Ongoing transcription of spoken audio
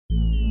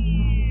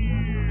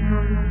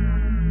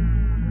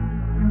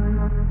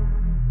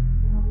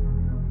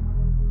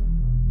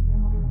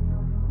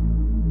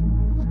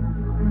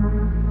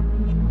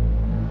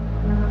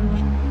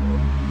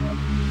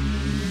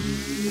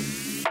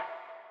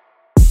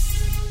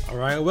All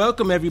right,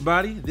 welcome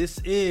everybody. This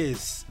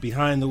is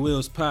Behind the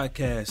Wheels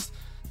podcast.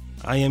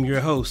 I am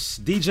your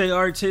host, DJ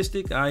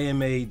Artistic. I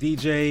am a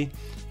DJ,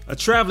 a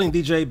traveling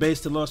DJ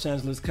based in Los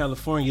Angeles,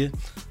 California.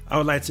 I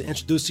would like to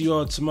introduce you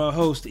all to my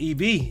host,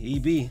 EB.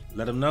 EB,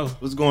 let them know.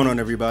 What's going on,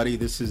 everybody?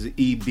 This is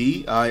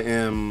EB. I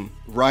am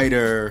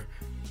writer,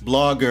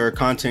 blogger,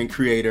 content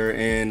creator,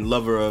 and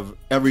lover of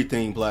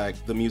everything Black,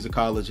 the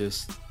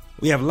musicologist.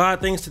 We have a lot of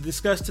things to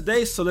discuss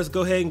today, so let's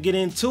go ahead and get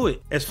into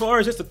it. As far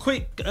as just a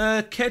quick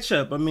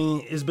catch-up, I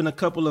mean, it's been a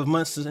couple of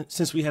months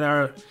since we had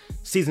our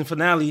season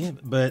finale,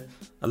 but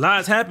a lot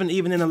has happened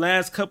even in the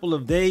last couple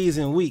of days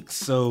and weeks.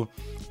 So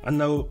I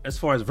know as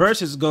far as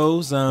verses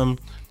goes,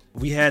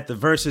 we had the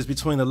verses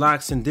between the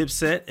LOX and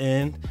Dipset,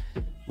 and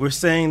we're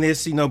saying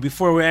this,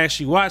 before we're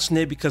actually watching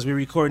it because we're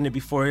recording it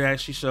before it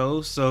actually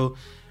shows. So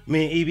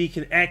me and EB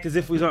can act as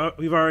if we've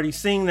already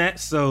seen that.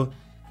 So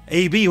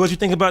AB, what you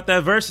think about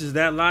that versus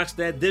that LOX,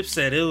 that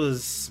Dipset? It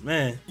was,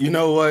 man. You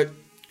know what?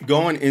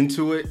 Going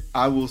into it,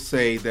 I will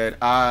say that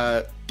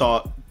I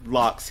thought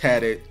LOX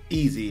had it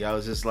easy. I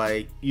was just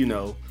like,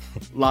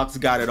 LOX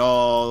got it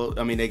all.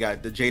 I mean, they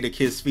got the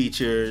Jadakiss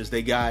features.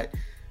 They got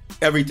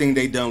everything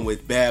they done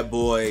with Bad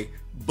Boy.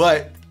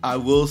 But I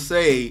will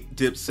say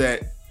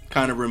Dipset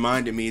kind of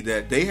reminded me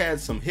that they had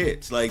some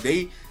hits. Like,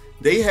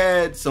 they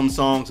had some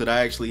songs that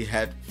I actually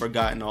had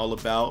forgotten all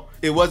about.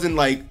 It wasn't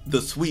like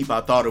the sweep I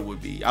thought it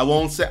would be. I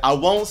won't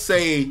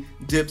say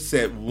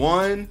Dipset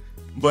won,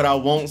 but I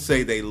won't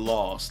say they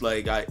lost.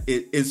 Like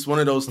it's one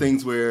of those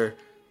things where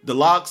the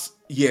LOX,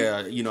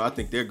 I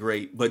think they're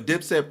great, but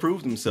Dipset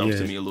proved themselves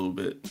to me a little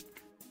bit.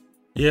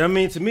 Yeah, I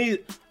mean, to me,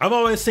 I've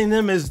always seen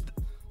them as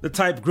the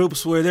type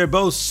groups where they're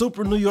both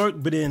super New York,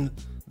 but in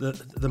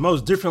the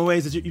most different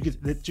ways that you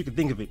could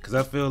think of it. Because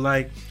I feel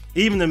like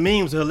even the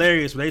memes are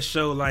hilarious where they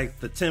show like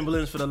the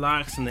Timberlands for the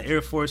LOX and the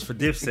Air Force for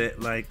Dipset.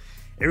 Like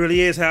it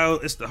really is how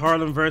it's the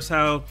Harlem versus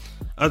how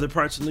other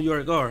parts of New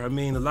York are. I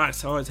mean, the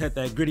LOX always had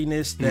that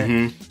grittiness,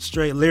 that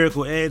straight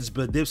lyrical edge,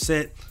 but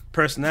Dipset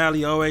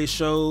personality always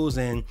shows,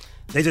 and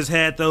they just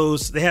had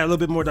those. They had a little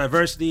bit more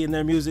diversity in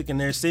their music and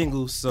their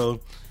singles. So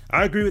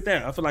I agree with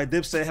that. I feel like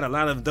Dipset had a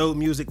lot of dope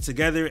music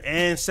together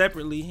and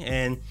separately,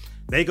 and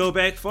they go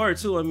back far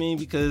too. I mean,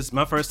 because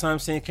my first time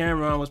seeing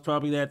Cameron was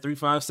probably that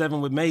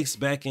 357 with Mace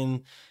back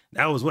in,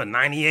 that was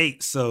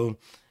 98. So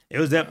it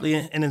was definitely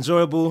an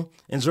enjoyable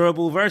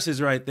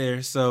verses right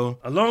there. So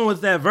along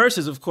with that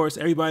verses, of course,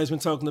 everybody's been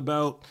talking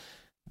about,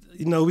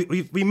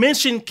 we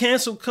mentioned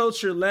cancel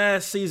culture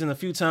last season a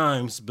few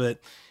times, but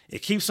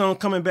it keeps on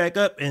coming back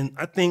up. And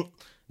I think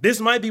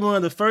this might be one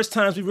of the first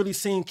times we've really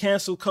seen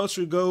cancel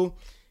culture go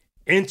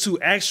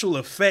into actual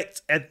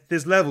effect at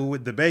this level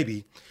with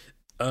DaBaby.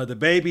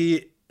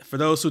 DaBaby, for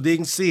those who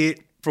didn't see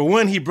it, for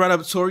one, he brought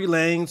up Tory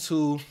Lanez,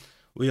 who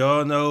we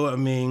all know,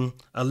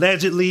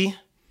 allegedly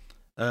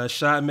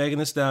shot Megan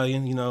Thee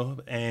Stallion,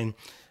 and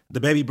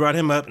DaBaby brought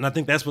him up. And I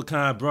think that's what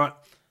kind of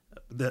brought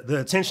the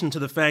attention to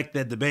the fact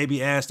that DaBaby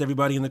asked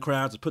everybody in the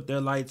crowd to put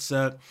their lights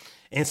up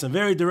in some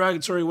very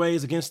derogatory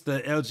ways against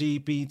the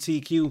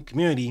LGBTQ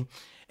community.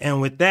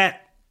 And with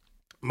that,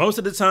 most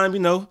of the time,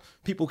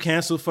 people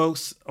cancel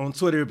folks on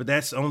Twitter, but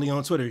that's only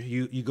on Twitter.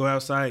 You go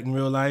outside in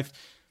real life,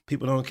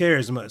 people don't care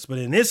as much. But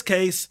in this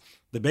case,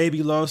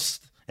 DaBaby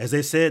lost, as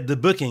they said, the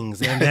bookings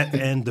and that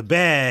and the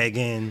bag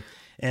and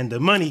the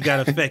money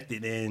got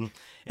affected. And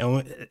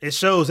it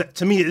shows,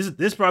 to me, this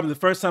is probably the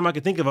first time I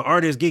can think of an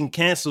artist getting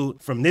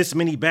canceled from this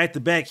many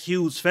back-to-back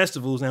huge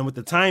festivals. And with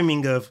the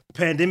timing of the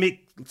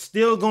pandemic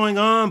still going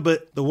on,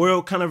 but the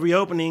world kind of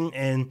reopening,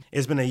 and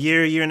it's been a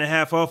year and a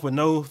half off with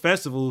no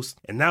festivals.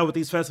 And now with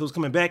these festivals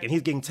coming back and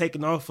he's getting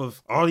taken off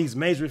of all these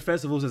major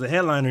festivals as a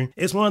headliner,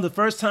 it's one of the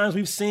first times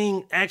we've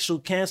seen actual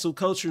cancel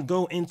culture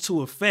go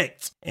into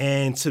effect.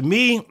 And to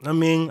me,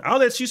 I'll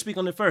let you speak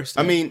on it first.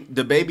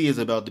 DaBaby is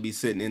about to be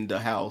sitting in the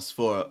house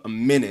for a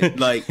minute.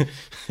 Like,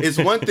 it's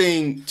one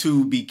thing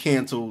to be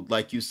canceled,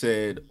 like you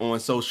said, on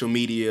social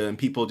media and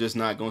people just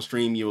not gonna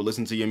stream you or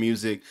listen to your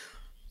music,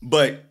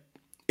 but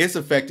it's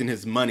affecting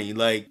his money.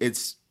 Like,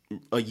 it's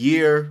a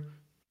year,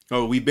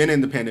 or we've been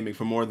in the pandemic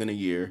for more than a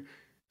year.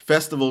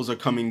 Festivals are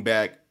coming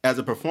back. As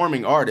a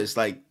performing artist,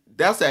 like,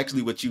 that's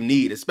actually what you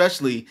need,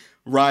 especially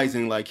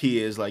rising like he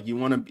is. Like, you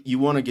want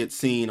to get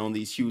seen on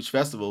these huge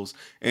festivals,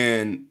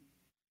 and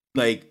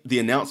like the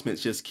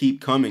announcements just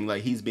keep coming,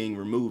 like he's being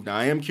removed. Now,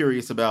 I am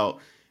curious about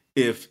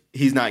if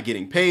he's not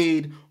getting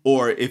paid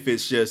or if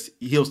it's just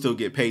he'll still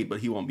get paid, but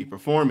he won't be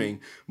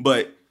performing.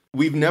 But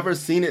we've never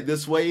seen it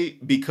this way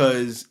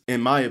because, in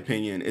my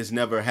opinion, it's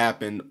never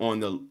happened on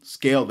the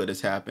scale that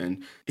it's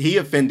happened. He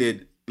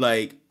offended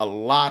like a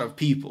lot of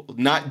people,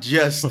 not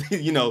just,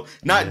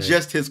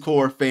 just his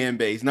core fan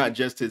base, not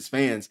just his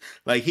fans.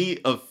 Like he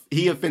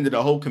offended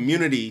a whole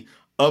community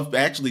of,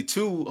 actually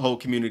two whole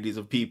communities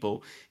of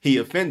people he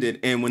offended.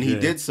 And when he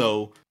did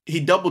so, he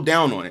doubled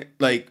down on it,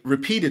 like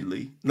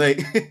repeatedly,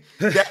 like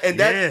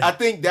I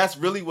think that's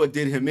really what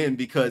did him in,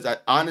 because I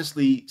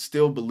honestly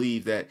still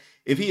believe that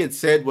if he had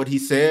said what he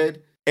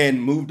said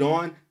and moved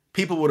on,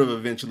 people would have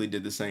eventually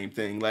did the same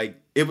thing. Like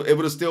it would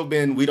have still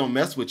been, we don't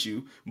mess with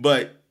you,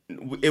 but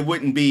it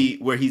wouldn't be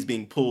where he's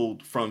being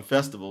pulled from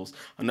festivals.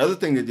 Another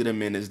thing that did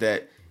him in is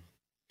that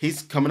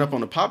he's coming up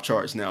on the pop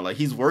charts now. Like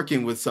he's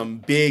working with some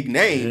big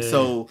names. Yeah.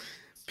 So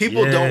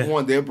people Yeah. don't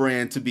want their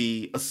brand to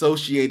be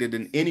associated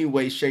in any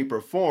way, shape,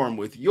 or form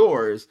with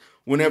yours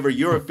whenever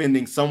you're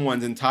offending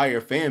someone's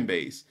entire fan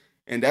base.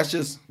 And that's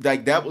just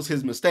like that was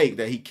his mistake,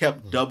 that he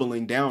kept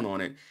doubling down on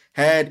it.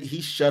 Had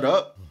he shut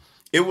up,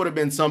 it would have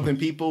been something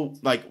people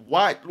like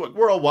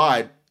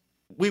worldwide,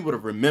 we would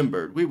have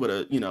remembered. We would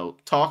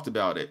have, talked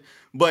about it.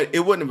 But it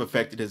wouldn't have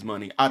affected his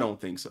money. I don't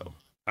think so.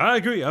 I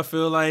agree. I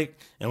feel like,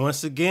 and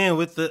once again,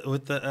 with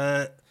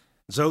the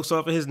jokes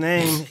off of his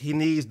name, he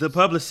needs the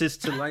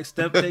publicist to like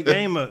step their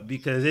game up,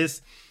 because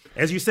it's,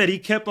 as you said, he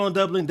kept on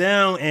doubling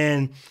down,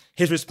 and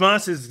his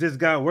responses just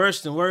got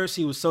worse and worse.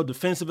 He was so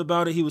defensive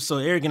about it. He was so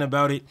arrogant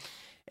about it.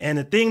 And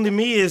the thing to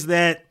me is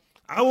that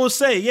I will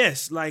say,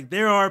 yes, like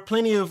there are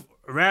plenty of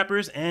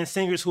rappers and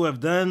singers who have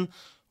done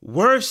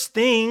worse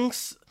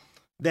things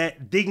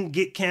that didn't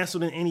get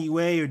canceled in any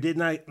way or did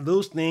not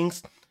lose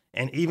things.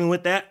 And even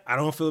with that, I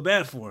don't feel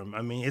bad for him.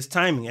 I mean, it's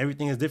timing.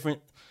 Everything is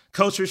different.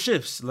 Culture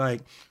shifts.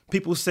 Like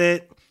people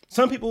said,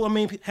 some people,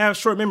 have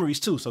short memories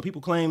too. So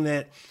people claim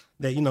that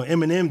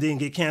Eminem didn't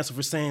get canceled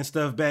for saying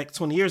stuff back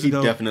 20 years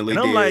ago. He definitely and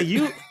I'm did.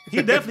 like,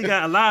 he definitely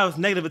got a lot of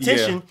negative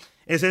attention.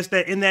 Yeah. It's just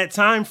that in that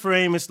time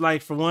frame, it's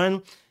like, for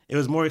one, it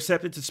was more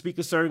accepted to speak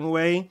a certain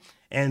way.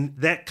 And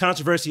that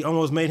controversy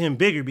almost made him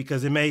bigger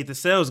because it made the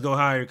sales go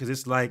higher, because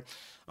it's like,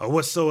 oh,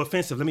 what's so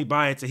offensive? Let me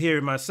buy it to hear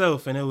it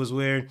myself. And it was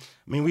where,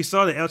 we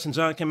saw that Elton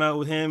John came out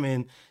with him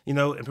and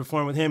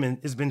performed with him. And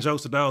it's been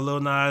jokes about Lil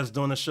Nas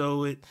doing a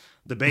show with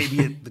the baby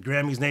at the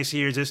Grammys next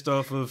year just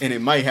off of and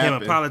it might happen.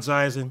 Him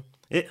apologizing.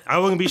 I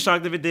wouldn't be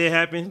shocked if it did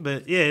happen.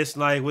 But yeah, it's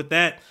like with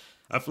that,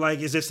 I feel like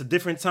it's just a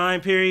different time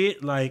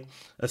period. Like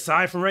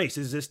aside from race,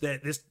 it's just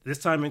that this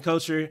time in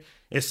culture,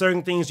 there's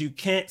certain things you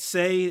can't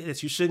say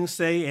that you shouldn't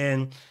say.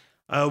 And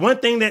one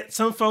thing that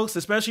some folks,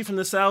 especially from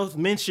the South,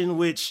 mentioned,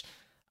 which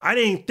I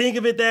didn't think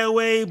of it that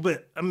way,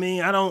 but I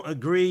don't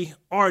agree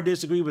or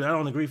disagree, but I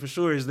don't agree for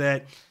sure, is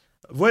that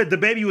what the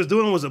baby was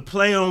doing was a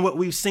play on what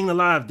we've seen a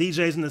lot of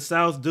DJs in the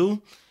South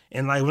do.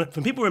 And like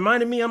when people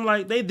reminded me, I'm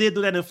like, they did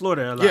do that in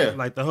Florida a lot. Yeah.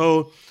 Like the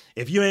whole,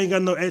 if you ain't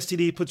got no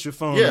STD, put your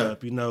phone up,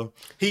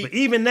 But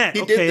even that,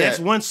 okay, that's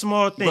one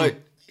small thing. But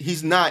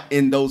he's not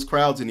in those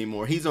crowds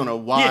anymore. He's on a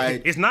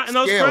wide it's not in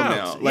those crowds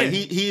now. Like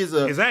he is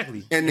a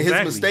exactly. And his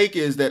mistake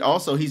is that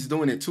also he's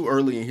doing it too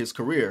early in his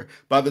career.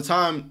 By the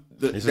time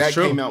that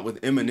came out with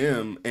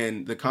Eminem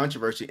and the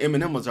controversy,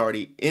 Eminem was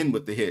already in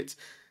with the hits.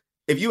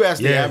 If you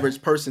ask the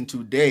average person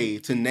today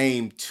to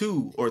name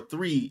 2 or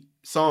 3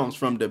 songs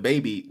from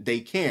DaBaby,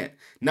 they can't.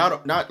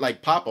 Not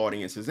like pop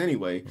audiences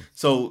anyway.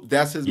 So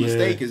that's his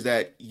mistake, is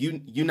that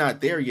you're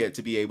not there yet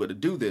to be able to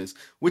do this,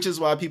 which is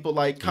why people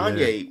like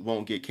Kanye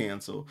won't get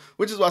canceled,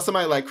 which is why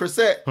somebody like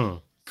Chrisette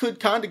could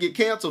kind of get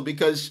canceled,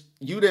 because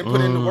you didn't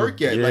put in the work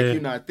yet. Like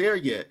you're not there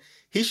yet.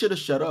 He should have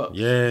shut up.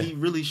 Yeah. He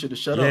really should have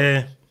shut up.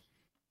 Yeah.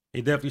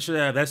 He definitely should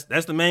have.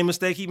 That's the main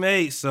mistake he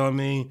made. So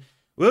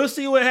we'll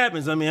see what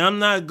happens. I'm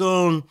not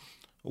going to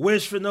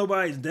wish for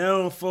nobody's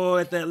downfall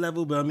at that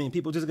level, but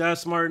people just gotta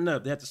smarten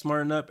up. They have to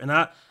smarten up. And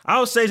I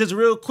would say just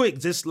real quick,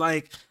 just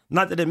like,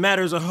 not that it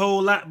matters a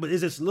whole lot, but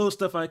it's just little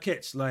stuff I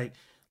catch. Like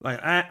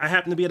I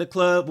happened to be at a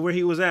club where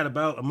he was at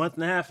about a month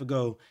and a half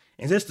ago,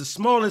 and just the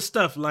smallest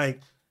stuff.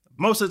 Like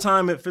most of the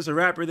time, if it's a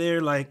rapper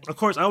there, like of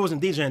course I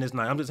wasn't DJing this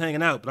night, I'm just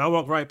hanging out, but I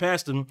walk right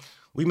past him.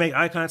 We make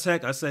eye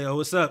contact. I say, "Oh,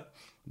 what's up?"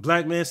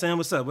 Black man saying,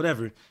 "What's up?"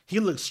 Whatever. He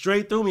looks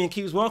straight through me and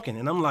keeps walking,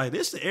 and I'm like,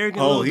 "This is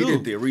arrogant." Oh, he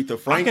dude. did the Aretha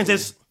Franklin.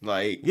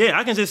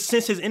 I can just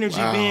sense his energy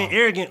being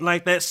arrogant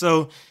like that.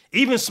 So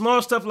even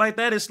small stuff like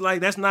that, it's like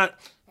that's not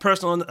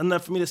personal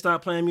enough for me to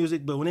stop playing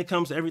music. But when it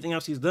comes to everything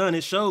else he's done,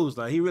 it shows.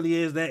 Like he really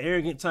is that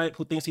arrogant type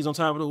who thinks he's on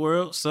top of the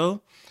world.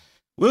 So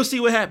we'll see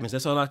what happens.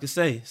 That's all I can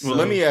say. Well,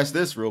 let me ask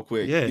this real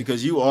quick,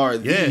 because you are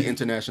the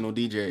international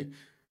DJ.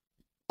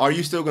 Are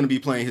you still going to be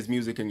playing his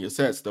music in your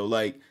sets though?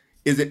 Like,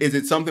 is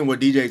it something where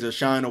DJs are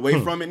shying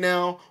away from it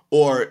now?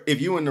 Or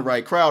if you're in the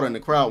right crowd and the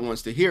crowd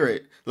wants to hear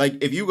it,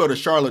 like if you go to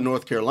Charlotte,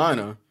 North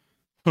Carolina,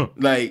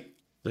 like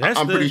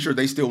I'm pretty sure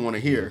they still want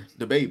to hear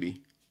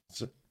DaBaby.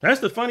 So that's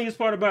the funniest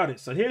part about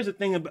it. So here's the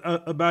thing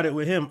about it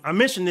with him. I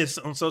mentioned this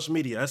on social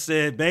media. I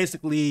said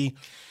basically,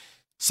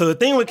 so the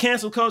thing with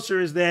cancel culture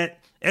is that,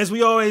 as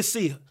we always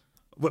see,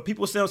 what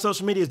people say on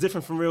social media is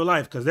different from real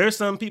life, because there's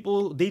some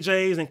people,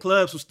 DJs and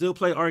clubs, who still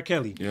play R.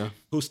 Kelly,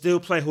 who still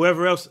play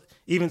whoever else,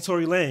 even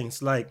Tory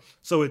Lanez. Like,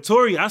 so with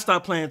Tory, I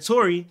stopped playing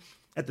Tory.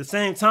 At the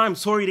same time,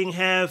 Tory didn't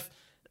have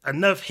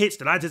enough hits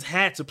that I just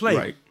had to play.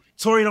 Right.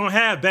 Tory don't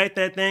have Back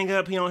That Thing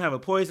Up. He don't have a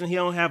Poison. He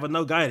don't have a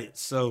No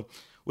Guidance. So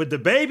with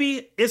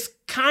DaBaby, it's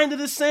kind of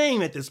the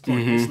same at this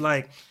point. It's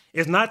like,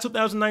 it's not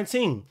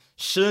 2019.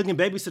 Suge and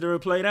Babysitter are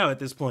played out at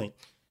this point.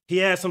 He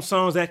has some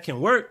songs that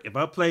can work. If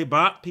I play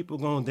Bop, people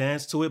gonna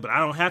dance to it, but I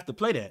don't have to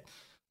play that.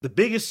 The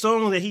biggest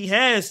song that he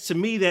has, to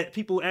me, that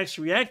people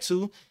actually react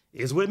to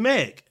is with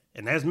Meg.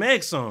 And that's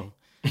Meg's song.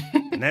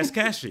 And that's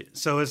Cash It.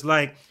 So it's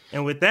like,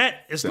 and with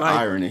that, it's the like,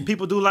 irony.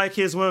 People do like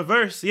his one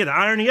verse. Yeah, the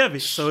irony of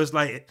it. So it's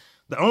like,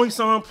 the only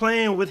song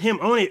playing with him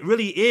on it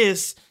really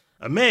is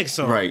a Meg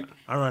song, Right.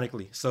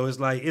 ironically. So it's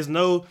like, it's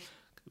no,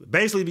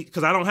 basically,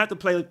 because I don't have to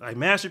play, like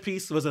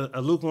Masterpiece was a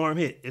lukewarm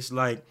hit. It's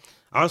like,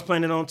 I was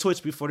playing it on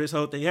Twitch before this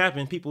whole thing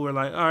happened. People were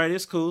like, all right,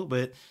 it's cool,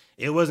 but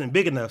it wasn't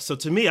big enough. So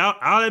to me,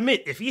 I'll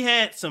admit, if he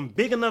had some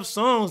big enough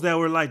songs that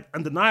were like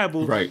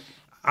undeniable, Right.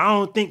 I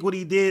don't think what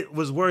he did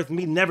was worth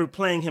me never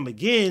playing him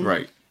again.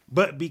 Right.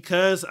 But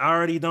because I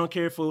already don't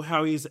care for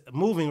how he's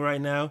moving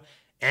right now,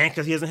 and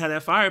because he doesn't have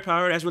that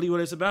firepower, that's really what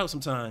it's about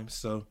sometimes.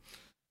 So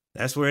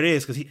that's where it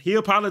is. Because he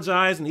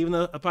apologized, and even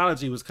the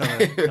apology was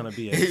kind of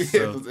BS.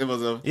 So.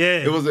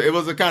 it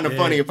was a kind of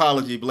funny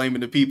apology,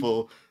 blaming the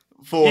people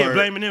for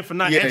blaming him for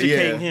not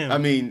educating him. I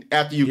mean,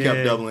 after you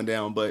kept doubling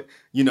down, but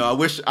I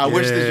wish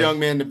this young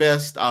man the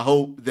best. I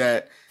hope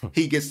that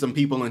he gets some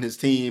people in his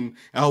team.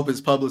 I hope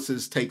his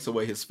publicist takes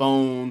away his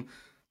phone.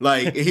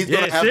 Like, he's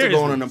gonna have to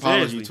go on an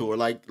apology tour.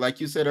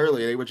 Like you said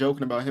earlier, they were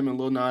joking about him and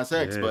Lil Nas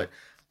X, but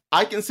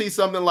I can see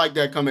something like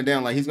that coming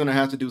down. Like, he's gonna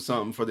have to do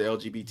something for the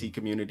LGBT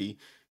community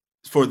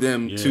for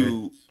them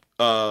to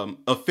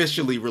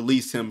officially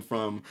release him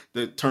from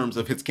the terms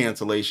of his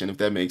cancellation, if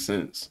that makes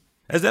sense.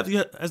 That's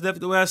definitely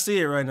the way I see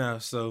it right now.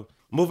 So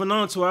moving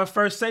on to our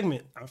first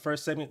segment. Our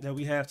first segment that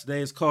we have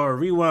today is called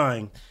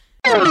Rewind.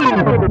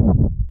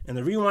 In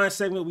the Rewind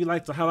segment, we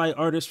like to highlight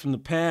artists from the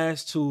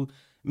past who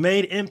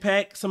made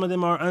impact. Some of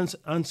them are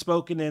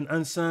unspoken and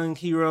unsung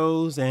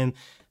heroes, and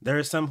there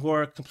are some who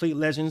are complete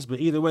legends.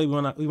 But either way, we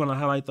want to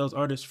highlight those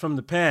artists from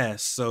the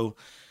past. So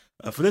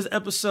for this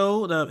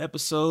episode,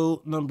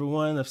 episode number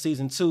 1 of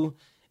season 2,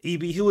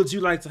 EB, who would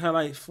you like to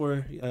highlight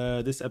for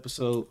this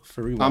episode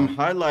for Rewind? I'm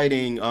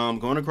highlighting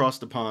going across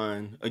the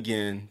pond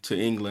again to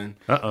England.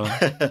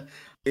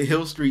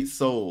 Hill Street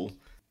Soul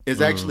is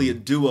actually a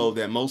duo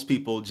that most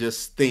people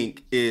just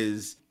think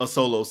is a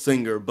solo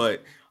singer,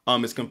 but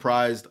it's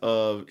comprised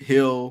of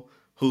Hill,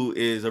 who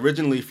is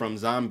originally from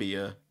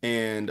Zambia,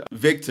 and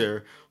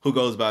Victor, who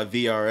goes by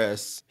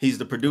VRS. He's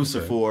the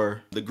producer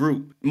for the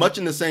group. Much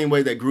in the same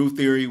way that Groove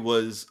Theory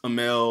was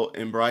Amel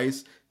and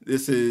Bryce,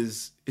 this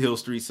is Hill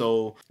Street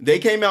Soul. They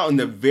came out in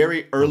the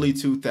very early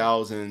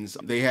 2000s.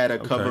 They had a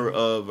cover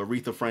of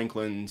Aretha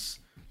Franklin's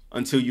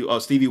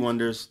Stevie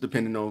Wonder's,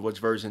 depending on which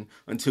version,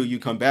 Until You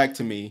Come Back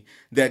to Me,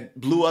 that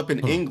blew up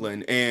in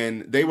England,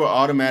 and they were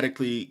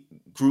automatically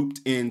grouped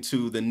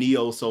into the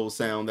neo soul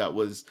sound that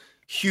was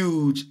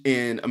huge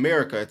in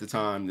America at the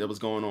time that was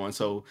going on.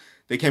 So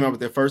they came out with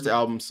their first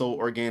album, Soul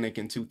Organic,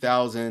 in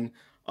 2000.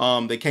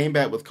 They came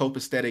back with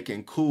Copacetic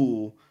and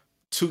Cool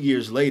 2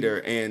 years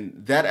later, and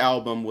that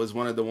album was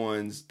one of the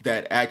ones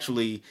that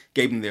actually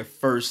gave them their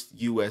first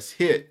US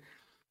hit,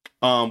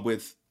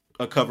 with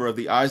a cover of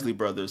the Isley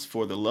Brothers,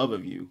 For the Love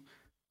of You.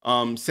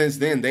 Since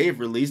then, they've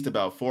released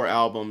about 4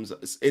 albums.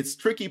 It's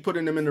tricky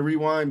putting them in the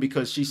Rewind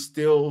because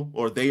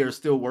they are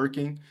still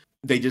working.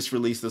 They just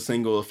released a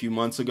single a few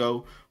months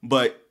ago.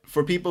 But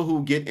for people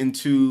who get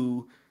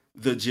into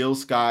the Jill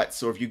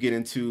Scotts, or if you get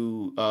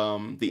into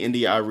the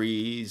India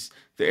Aries,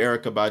 the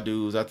Erykah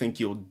Badu's, I think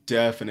you'll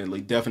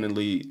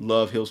definitely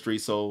love Hill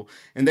Street Soul.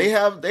 And they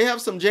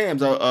have some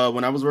jams.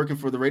 When I was working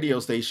for the radio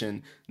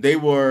station, they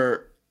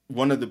were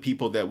one of the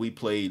people that we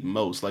played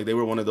most. Like, they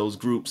were one of those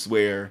groups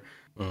where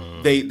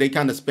they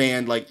kind of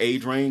spanned like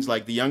age range.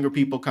 Like, the younger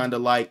people kind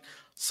of like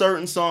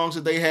certain songs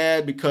that they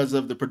had because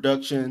of the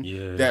production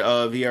that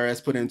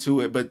VRS put into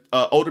it, but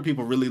older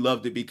people really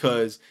loved it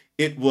because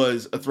it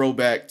was a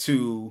throwback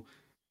to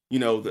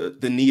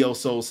the neo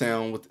soul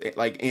sound with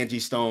like Angie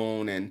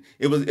Stone, and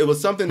it was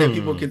something that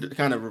people could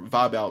kind of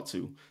vibe out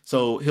to.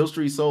 So Hill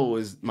Street Soul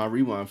is my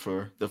Rewind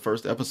for the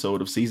first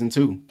episode of season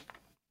 2.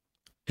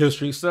 Hill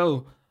Street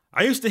Soul.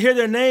 I used to hear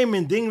their name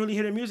and didn't really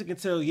hear their music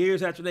until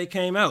years after they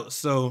came out.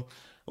 So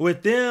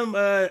with them,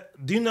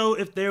 do you know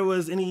if there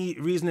was any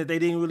reason that they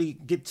didn't really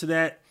get to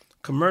that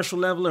commercial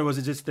level, or was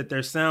it just that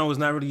their sound was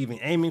not really even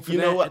aiming for that?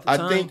 You know what?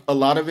 I think a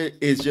lot of it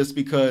is just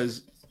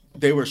because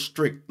they were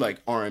strict like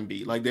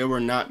R&B. Like, there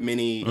were not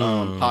many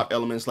pop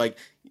elements. Like,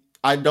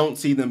 I don't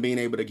see them being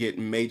able to get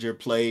major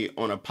play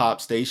on a pop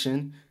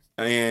station.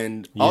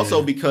 And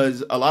also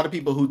because a lot of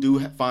people who do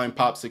find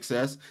pop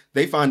success,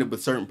 they find it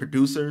with certain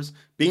producers.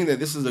 Being that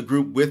this is a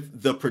group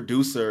with the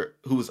producer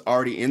who's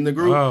already in the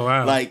group,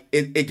 like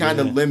it kind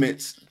of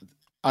limits,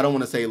 I don't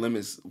want to say it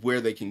limits where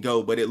they can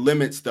go, but it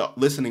limits the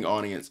listening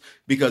audience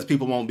because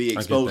people won't be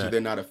exposed if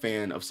they're not a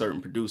fan of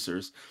certain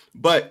producers.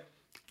 But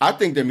I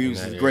think their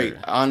music is great.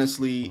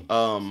 Honestly,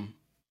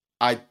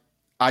 I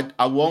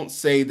won't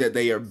say that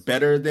they are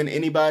better than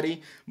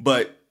anybody,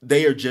 but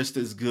they are just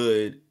as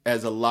good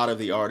as a lot of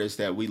the artists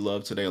that we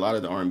love today, a lot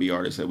of the R&B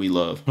artists that we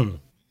love.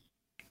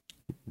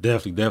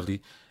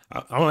 Definitely.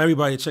 I want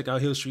everybody to check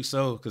out Hill Street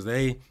Soul because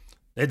they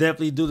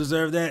definitely do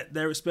deserve that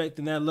respect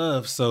and that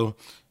love. So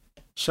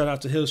shout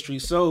out to Hill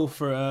Street Soul.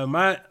 For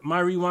my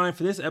Rewind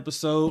for this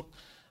episode,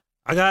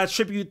 I got to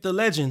tribute the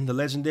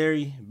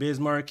legendary Biz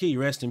Markie,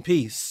 rest in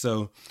peace.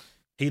 So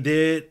he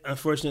did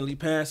unfortunately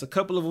pass a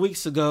couple of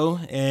weeks ago,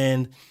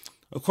 and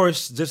of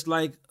course, just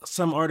like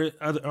some other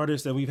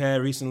artists that we've had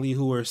recently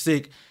who were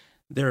sick,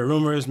 there were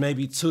rumors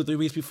maybe 2 or 3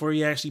 weeks before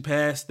he actually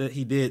passed that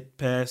he did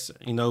pass,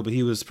 but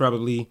he was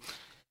probably,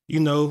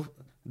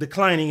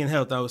 declining in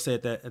health, I would say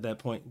at that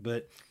point.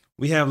 But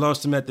we have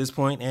lost him at this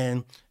point.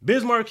 And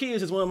Biz Markie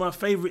is one of my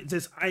favorite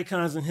just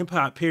icons in hip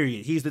hop,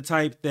 period. He's the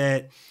type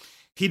that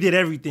he did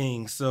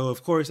everything. So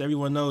of course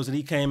everyone knows that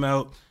he came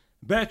out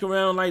back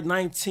around like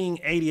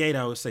 1988,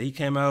 I would say. He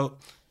came out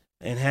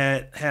and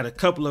had a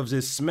couple of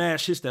just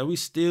smash hits that we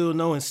still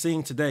know and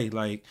sing today.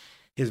 Like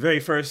his very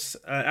first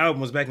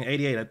album was back in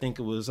 88. I think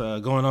it was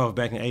Going Off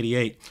back in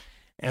 88.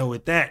 And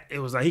with that, it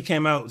was like he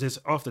came out just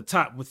off the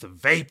top with the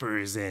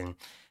Vapors and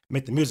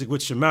Make the Music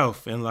with Your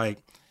Mouth and like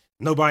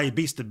Nobody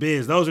Beats the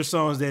Biz. Those are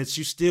songs that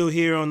you still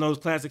hear on those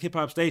classic hip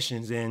hop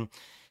stations. And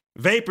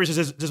Vapors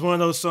is just one of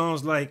those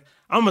songs. Like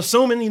I'm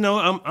assuming,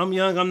 I'm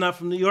young, I'm not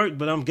from New York,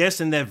 but I'm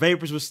guessing that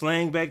Vapors was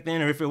slang back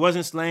then. Or if it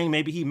wasn't slang,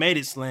 maybe he made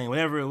it slang,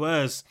 whatever it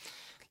was.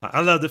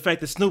 I love the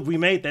fact that Snoop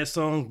remade that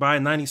song by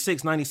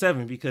 96,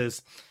 97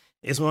 because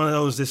it's one of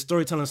those just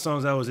storytelling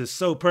songs that was just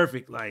so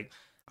perfect. Like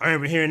I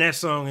remember hearing that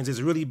song and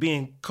just really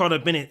being caught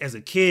up in it as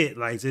a kid,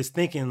 like just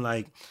thinking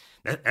like,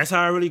 that's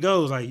how it really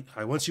goes. Like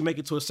once you make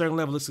it to a certain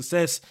level of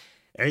success,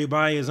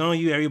 everybody is on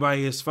you,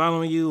 everybody is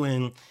following you,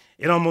 and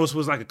it almost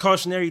was like a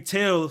cautionary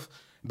tale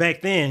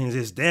back then. And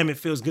just damn, it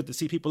feels good to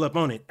see people up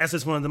on it. That's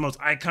just one of the most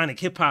iconic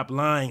hip hop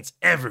lines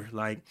ever.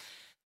 Like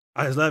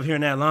I just love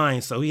hearing that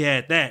line. So he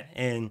had that,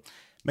 and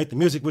Make the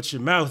Music with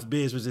Your Mouth,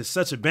 Biz was just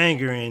such a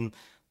banger, and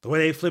the way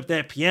they flipped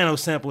that piano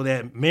sample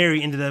that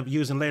Mary ended up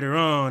using later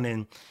on,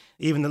 and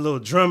even the little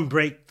drum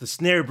break, the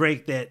snare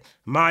break that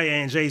Maya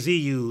and Jay-Z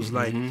used.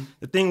 Like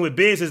the thing with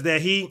Biz is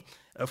that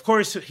of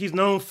course, he's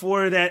known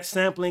for that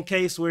sampling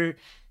case where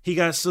he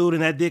got sued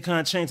and that did kind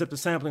of change up the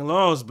sampling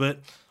laws. But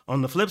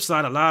on the flip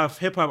side, a lot of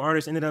hip hop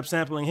artists ended up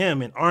sampling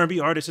him and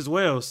R&B artists as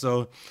well.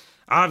 So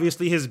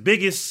obviously his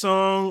biggest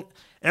song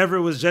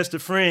ever was Just a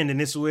Friend.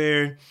 And it's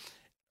where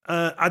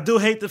I do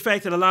hate the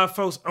fact that a lot of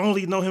folks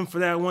only know him for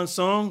that one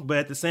song, but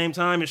at the same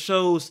time, it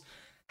shows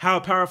how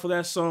powerful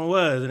that song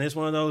was. And it's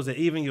one of those that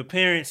even your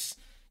parents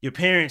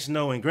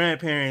know and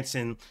grandparents,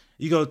 and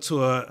you go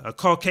to a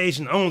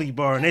Caucasian only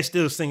bar and they're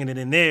still singing it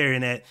in there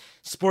and at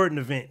sporting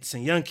events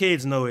and young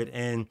kids know it.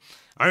 And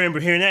I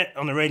remember hearing that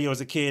on the radio as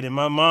a kid and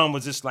my mom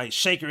was just like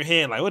shake her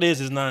head like, what is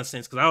this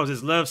nonsense? Because I was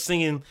just love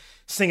singing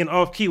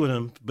off key with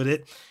him.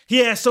 But he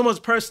had so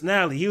much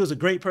personality. He was a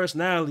great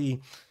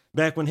personality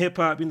back when hip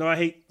hop, I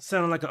hate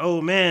sounding like an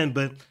old man,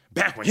 but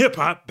back when hip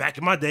hop, back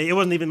in my day, it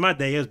wasn't even my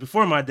day, it was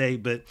before my day,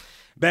 but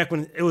back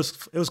when it was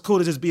cool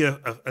to just be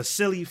a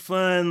silly,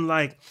 fun,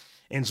 like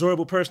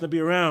enjoyable person to be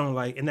around.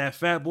 Like in that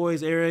Fat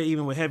Boys era,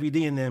 even with Heavy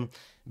D and them,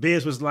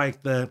 Biz was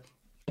like the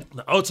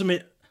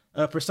ultimate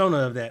persona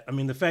of that. I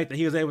mean, the fact that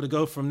he was able to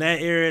go from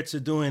that era to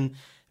doing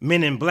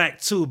Men in Black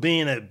 2,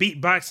 being a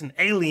beatboxing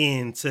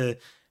alien, to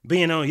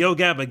being on Yo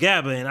Gabba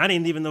Gabba. And I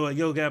didn't even know what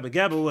Yo Gabba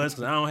Gabba was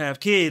because I don't have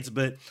kids,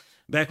 but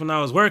back when I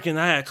was working,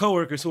 I had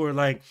coworkers who were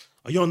like,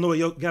 oh, you don't know what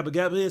Yo Gabba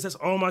Gabba is? That's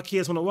all my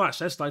kids want to watch.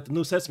 That's like the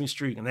new Sesame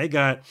Street. And they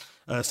got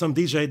some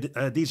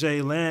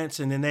DJ Lance,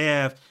 and then they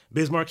have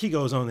Biz Markie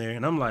goes on there.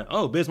 And I'm like,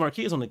 oh, Biz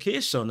Markie is on the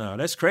kids show now.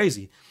 That's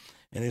crazy.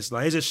 And it's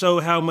like, it just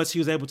showed how much he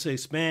was able to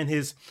expand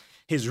his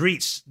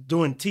reach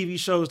doing TV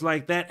shows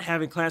like that,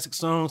 having classic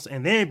songs,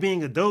 and then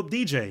being a dope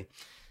DJ.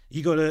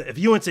 If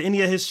you went to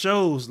any of his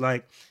shows,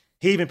 like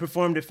he even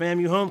performed at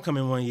FAMU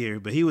Homecoming one year,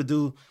 but he would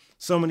do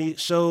so many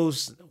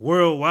shows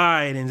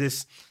worldwide, and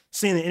just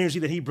seeing the energy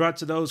that he brought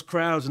to those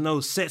crowds and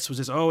those sets was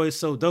just always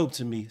so dope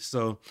to me.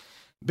 So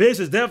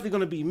Biz is definitely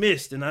going to be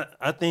missed. And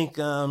I think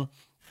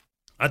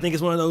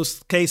it's one of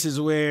those cases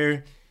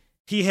where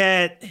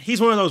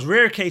he's one of those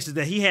rare cases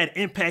that he had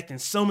impact in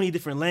so many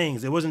different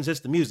lanes. It wasn't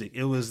just the music.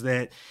 It was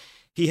that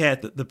he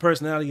had the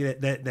personality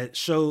that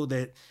showed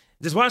that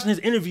just watching his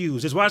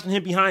interviews, just watching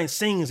him behind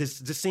scenes,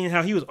 just seeing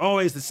how he was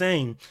always the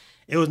same.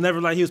 It was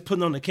never like he was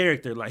putting on the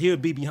character. Like he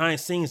would be behind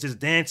scenes just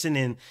dancing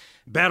and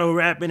battle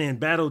rapping and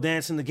battle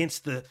dancing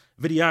against the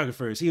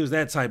videographers. He was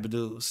that type of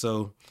dude.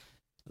 So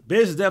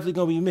Biz is definitely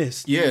going to be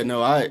missed. Yeah,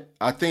 no,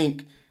 I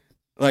think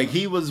like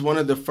he was one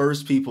of the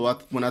first people,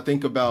 when I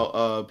think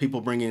about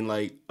people bringing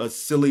like a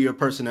sillier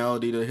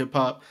personality to hip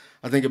hop,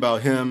 I think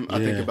about him, I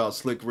think about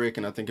Slick Rick,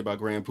 and I think about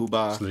Grand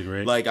Poobah. Slick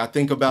Rick. Like I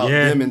think about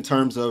them in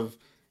terms of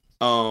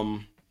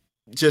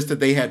just that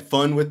they had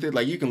fun with it.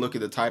 Like you can look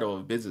at the title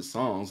of Biz's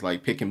songs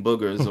like Picking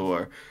Boogers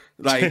or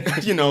like,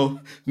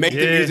 Make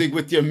the Music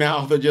with Your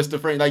Mouth or Just a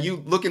Friend. Like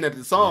you looking at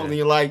the song and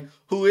you're like,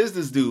 who is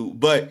this dude?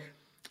 But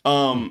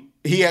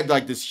he had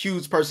like this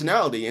huge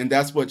personality, and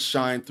that's what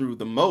shined through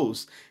the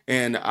most.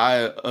 And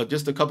I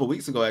just a couple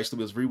weeks ago actually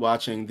was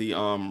rewatching the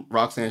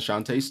Roxanne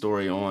Shante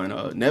story on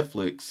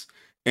Netflix,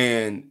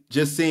 and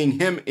just seeing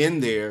him in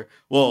there,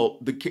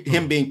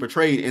 him being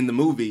portrayed in the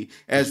movie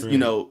as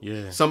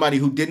somebody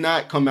who did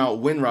not come out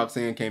when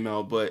Roxanne came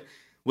out, but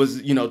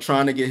was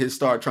trying to get his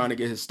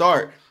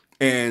start,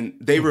 and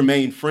they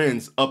remained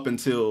friends up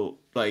until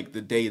like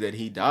the day that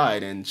he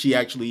died, and she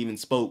actually even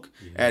spoke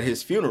at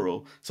his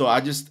funeral. So I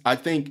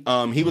think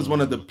he was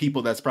one of the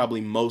people that's probably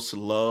most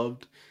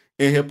loved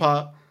in hip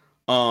hop.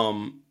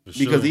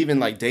 Because even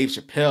like Dave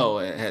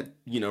Chappelle had,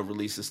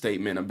 released a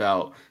statement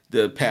about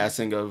the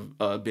passing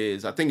of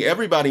Biz. I think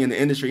everybody in the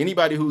industry,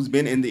 anybody who's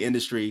been in the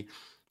industry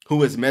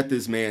who has met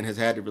this man has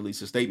had to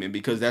release a statement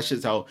because that's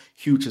just how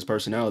huge his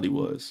personality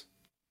was.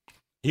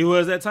 He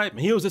was that type.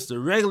 He was just a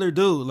regular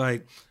dude.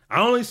 Like,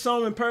 I only saw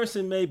him in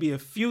person maybe a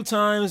few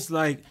times,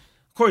 like,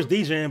 of course,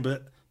 DJing,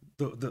 but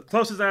the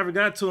closest I ever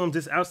got to him,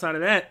 just outside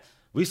of that,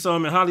 we saw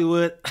him in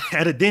Hollywood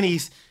at a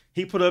Denny's.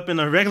 He put up in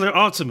a regular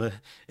Altima.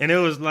 And it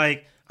was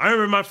like, I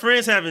remember my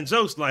friends having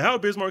jokes like, how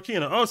Biz Markie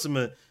in an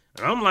Altima?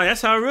 And I'm like,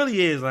 that's how it really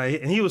is.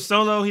 Like, and he was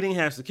solo. He didn't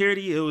have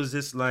security. It was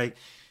just like,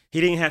 he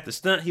didn't have to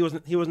stunt. He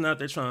wasn't out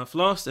there trying to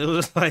floss. It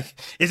was like,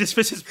 it just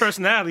fits his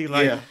personality.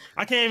 Like,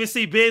 I can't even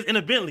see Biz in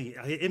a Bentley.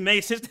 It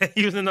made sense that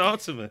he was in the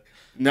Altima.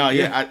 No,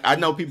 I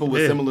know people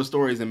with similar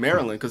stories in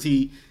Maryland because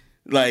he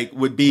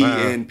would be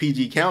in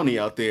PG County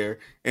out there,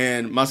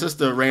 and my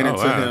sister ran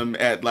into him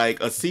at like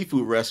a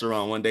seafood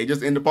restaurant one day,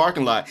 just in the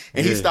parking lot,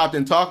 and he stopped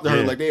and talked to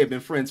her like they had been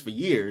friends for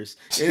years.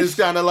 And it's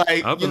kind of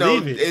like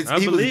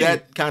he was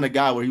that kind of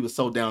guy where he was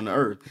so down to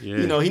earth.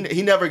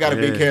 He never got a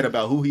big head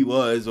about who he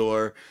was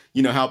or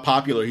how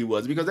popular he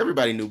was because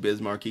everybody knew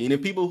Biz Markie, and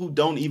if people who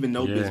don't even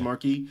know Biz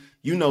Markie,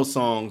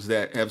 songs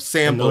that have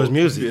sampled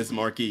Biz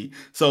Markie.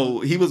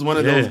 So he was one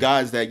of those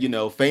guys that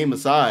fame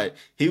aside,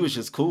 he was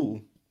just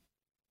cool.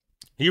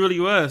 He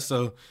really was.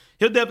 So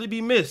he'll definitely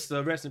be missed.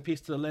 So rest in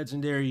peace to the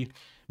legendary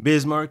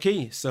Biz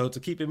Markie. So to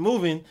keep it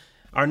moving,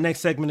 our next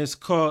segment is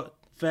called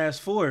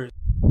Fast Forward.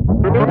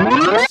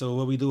 So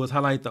what we do is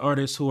highlight the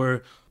artists who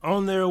are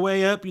on their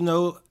way up,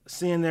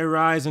 seeing their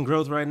rise and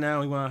growth right now.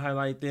 We want to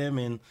highlight them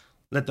and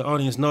let the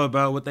audience know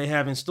about what they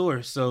have in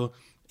store. So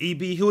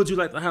EB, who would you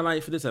like to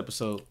highlight for this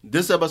episode?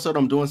 This episode,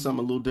 I'm doing something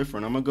a little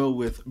different. I'm going to go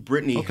with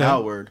Brittany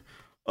Howard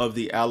of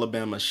the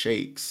Alabama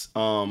Shakes.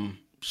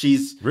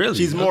 She's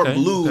more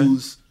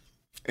blues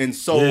and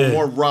soul,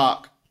 more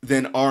rock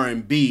than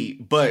R&B,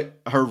 but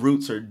her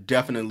roots are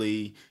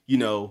definitely,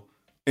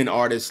 an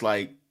artist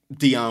like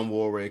Dionne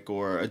Warwick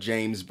or a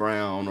James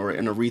Brown or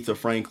an Aretha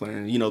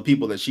Franklin,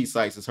 people that she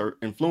cites as her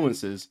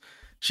influences.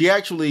 She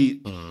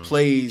actually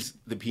plays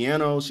the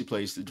piano, she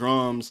plays the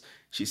drums,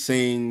 she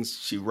sings,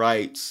 she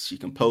writes, she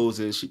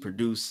composes, she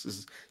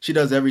produces, she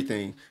does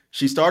everything.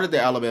 She started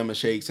the Alabama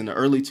Shakes in the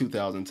early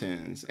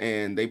 2010s,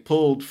 and they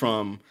pulled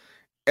from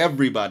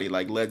everybody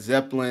like Led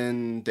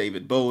Zeppelin,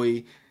 David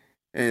Bowie,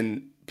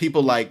 and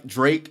people like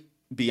Drake,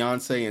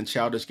 Beyonce, and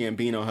Childish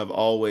Gambino have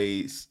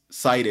always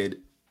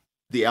cited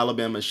the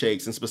Alabama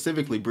Shakes, and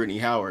specifically Brittany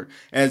Howard,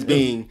 as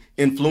being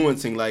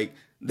influencing. Like,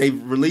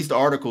 they've released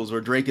articles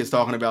where Drake is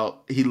talking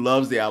about he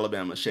loves the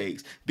Alabama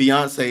Shakes.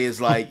 Beyonce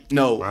is like,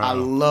 no, I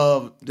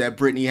love that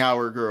Brittany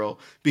Howard girl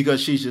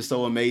because she's just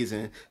so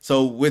amazing.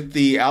 So with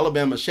the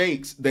Alabama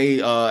Shakes,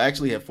 they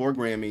actually had 4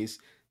 Grammys.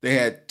 They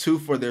had 2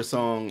 for their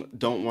song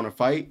Don't Wanna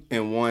Fight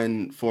and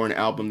 1 for an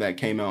album that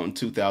came out in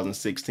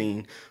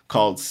 2016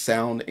 called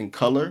Sound and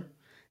Color.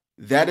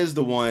 That is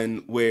the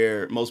one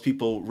where most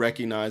people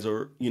recognize,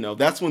 or,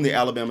 that's when the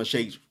Alabama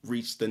Shakes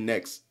reached the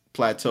next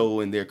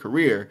plateau in their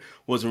career,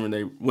 was when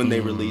they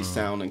released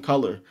Sound and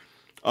Color.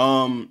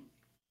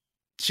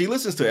 She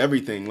listens to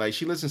everything. Like,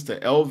 she listens to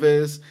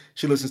Elvis,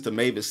 she listens to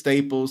Mavis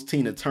Staples,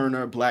 Tina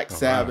Turner, Black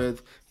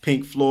Sabbath,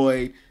 Pink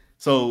Floyd.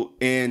 So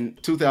in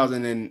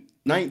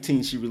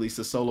 2019, she released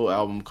a solo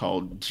album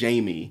called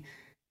Jamie.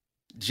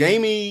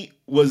 Jamie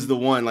was the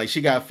one, like,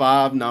 she got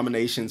 5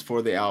 nominations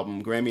for the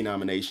album, Grammy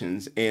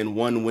nominations, and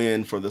 1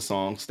 win for the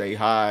song Stay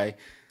High.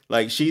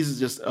 Like, she's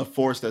just a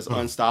force that's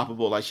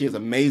unstoppable. Like, she has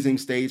amazing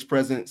stage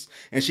presence,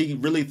 and she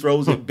really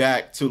throws it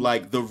back to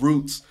like the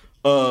roots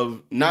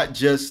of not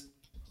just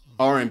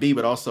R&B,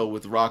 but also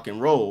with rock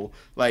and roll.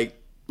 Like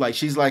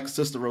she's like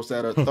Sister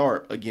Rosetta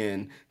Tharpe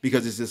again,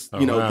 because it's just,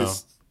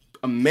 this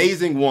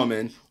amazing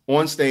woman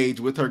on stage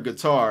with her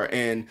guitar,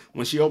 and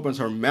when she opens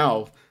her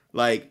mouth,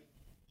 like,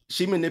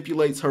 she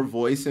manipulates her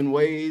voice in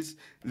ways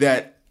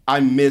that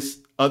I miss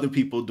other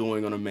people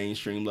doing on a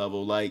mainstream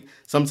level. Like,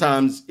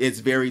 sometimes it's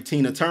very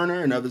Tina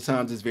Turner and other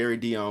times it's very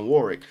Dionne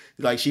Warwick.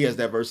 Like, she has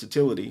that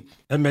versatility.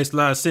 That makes a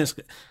lot of sense.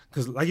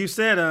 Because like you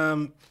said,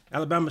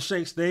 Alabama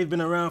Shakes, they've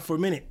been around for a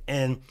minute.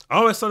 And I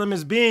always saw them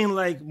as being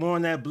like more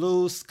on that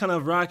blues kind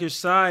of rockish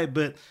side.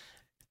 But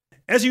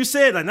as you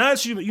said, like, now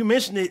that you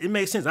mentioned it, it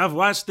makes sense. I've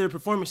watched their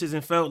performances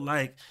and felt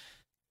like,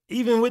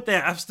 even with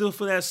that, I still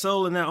feel that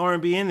soul and that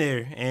R&B in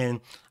there.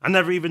 And I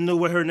never even knew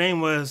what her name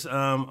was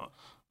on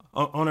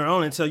her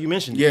own until you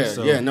mentioned it.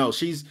 So, no,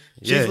 she's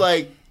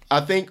like,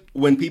 I think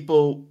when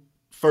people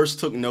first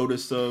took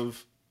notice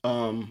of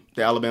the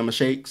Alabama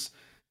Shakes,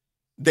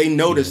 they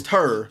noticed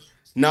her,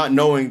 not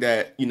knowing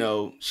that,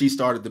 she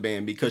started the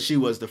band because she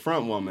was the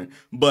front woman.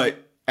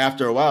 But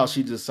after a while,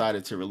 she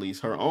decided to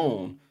release her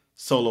own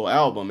solo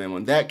album. And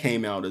when that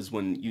came out is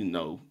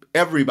when,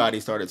 everybody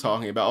started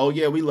talking about, oh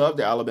yeah, we love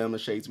the Alabama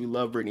Shakes, we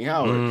love Brittany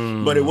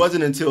Howard. But it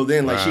wasn't until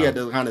then, like, she had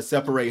to kind of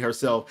separate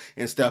herself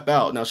and step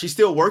out. Now, she's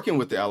still working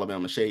with the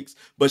Alabama Shakes,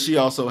 but she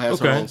also has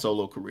her own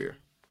solo career.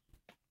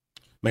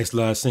 Makes a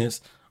lot of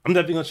sense. I'm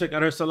definitely gonna check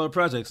out her solo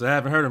projects. I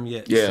haven't heard them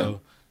yet. Yeah.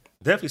 So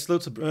Definitely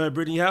salute to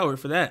Brittany Howard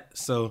for that.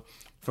 So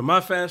for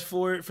my fast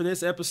forward for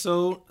this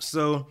episode,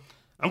 so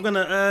I'm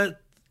gonna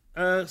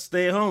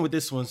stay at home with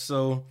this one.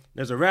 So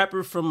there's a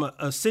rapper from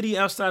a city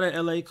outside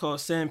of LA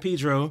called San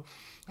Pedro,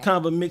 kind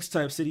of a mixed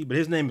type city, but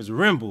his name is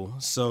Rimble.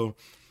 So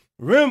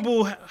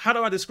Rimble, how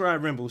do I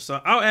describe Rimble?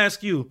 So I'll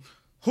ask you,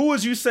 who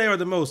would you say are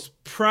the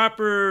most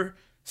proper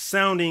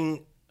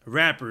sounding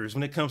rappers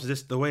when it comes to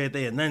just the way that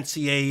they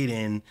enunciate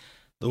and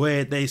the way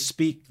that they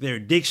speak, their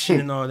diction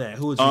and all that?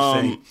 Who would you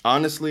say?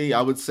 Honestly,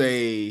 I would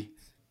say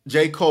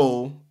J.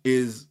 Cole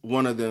is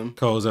one of them.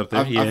 Cole's up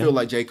there. I feel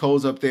like J.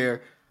 Cole's up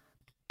there.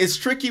 It's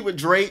tricky with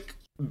Drake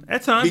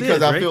at times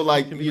because I feel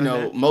like, you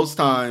know, most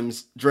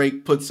times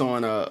Drake puts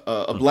on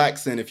a black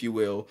scent, if you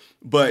will.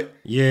 But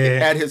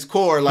at his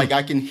core, like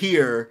I can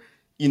hear,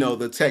 you know,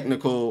 the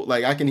technical,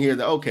 like I can hear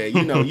the, okay,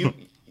 you know,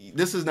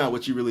 this is not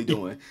what you're really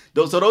doing.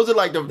 So those are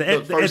like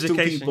the first two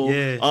people.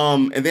 Yeah.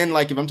 And then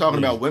like if I'm talking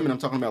about women, I'm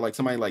talking about like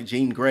somebody like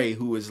Jean Grey,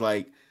 who is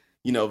like,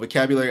 you know,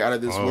 vocabulary out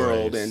of this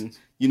world and,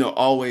 you know,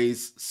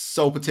 always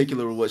so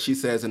particular with what she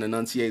says and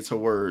enunciates her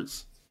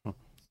words.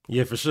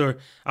 Yeah, for sure.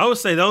 I would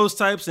say those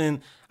types, and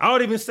I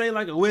would even say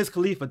like a Wiz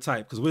Khalifa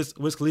type, because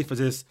Wiz Khalifa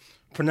just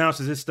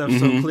pronounces his stuff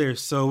so clear.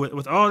 So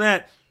with all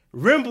that,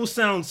 Rimble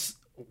sounds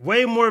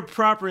way more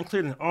proper and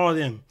clear than all of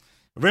them.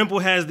 Rimble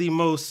has the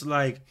most,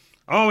 like,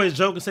 I always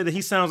joke and say that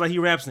he sounds like he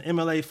raps in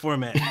MLA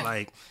format.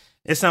 Like,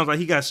 it sounds like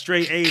he got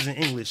straight A's in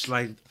English.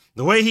 Like,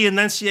 the way he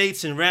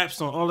enunciates and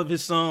raps on all of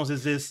his songs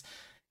is just,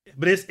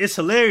 but it's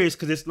hilarious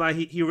because it's like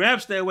he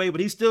raps that way, but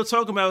he's still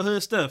talking about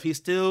hood stuff. He's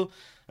still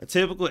a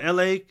typical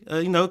LA,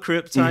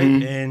 Crip type,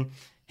 and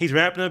he's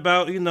rapping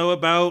about,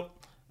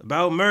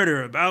 about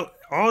murder, about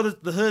all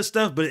the hood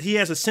stuff, but he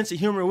has a sense of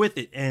humor with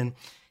it, and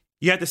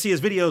you have to see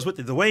his videos with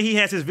it. The way he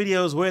has his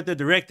videos, where they're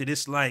directed,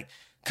 it's like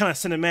kind of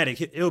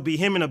cinematic. It'll be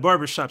him in a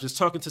barbershop just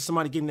talking to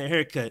somebody getting their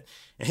haircut,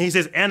 and he's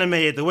just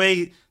animated. The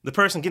way the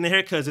person getting the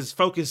haircut is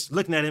focused,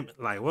 looking at him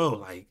like, whoa,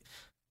 like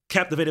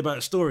captivated by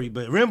the story.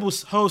 But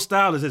Rimble's whole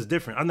style is just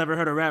different. I've never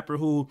heard a rapper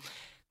who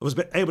was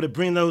able to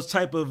bring those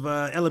type of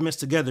elements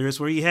together.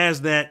 It's where he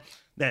has that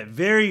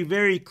very,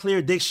 very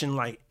clear diction,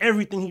 like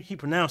everything he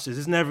pronounces.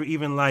 It's never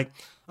even like,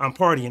 I'm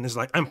partying. It's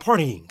like, I'm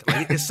partying.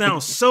 Like, it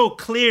sounds so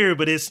clear,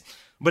 but it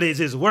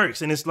just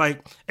works. And it's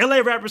like,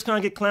 LA rappers kind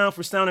of get clowned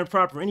for sounding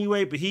proper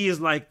anyway, but he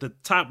is like the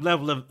top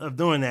level of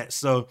doing that.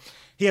 So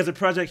he has a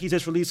project he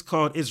just released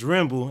called It's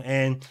Rimble.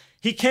 And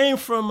he came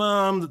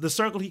from the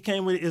circle he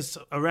came with is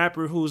a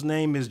rapper whose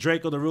name is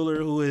Draco the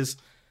Ruler, who is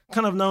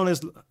kind of known as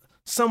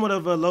somewhat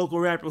of a local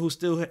rapper who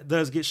still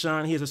does get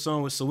shine. He has a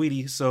song with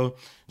Saweetie. So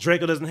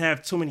Draco doesn't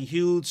have too many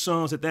huge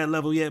songs at that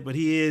level yet, but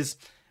he is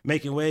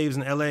making waves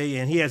in LA,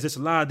 and he has just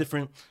a lot of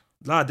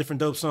different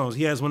dope songs.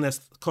 He has one that's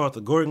called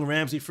the Gordon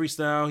Ramsay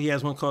freestyle. He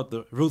has one called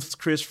the Ruth's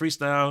Chris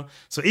freestyle.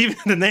 So even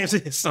the names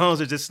of his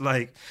songs are just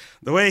like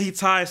the way he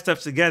ties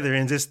stuff together,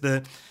 and just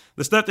the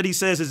stuff that he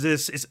says is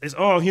just it's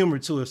all humor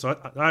to it. So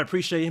I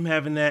appreciate him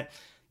having that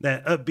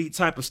upbeat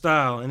type of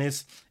style. And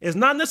it's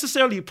not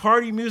necessarily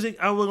party music.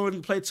 I wouldn't really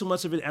play too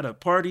much of it at a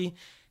party.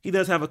 He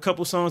does have a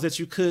couple songs that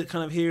you could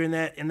kind of hear in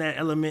that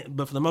element,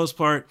 but for the most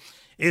part,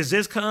 it's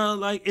just kind of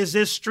like, it's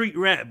just street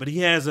rap, but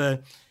it's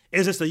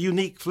just a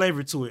unique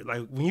flavor to it.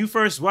 Like when you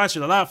first watch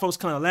it, a lot of folks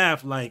kind of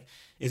laugh like,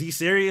 is he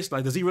serious?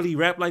 Like, does he really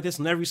rap like this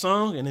in every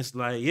song? And it's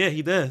like, yeah,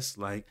 he does.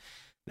 Like,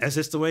 that's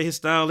just the way his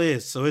style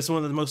is. So it's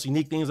one of the most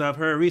unique things I've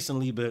heard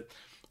recently, but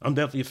I'm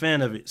definitely a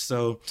fan of it.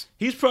 So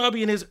he's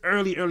probably in his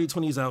early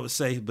 20s, I would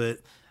say, but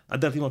I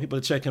definitely want people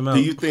to check him out.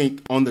 Do you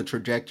think on the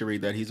trajectory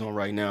that he's on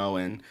right now,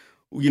 and,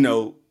 you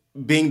know,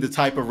 being the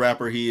type of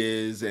rapper he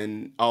is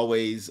and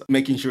always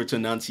making sure to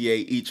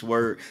enunciate each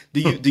word,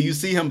 do you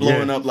see him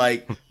blowing up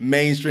like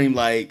mainstream,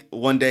 like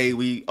one day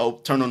we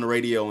turn on the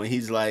radio and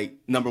he's like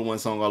 #1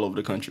 song all over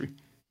the country?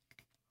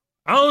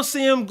 I don't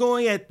see him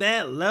going at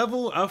that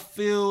level. I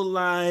feel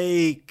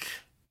like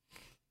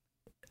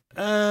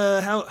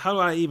how do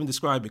I even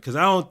describe it? Because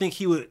I don't think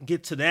he would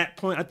get to that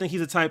point. I think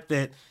he's a type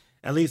that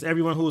at least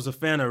everyone who is a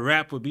fan of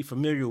rap would be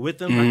familiar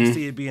with him. I can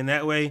see it being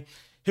that way.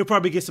 He'll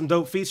probably get some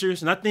dope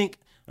features, and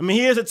I mean,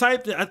 he is a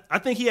type that I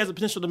think he has the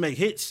potential to make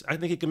hits. I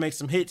think he can make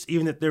some hits,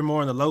 even if they're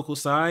more on the local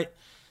side.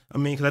 I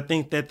mean, because I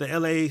think that the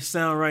LA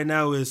sound right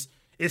now is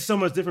so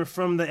much different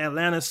from the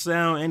Atlanta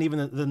sound and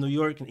even the New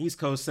York and East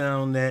Coast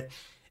sound that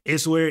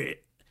it's where,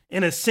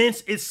 in a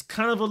sense, it's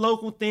kind of a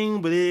local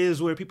thing, but it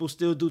is where people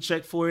still do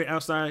check for it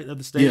outside of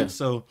the state. Yeah.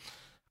 So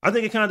I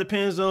think it kind of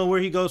depends on where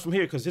he goes from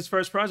here, because his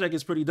first project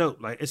is pretty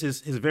dope. Like, it's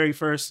his very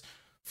first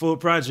full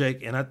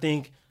project, and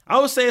I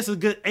would say it's a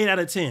good 8 out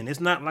of 10. It's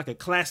not like a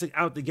classic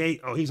out the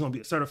gate, oh, he's going to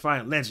be a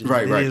certified legend.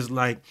 Right. It is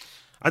like,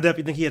 I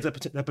definitely think he has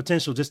that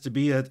potential just to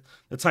be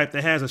the type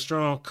that has a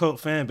strong cult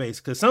fan base.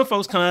 Because some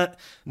folks kind of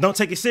don't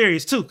take it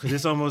serious too, because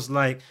it's almost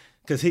like,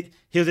 because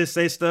he'll just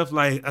say stuff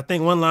like, I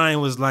think one line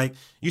was like,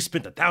 you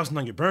spent $1,000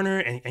 on your burner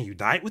and you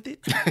died with it.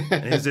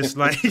 And it's just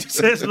like, he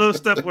says little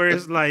stuff where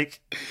it's like,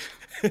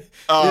 this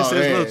is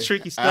little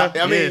tricky stuff.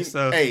 I mean,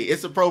 hey,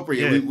 it's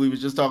appropriate. Yeah. We was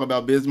just talking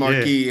about Biz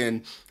Markie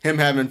and him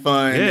having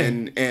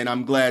fun, and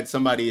I'm glad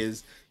somebody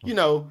is,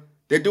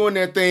 they're doing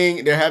their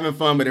thing, they're having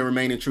fun, but they're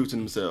remaining true to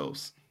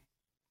themselves.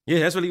 Yeah,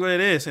 that's really what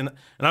it is, and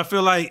I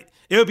feel like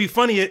it would be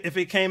funny if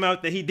it came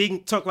out that he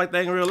didn't talk like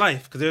that in real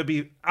life, because it would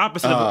be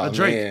opposite of a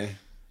Drake. Man.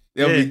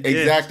 They'll be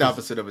exact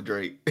opposite of a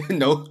Drake.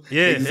 No,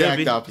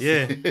 exact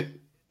opposite.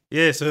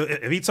 Yeah. So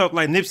if he talked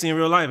like Nipsey in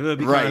real life, it would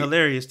be kind of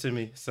hilarious to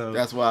me. So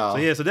that's wild.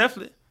 So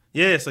definitely.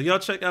 Yeah, so y'all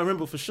check out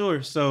Rimble for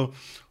sure. So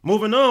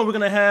moving on, we're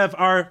gonna have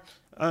our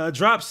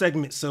drop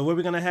segment. So what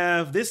we're gonna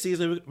have this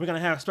season, we're gonna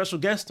have special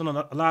guests on a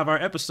lot of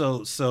our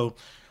episodes. So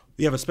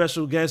we have a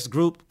special guest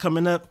group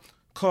coming up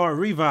called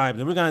Revive,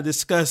 and we're gonna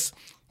discuss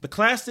the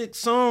classic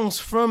songs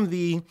from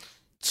the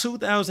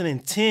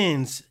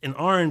 2010s in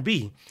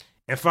R&B.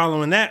 And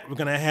following that, we're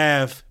gonna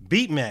have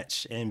Beat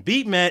Match. And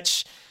Beat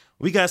Match,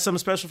 we got something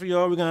special for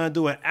y'all. We're gonna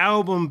do an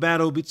album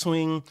battle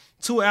between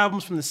two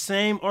albums from the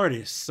same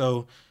artist.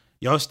 So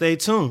y'all stay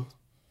tuned.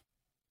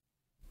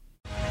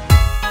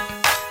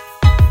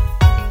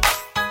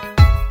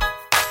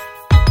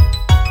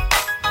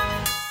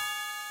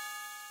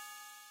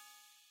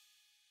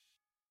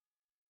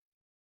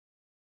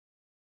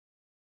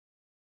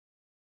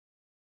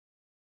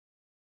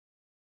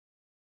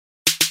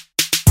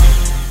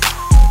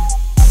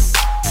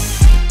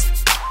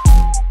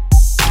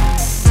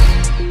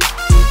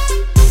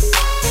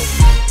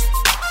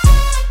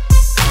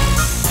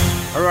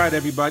 All right,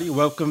 everybody,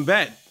 welcome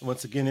back.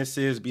 Once again, this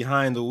is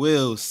Behind the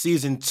Wheel,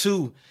 Season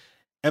 2,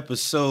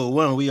 Episode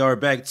 1. We are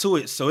back to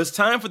it. So it's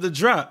time for the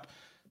drop.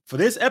 For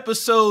this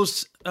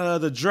episode's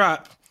the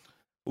drop,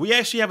 we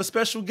actually have a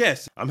special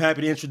guest. I'm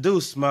happy to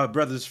introduce my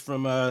brothers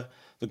from the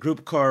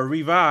group called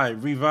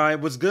Revive.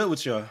 Revive, what's good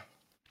with y'all?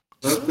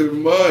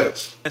 Nothing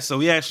much. So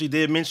we actually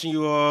did mention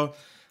you all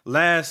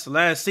last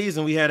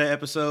season. We had an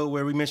episode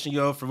where we mentioned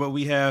you all for what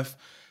we have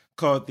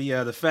called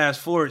the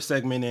Fast Forward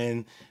segment,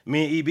 and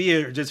me and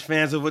EB are just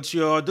fans of what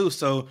you all do.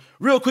 So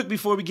real quick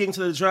before we get into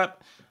the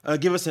drop,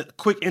 give us a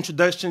quick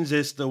introduction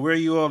just to where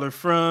you all are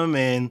from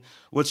and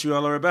what you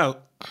all are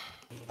about.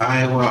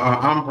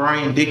 I'm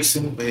Brian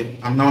Dixon, but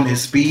I'm known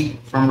as Speed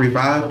from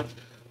Revive.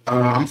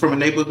 I'm from a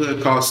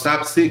neighborhood called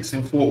Stop 6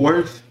 in Fort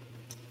Worth.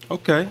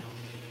 Okay.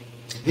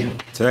 Yeah.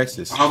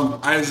 Texas. I'm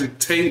Isaac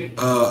Tate.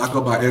 I go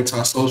by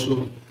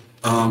Antisocial.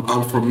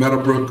 I'm from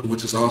Meadowbrook,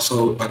 which is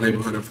also a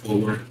neighborhood in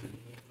Fort Worth.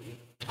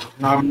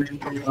 I'm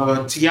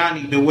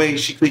Tiani DeWay.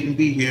 She couldn't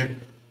be here,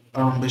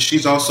 but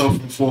she's also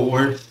from Fort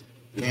Worth,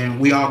 and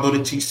we all go to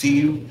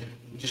TCU,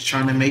 just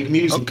trying to make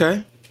music.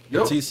 Okay.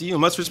 Yep. TCU.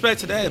 Much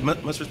respect to that.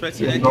 Much respect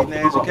to that. Getting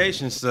that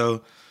education.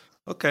 So,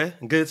 okay.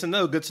 Good to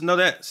know. Good to know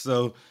that.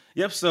 So,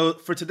 yep. So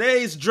for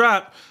today's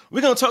drop,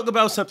 we're gonna talk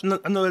about something.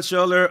 I know that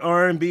y'all are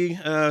R&B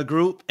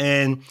group,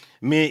 and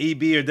me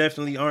and EB are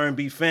definitely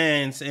R&B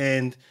fans.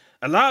 And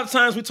a lot of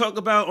times we talk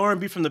about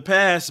R&B from the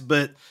past,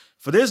 but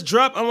for this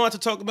drop, I want to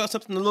talk about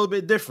something a little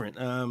bit different.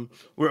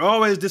 We're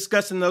always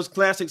discussing those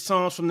classic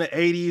songs from the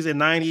 80s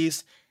and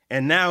 90s,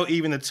 and now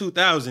even the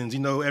 2000s. You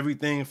know,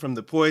 everything from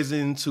the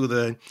Poison to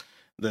the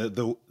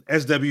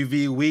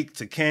SWV Week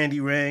to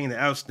Candy Rain, the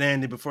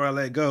Outstanding, Before I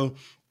Let Go.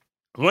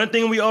 One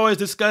thing we always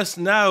discuss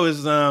now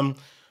is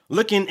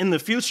looking in the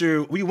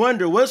future. We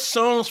wonder what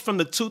songs from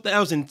the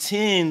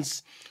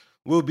 2010s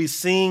will be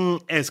seen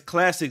as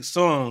classic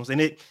songs,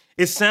 and it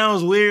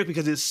sounds weird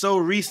because it's so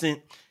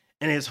recent.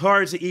 And it's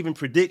hard to even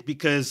predict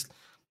because,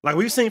 like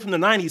we've seen from the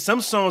 90s,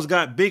 some songs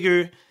got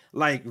bigger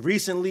like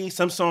recently.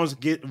 Some songs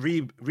get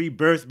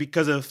rebirthed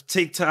because of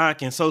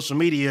TikTok and social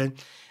media.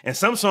 And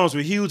some songs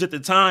were huge at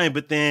the time,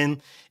 but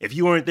then if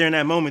you weren't there in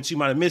that moment, you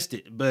might have missed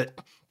it. But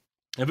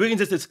if we can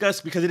just discuss,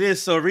 because it is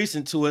so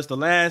recent to us, the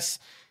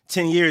last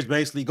 10 years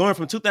basically, going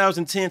from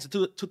 2010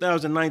 to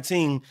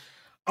 2019,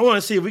 I want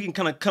to see if we can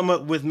kind of come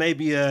up with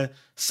maybe a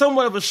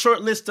somewhat of a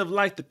short list of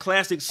like the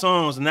classic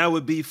songs. And that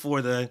would be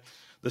for the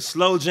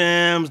slow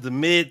jams, the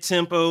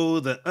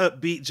mid-tempo, the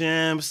upbeat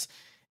jams,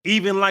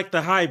 even like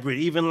the hybrid,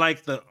 even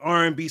like the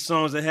R&B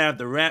songs that have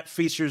the rap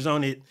features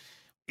on it,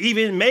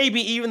 even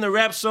the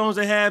rap songs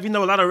that have, a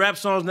lot of rap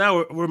songs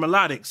now were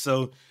melodic.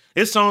 So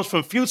it's songs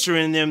from Future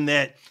in them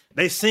that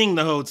they sing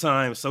the whole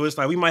time. So it's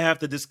like we might have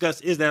to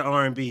discuss, is that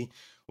R&B?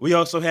 We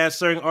also had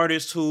certain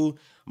artists who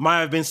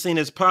might have been seen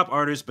as pop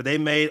artists, but they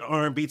made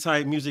R&B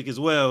type music as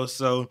well.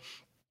 So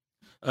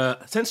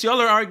since y'all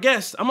are our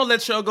guests, I'm going to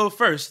let y'all go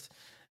first.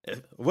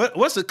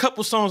 What's a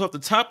couple songs off the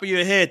top of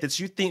your head that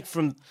you think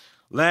from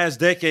last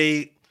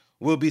decade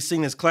will be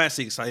seen as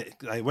classics,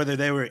 like whether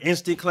they were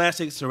instant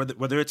classics or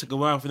whether it took a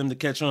while for them to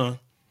catch on?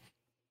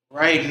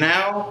 Right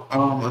now,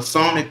 a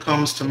song that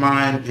comes to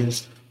mind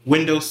is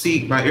Window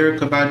Seat by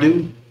Erykah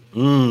Badu.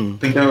 I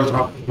think that was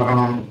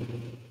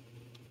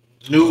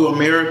New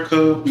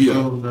America.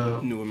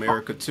 New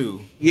America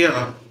 2.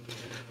 Yeah.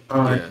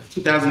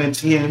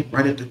 2010,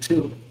 right at the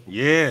 2.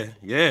 Yeah.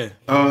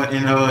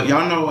 And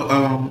y'all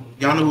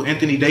know who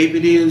Anthony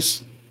David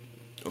is?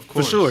 Of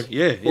course. For sure,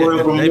 yeah.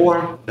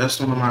 Forevermore. That's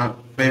one of my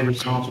favorite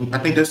songs. I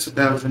think that's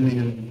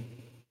 2000.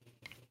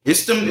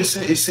 It's in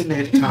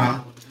that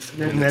time.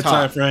 In that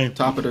time frame.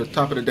 Top of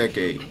the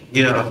decade.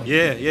 Yeah.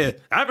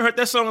 I haven't heard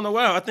that song in a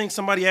while. I think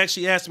somebody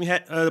actually asked me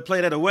to play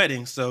it at a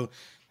wedding. So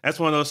that's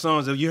one of those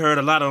songs that you heard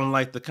a lot on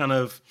like the kind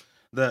of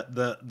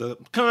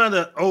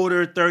the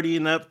older 30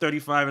 and up,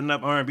 35 and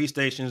up R&B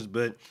stations,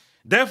 but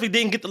definitely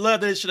didn't get the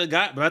love that it should have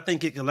got. But I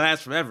think it could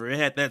last forever. It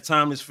had that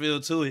timeless feel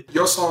to it.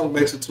 Your song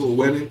makes it to a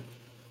wedding,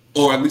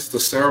 or at least the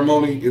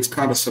ceremony. It's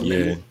kind of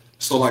cemented. Yeah.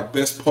 So like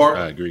best part.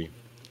 I agree.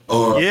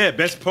 Yeah,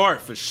 best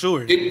part for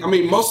sure.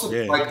 Most of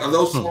like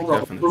those songs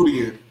are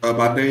Fruity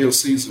by Daniel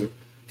Caesar.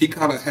 He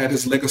kind of had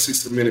his legacy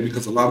cemented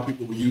because a lot of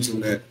people were using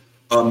that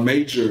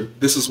major.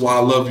 This is why I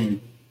love you.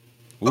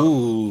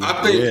 Ooh,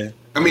 I think.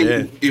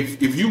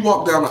 If you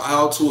walk down the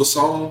aisle to a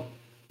song,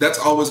 that's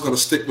always going to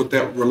stick with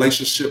that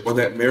relationship or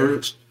that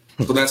marriage.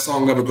 So that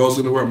song never goes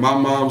anywhere. My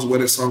mom's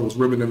wedding song was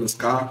 "Ribbon in the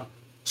Sky."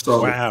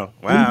 So wow.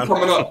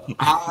 Coming up,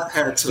 I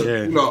had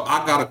to,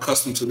 I got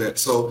accustomed to that.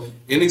 So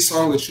any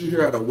song that you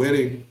hear at a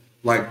wedding,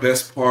 like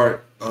best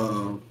part,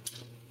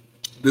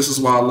 "This Is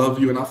Why I Love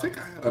You," and I think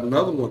I had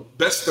another one,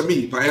 "Best to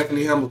Me" by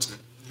Anthony Hamilton.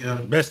 Yeah,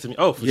 Best to Me.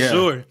 Oh, for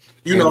sure.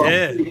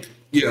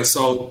 Yeah,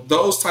 so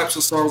those types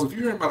of songs, if you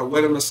hear them at a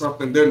wedding or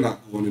something, they're not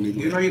going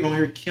anywhere. You know you're going to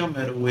hear Kim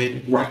at a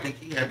wedding. Right. I think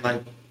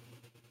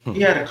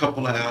he had a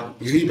couple of albums.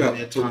 Yeah, he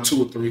about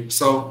 2 or 3.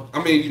 So,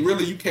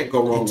 you can't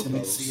go wrong with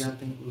those. I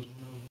think was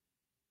one.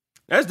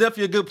 That's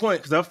definitely a good point,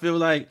 because I feel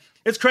like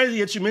it's crazy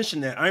that you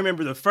mentioned that. I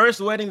remember the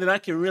first wedding that I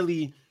can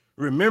really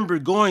remember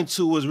going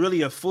to was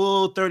really a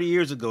full 30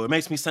 years ago. It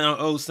makes me sound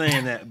old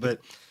saying that,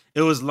 but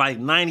it was like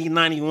 90,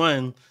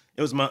 91.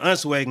 It was my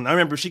aunt's wedding. I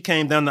remember she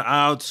came down the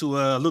aisle to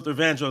Luther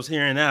Vandross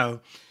Here and Now,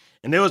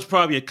 and it was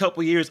probably a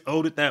couple years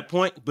old at that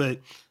point.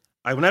 But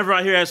whenever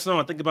I hear that song,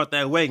 I think about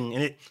that wedding,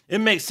 and it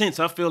makes sense.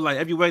 I feel like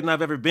every wedding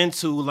I've ever been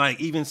to, like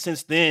even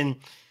since then,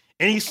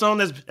 any song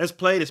that's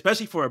played,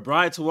 especially for a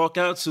bride to walk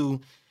out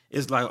to,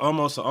 is like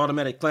almost an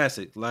automatic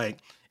classic. Like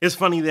it's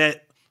funny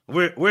that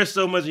we're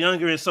so much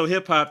younger and so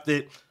hip hop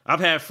that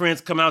I've had friends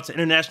come out to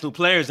International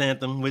Players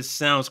Anthem, which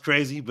sounds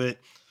crazy, but.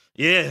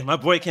 Yeah, my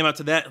boy came out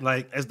to that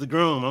like as the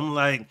groom. I'm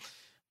like,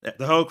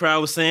 the whole crowd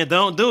was saying,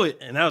 "Don't do it,"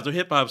 and that was a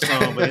hip hop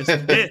song. But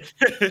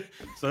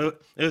so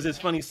it was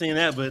just funny seeing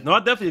that. But no, I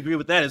definitely agree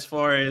with that as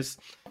far as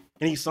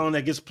any song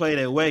that gets played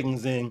at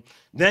weddings. And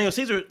Daniel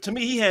Caesar, to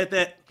me, he had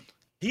that.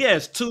 He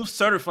has 2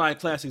 certified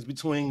classics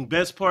between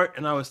Best Part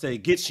and I would say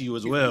 "Get You"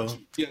 as well.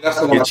 Yeah, that's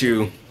the one. Get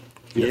You.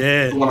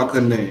 Yeah, the one I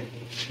couldn't name.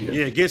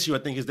 Yeah, "Get You." I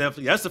think is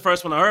definitely that's the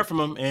first one I heard from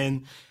him,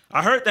 and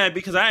I heard that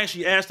because I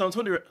actually asked on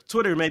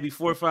Twitter maybe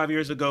 4 or 5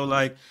 years ago,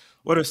 like,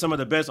 what are some of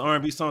the best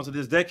R&B songs of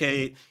this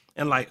decade?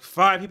 And like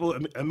 5 people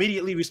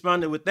immediately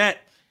responded with that.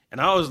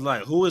 And I was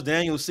like, who is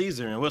Daniel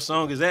Caesar? And what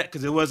song is that?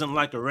 Because it wasn't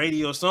like a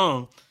radio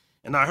song.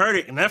 And I heard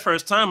it. And that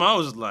first time I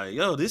was like,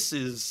 yo, this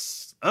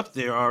is up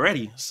there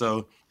already.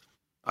 So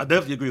I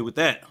definitely agree with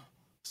that.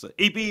 So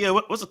EP,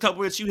 what's a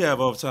couple that you have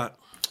off top?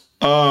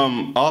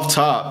 Off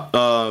top,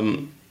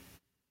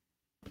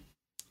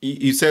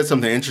 you said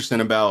something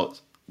interesting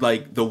about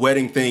like the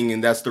wedding thing,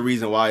 and that's the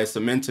reason why it's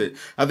cemented.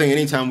 I think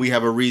anytime we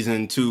have a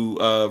reason to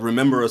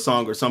remember a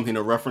song or something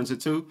to reference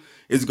it to,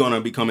 it's going to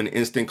become an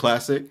instant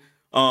classic.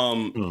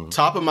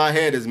 Top of my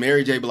head is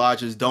Mary J.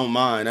 Blige's "Don't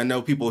Mind." I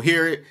know people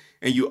hear it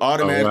and you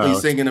automatically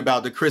singing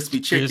about the crispy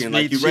chicken,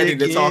 like you're ready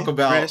to talk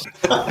about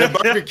the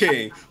Burger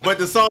King. But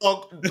the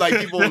song, like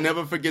people will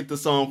never forget the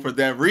song for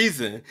that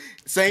reason.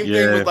 Same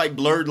thing with like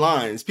Blurred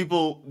Lines.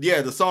 People,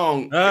 the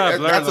song,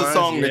 that's a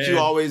song that you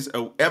always,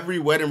 every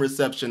wedding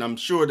reception, I'm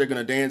sure they're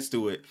going to dance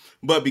to it.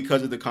 But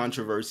because of the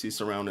controversy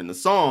surrounding the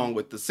song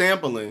with the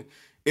sampling,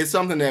 it's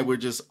something that we're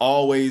just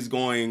always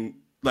going,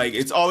 like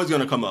it's always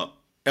going to come up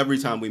every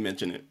time we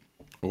mention it.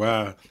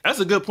 Wow. That's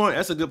a good point.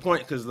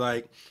 Because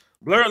like,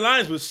 Blurred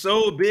Lines was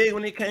so big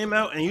when it came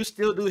out, and you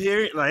still do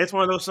hear it. Like it's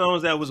one of those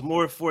songs that was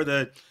more for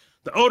the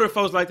older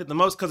folks liked it the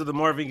most because of the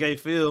Marvin Gaye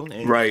feel.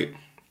 And right.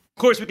 Of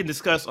course, we can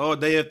discuss all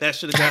day if that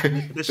should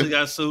have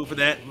got sued for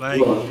that.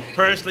 Like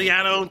personally,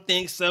 I don't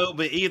think so.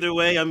 But either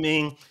way, I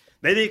mean,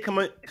 they did come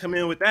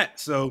in with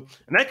that. So,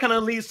 and that kind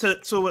of leads to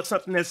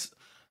something that's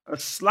a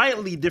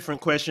slightly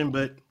different question.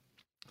 But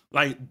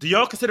like, do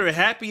y'all consider it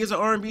 "Happy" as an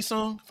R&B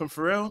song from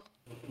Pharrell?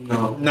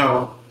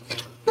 No.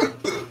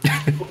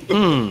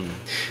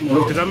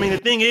 Because I mean, the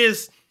thing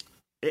is,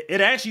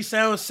 it actually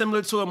sounds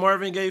similar to a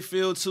Marvin Gaye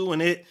feel too,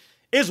 and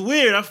it's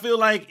weird. I feel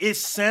like it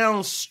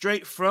sounds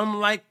straight from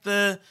like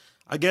I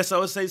guess I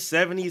would say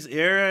 70s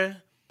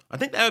era. I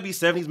think that would be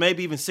 70s,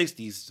 maybe even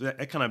 60s.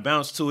 That kind of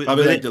bounce to it. I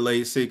like the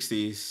late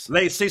 60s.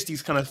 Late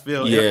 60s kind of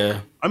feel. Yeah.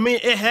 I mean,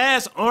 it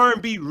has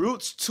R&B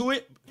roots to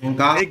it.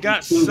 It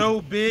got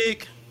so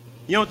big.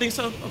 You don't think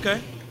so? Okay.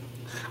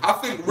 I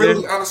think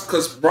really honest,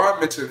 because Brian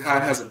mentioned how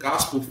it has a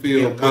gospel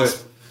feel,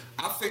 but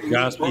I think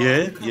gospel,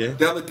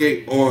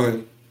 delegate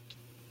on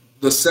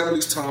the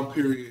 70s time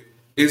period.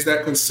 Is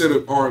that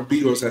considered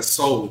R&B or is that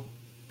soul?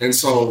 And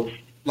so,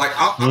 like,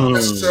 I don't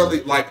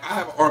necessarily like. I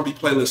have an R&B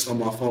playlist on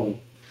my phone,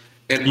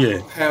 and I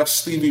have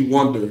Stevie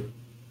Wonder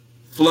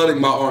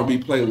flooding my R&B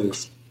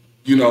playlist.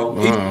 You know,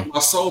 my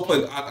soul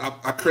playlist.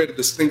 I create a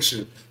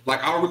distinction.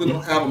 Like, I really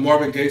don't have a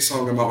Marvin Gaye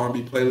song in my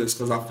R&B playlist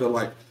because I feel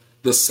like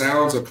the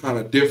sounds are kind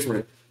of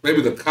different.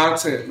 Maybe the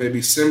content may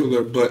be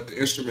similar, but the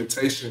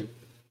instrumentation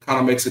kind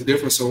of makes a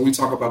difference. So when we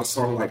talk about a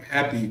song like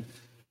Happy,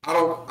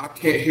 I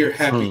can't hear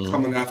Happy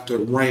coming after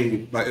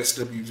Rain by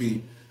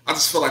SWV. I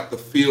just feel like the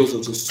feels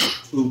are just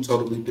two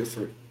totally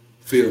different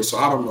feels. So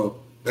I don't know.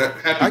 That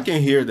Happy, I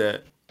can hear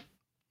that.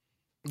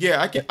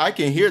 Yeah, I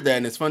can hear that,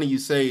 and it's funny you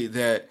say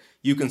that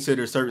you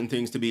consider certain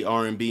things to be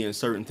R&B and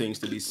certain things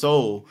to be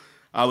soul.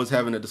 I was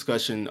having a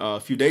discussion a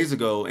few days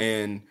ago,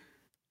 and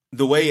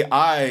the way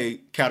I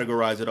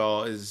categorize it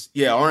all is,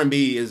 yeah,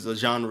 R&B is a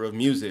genre of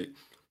music.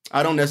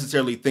 I don't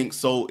necessarily think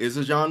soul is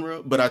a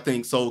genre, but I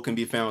think soul can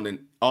be found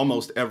in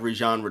almost every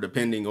genre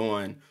depending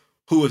on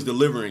who is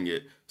delivering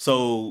it.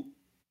 So,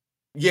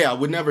 yeah, I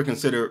would never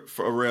consider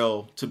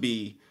Pharrell to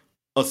be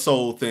a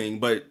soul thing,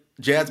 but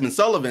Jasmine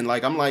Sullivan,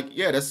 like, I'm like,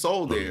 yeah, that's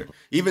soul there.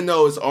 Even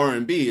though it's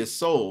R&B, it's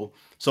soul.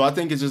 So I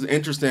think it's just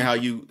interesting how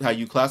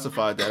you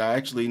classified that. I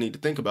actually need to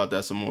think about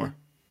that some more.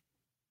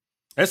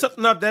 That's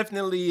something I've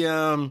definitely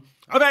I've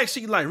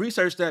actually like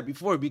researched that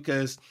before,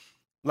 because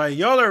like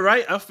y'all are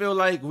right. I feel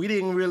like we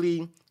didn't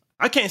really,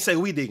 I can't say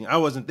we didn't, I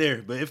wasn't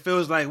there, but it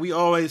feels like we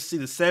always see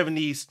the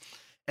 70s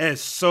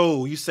as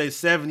soul. You say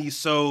 70s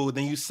soul,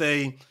 then you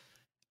say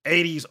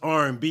 80s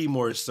R&B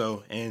more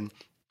so. And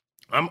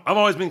I've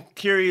always been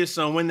curious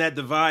on when that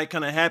divide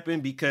kind of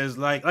happened, because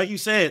like you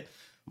said,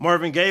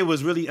 Marvin Gaye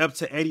was really up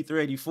to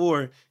 83,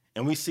 84,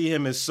 and we see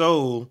him as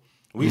soul.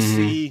 We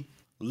see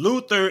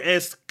Luther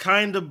as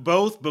kind of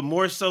both, but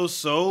more so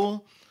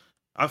soul.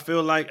 I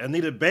feel like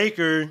Anita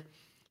Baker,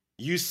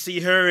 you see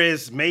her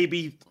as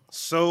maybe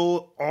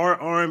soul or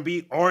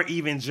R&B or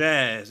even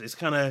jazz. It's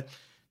kind of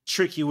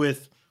tricky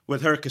with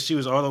her because she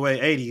was all the way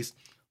 80s.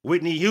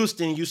 Whitney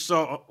Houston, you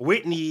saw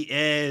Whitney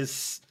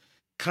as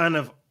kind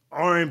of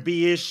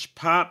R&B-ish,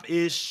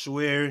 pop-ish,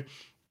 where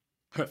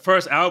her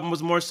first album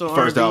was more so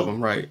First R&B.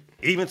 album, right.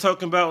 Even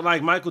talking about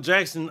like Michael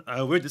Jackson,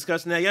 we were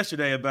discussing that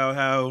yesterday about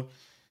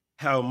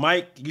how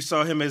Mike, you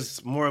saw him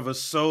as more of a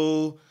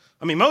soul.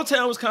 I mean,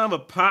 Motown was kind of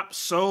a pop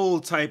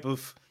soul type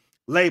of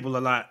label a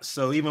lot.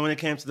 So even when it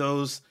came to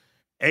those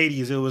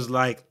 80s, it was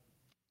like,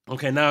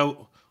 okay,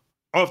 now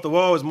Off the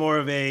Wall is more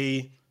of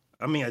a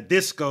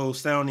disco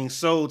sounding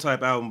soul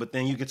type album, but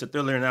then you get to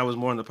Thriller and that was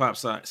more on the pop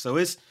side.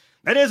 So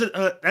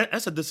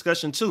that's a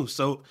discussion too.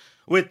 So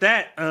with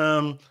that,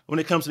 when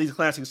it comes to these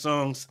classic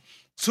songs,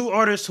 two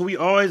artists who we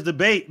always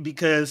debate,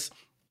 because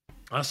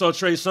I saw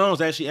Trey Songz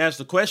actually asked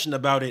a question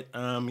about it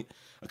a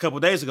couple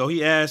of days ago.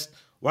 He asked,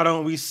 why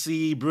don't we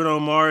see Bruno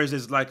Mars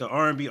as like an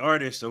R&B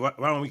artist, or why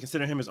don't we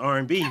consider him as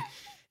R&B?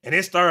 And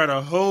it started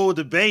a whole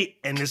debate,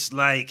 and it's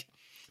like,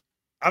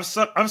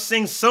 I've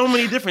seen so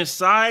many different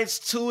sides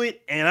to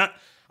it, and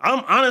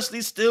I'm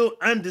honestly still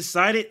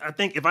undecided. I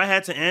think if I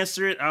had to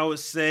answer it, I would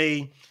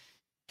say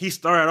he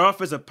started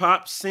off as a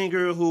pop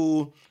singer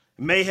who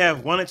may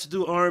have wanted to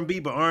do R&B,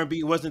 but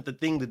R&B wasn't the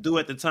thing to do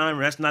at the time.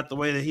 Or that's not the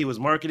way that he was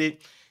marketed.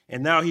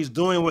 And now he's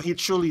doing what he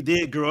truly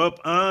did grow up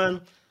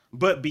on.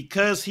 But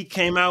because he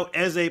came out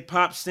as a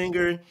pop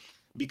singer,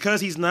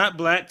 because he's not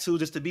black too,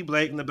 just to be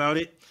blatant about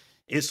it,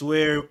 it's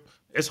where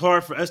it's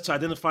hard for us to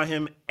identify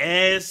him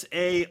as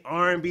a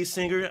R&B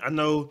singer. I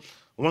know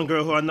one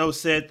girl who I know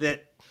said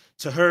that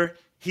to her,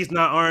 he's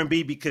not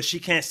R&B because she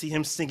can't see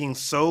him singing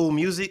soul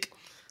music.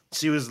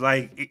 She was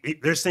like,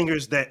 there's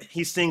singers that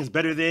he sings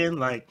better than.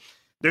 Like,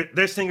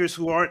 there's singers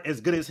who aren't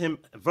as good as him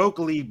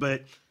vocally,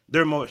 but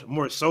they're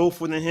more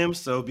soulful than him.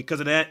 So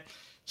because of that,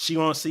 she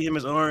won't see him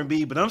as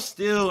R&B. But I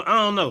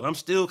don't know. I'm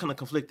still kind of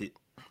conflicted.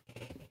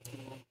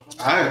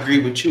 I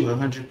agree with you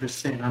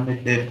 100%. I'm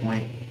at that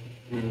point.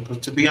 Because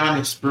to be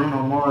honest,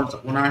 Bruno Mars,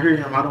 when I hear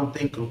him, I don't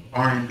think of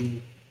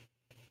R&B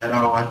at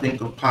all. I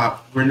think of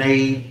pop,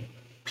 grenade,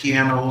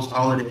 pianos,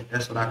 all of that.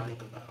 That's what I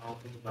think about.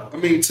 I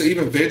mean, to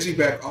even veggie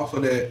back off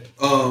of that,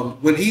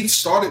 when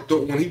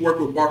he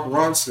worked with Mark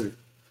Ronson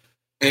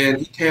and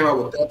he came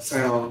out with that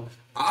sound,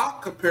 I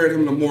compared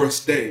him to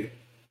Morris Day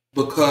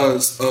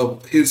because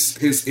of his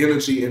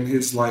energy and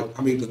his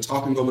the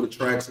talking over the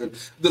tracks and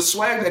the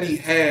swag that he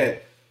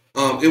had.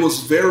 It was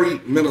very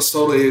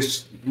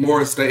Minnesota-ish,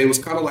 Morris Day. It was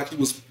kind of like he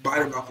was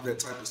biting off of that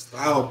type of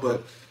style,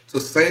 but to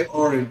say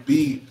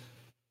R&B,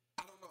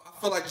 I don't know. I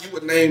feel like you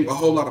would name a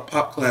whole lot of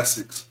pop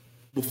classics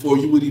before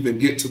you would even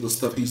get to the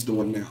stuff he's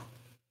doing now.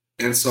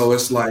 And so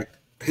it's like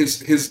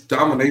his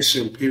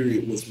domination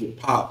period was with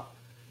pop.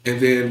 And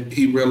then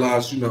he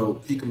realized,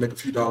 he can make a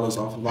few dollars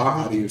off of our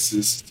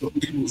audiences. So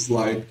he was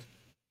like,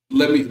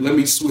 let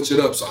me switch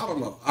it up. So I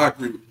don't know. I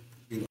agree with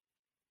you.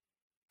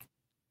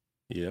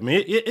 Yeah, I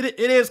mean, it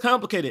is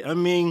complicated. I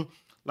mean,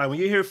 like when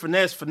you hear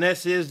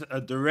finesse is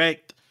a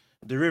direct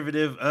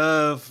derivative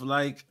of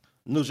like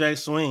New Jack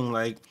Swing.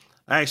 Like,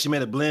 I actually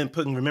made a blend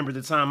putting Remember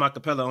the Time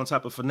acapella on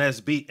top of finesse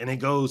beat, and it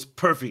goes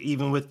perfect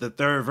even with the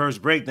third verse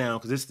breakdown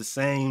because it's the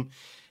same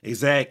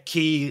exact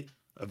key,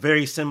 a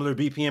very similar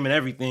BPM and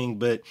everything,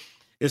 but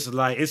it's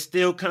like it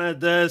still kind of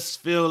does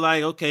feel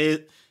like,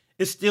 okay,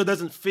 it still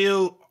doesn't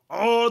feel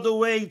all the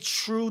way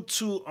true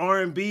to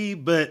R&B,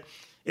 but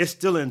it's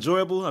still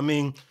enjoyable. I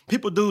mean,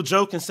 people do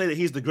joke and say that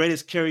he's the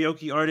greatest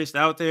karaoke artist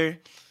out there,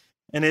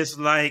 and it's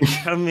like,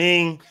 I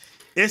mean,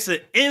 it's an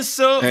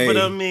insult, hey, but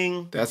I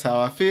mean, that's how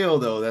I feel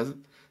though.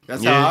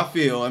 That's Yeah. how I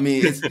feel. I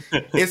mean,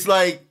 it's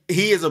like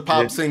he is a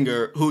pop Yeah.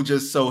 singer who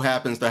just so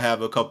happens to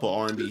have a couple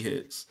R&B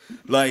hits.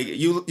 Like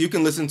you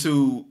can listen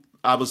to.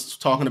 I was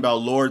talking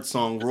about Lord's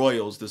song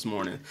Royals this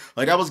morning.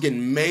 Like I was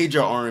getting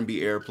major R&B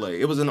airplay.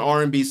 It was an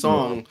R&B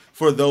song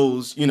for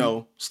those,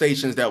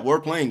 stations that were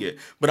playing it.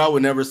 But I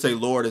would never say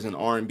Lord is an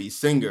R&B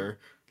singer.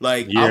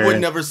 Like I would Yeah.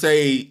 never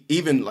say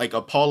even like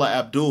a Paula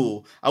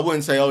Abdul. I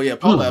wouldn't say, oh yeah,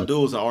 Paula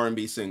Abdul is an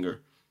R&B singer.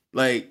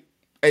 Like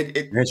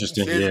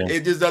Interesting. Yeah.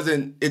 it just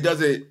doesn't they're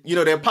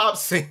they're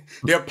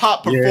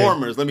pop Yeah.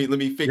 performers. Let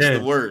me fix Yeah.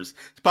 the words.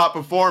 Pop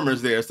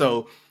performers there.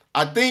 So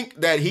I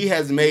think that he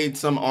has made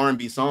some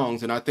R&B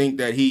songs, and I think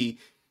that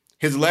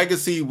his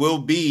legacy will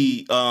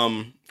be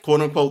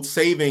quote unquote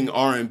saving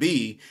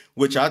R&B,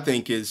 which I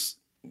think is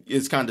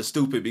kind of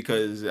stupid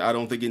because I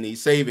don't think it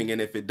needs saving,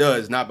 and if it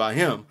does, not by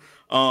him.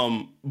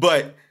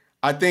 But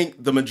I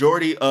think the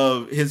majority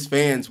of his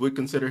fans would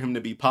consider him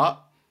to be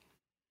pop.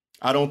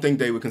 I don't think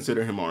they would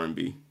consider him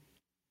R&B.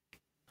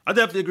 I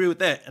definitely agree with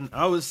that. And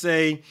I would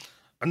say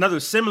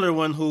another similar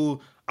one who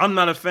I'm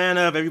not a fan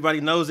of,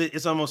 everybody knows it,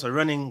 it's almost a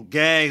running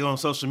gag on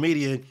social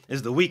media,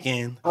 is The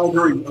Weeknd. I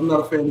agree. I'm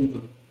not a fan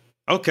either.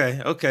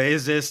 Okay.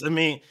 It's just, I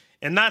mean,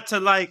 and not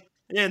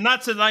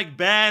to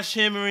bash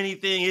him or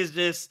anything. It's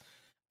just,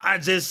 I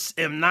just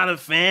am not a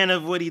fan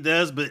of what he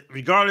does. But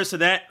regardless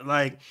of that,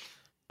 like,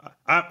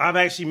 I've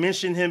actually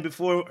mentioned him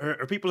before,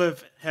 or people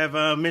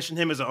have mentioned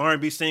him as an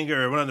R&B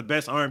singer or one of the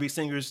best R&B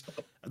singers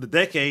of the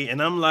decade.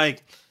 And I'm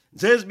like,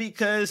 just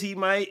because he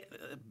might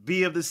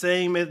be of the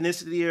same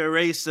ethnicity or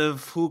race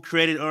of who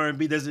created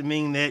R&B doesn't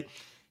mean that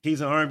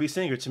he's an R&B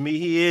singer. To me,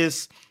 he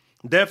is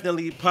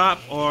definitely pop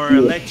or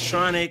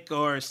electronic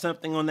or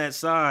something on that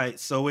side.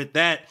 So with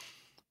that,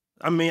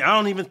 I mean, I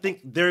don't even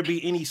think there'd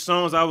be any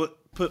songs I would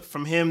put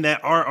from him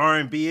that are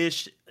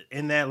R&B-ish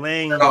in that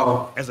lane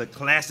as a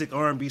classic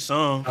R&B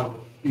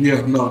song.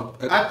 Yeah, no.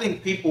 I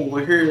think people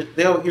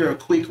they'll hear a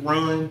quick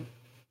run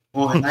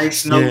or a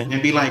nice note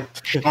and be like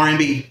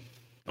R&B.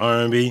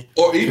 R&B.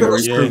 Or even a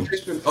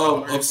repetition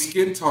of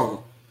skin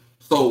tone.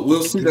 So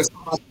we'll see that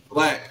somebody's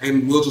black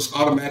and we'll just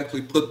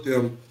automatically put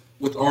them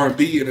with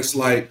R&B, and it's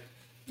like,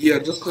 yeah,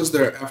 just because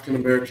they're African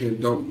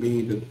American don't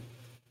mean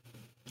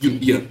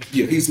that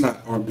he's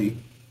not R&B.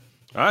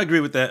 I agree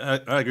with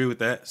that. I agree with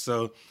that.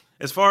 So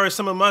as far as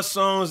some of my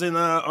songs and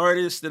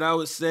artists that I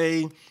would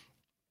say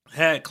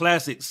had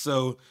classics,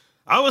 so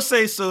I would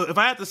say, so if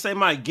I had to say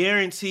my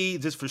guarantee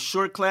just for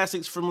short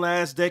classics from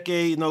last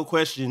decade, no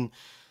question,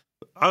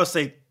 I would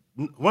say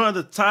one of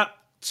the top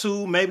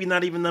two, maybe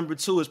not even number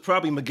two, is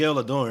probably Miguel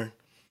Adorn.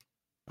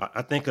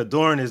 I think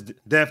Adorn is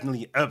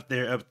definitely up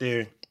there.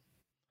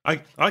 I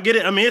get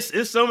it. I mean,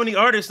 it's so many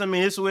artists. I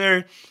mean, it's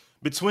where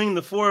between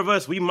the four of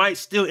us, we might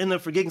still end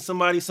up forgetting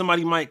somebody.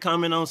 Somebody might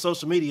comment on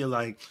social media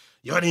like,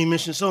 y'all didn't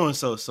mention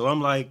so-and-so. So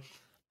I'm like,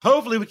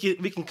 hopefully we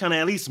can kind of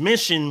at least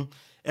mention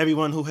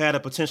everyone who had a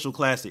potential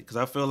classic. Because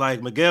I feel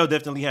like Miguel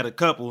definitely had a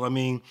couple. I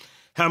mean,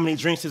 How Many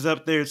Drinks is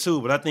up there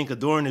too. But I think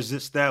Adorn is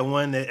just that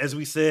one that, as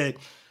we said,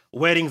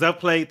 weddings, I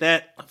played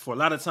that for a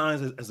lot of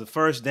times as the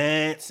first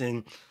dance.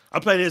 And I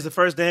played it as the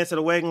first dance at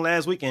a wedding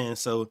last weekend.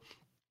 So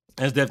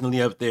that's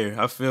definitely up there.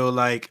 I feel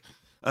like,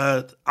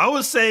 I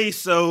would say,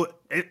 so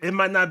it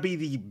might not be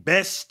the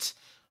best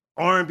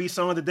R&B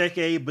song of the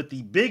decade, but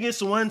the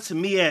biggest one to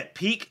me at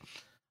peak,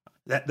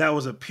 that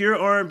was a pure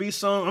R&B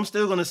song, I'm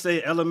still going to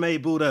say Ella Mai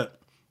Boot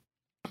Up.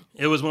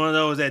 It was one of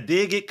those that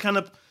did get kind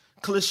of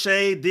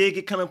cliche, did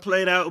get kind of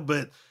played out,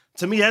 but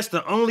to me, that's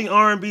the only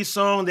R&B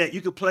song that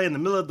you could play in the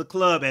middle of the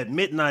club at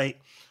midnight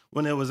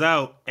when it was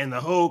out, and the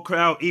whole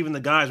crowd, even the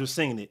guys, were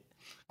singing it.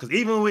 Because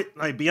even with,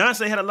 like,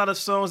 Beyonce had a lot of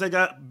songs that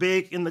got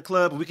big in the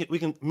club, we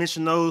can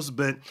mention those,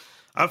 but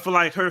I feel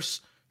like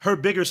her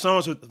bigger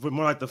songs were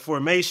more like the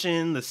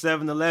Formation, the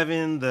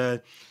 7-Eleven,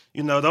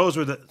 those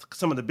were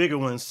some of the bigger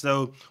ones.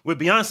 So with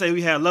Beyonce,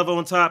 we had Love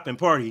on Top and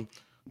Party.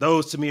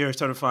 Those to me are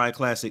certified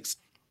classics.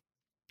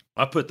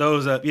 I put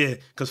those up,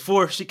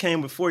 because she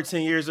came with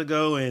 14 years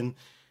ago, and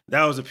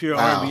that was a pure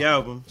R&B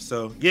album.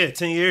 So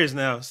 10 years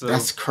now. So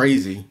that's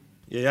crazy.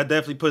 Yeah, I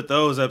definitely put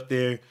those up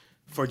there.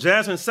 For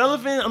Jazmine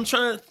Sullivan, I'm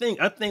trying to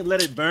think. I think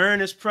Let It Burn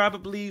is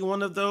probably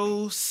one of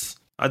those.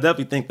 I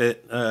definitely think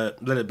that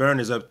Let It Burn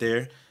is up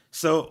there.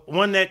 So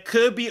one that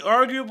could be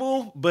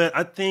arguable, but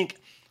I think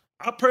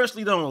I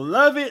personally don't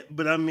love it.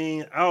 But I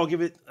mean, I'll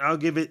give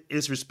it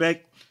its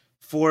respect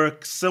for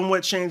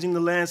somewhat changing the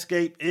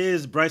landscape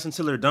is Bryson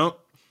Tiller Don't.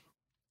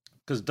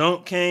 Because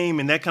Don't came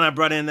and that kind of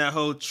brought in that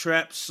whole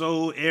trap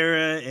soul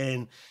era.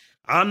 And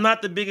I'm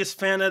not the biggest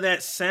fan of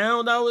that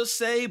sound, I would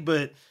say,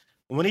 but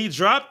when he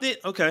dropped it,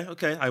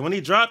 when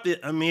he dropped it,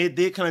 I mean, it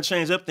did kind of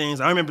change up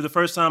things. I remember the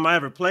first time I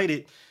ever played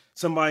it,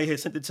 somebody had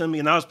sent it to me,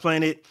 and I was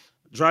playing it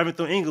driving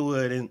through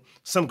Inglewood, and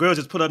some girl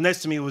just put up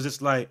next to me and was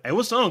just like, hey,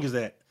 what song is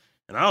that?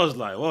 And I was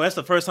like, well, that's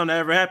the first time that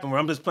ever happened where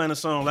I'm just playing a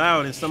song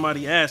loud, and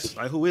somebody asked,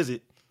 like, who is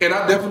it? And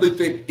I definitely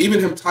think, even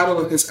him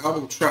titling his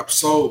album Trap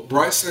Soul,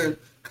 Bryson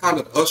kind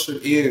of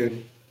ushered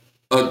in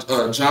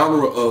a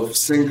genre of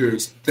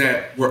singers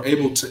that were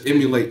able to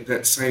emulate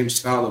that same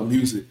style of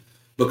music.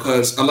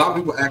 because a lot of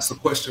people ask the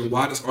question,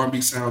 why does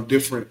R&B sound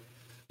different?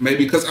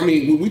 Maybe because, I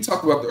mean, when we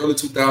talk about the early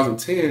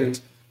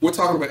 2010s, we're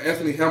talking about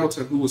Anthony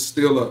Hamilton, who was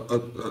still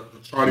a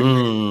charting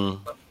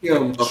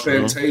him, a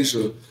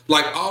Fantasia.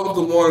 Like all of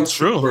the ones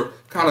who were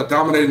kind of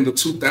dominating the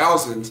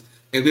 2000s.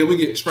 And then we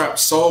get Trap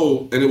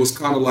Soul, and it was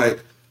kind of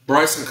like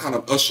Bryson kind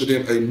of ushered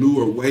in a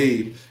newer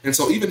wave. And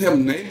so even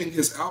him naming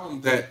his album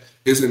that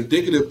is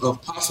indicative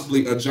of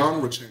possibly a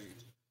genre change.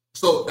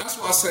 So that's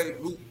why I say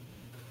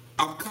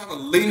I'm kind of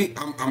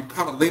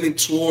leaning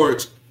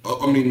towards,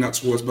 not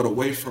towards, but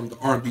away from the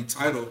R&B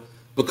title,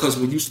 because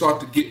when you start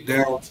to get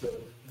down to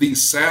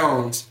these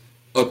sounds,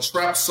 a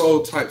Trap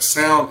Soul type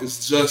sound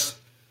is just,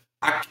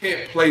 I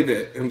can't play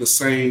that in the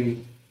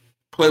same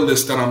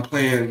playlist that I'm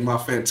playing my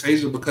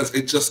Fantasia because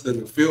it just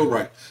doesn't feel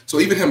right.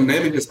 So even him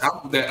naming his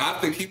album that, I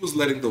think he was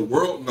letting the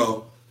world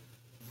know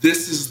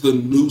this is the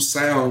new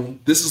sound,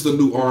 this is the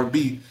new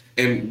R&B,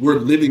 and we're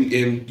living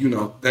in,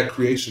 that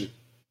creation.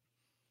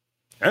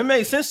 That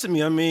makes sense to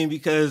me. I mean,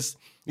 because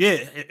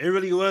it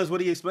really was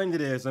what he explained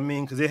it as. I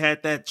mean, because it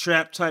had that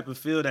trap type of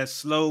feel, that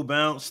slow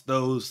bounce,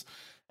 those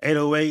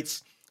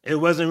 808s. It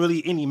wasn't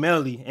really any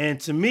melody. And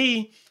to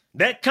me,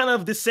 that kind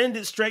of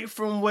descended straight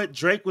from what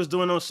Drake was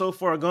doing on So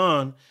Far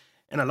Gone.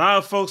 And a lot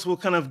of folks will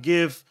kind of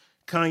give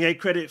Kanye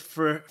credit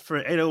for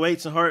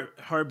 808s and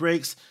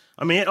heartbreaks.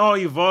 I mean, it all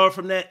evolved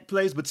from that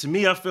place. But to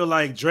me, I feel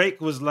like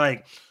Drake was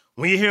like,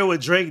 when you hear what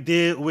Drake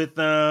did with,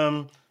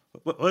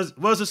 what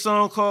was the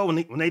song called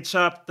when they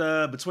chopped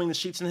Between the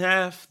Sheets in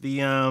half? The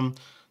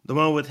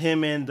one with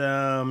him and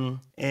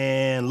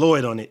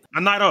Lloyd on it. A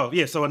Night Off.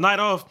 Yeah, so A Night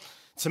Off.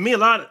 To me, a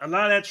lot of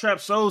that trap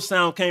soul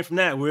sound came from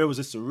that, where it was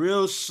just a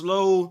real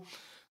slow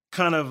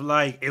kind of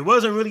like, it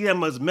wasn't really that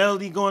much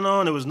melody going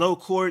on. There was no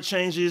chord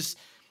changes.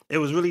 It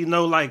was really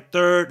no like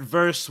third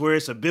verse where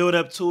it's a build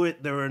up to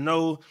it. There were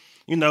no,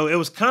 it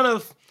was kind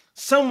of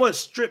somewhat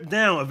stripped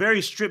down, a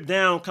very stripped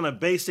down kind of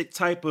basic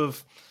type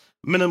of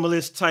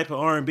minimalist type of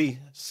R&B.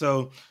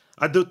 So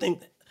I do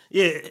think,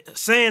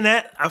 saying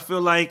that, I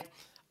feel like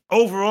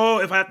overall,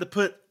 if I had to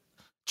put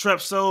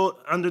Trap Soul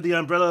under the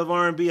umbrella of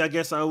R&B, I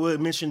guess I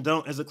would mention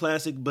Don't as a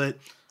classic, but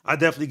I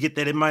definitely get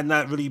that it might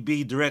not really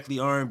be directly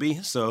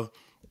R&B. So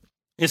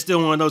it's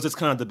still one of those that's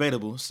kind of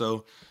debatable.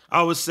 So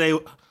I would say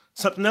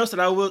something else that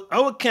I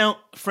would count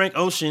Frank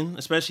Ocean,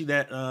 especially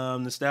that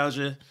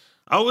nostalgia.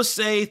 I would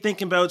say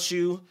Thinking About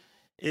You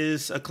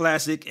is a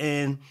classic.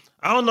 And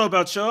I don't know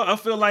about y'all. I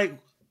feel like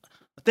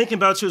Thinking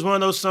About You is one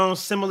of those songs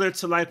similar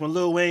to like when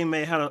Lil Wayne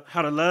made How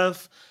to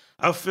Love.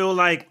 I feel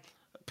like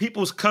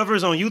people's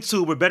covers on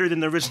YouTube were better than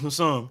the original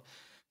song.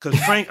 Because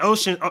Frank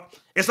Ocean,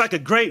 it's like a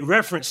great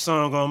reference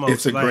song almost.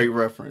 It's a great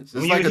reference.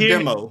 It's like a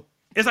demo.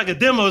 It's like a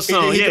demo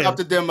song, he dropped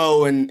the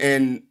demo and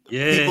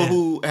people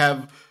who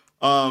have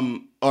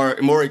are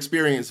more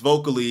experienced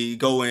vocally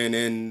go in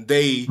and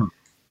they,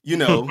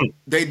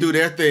 they do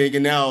their thing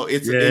and now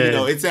it's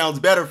it sounds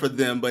better for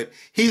them, but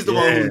he's the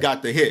one who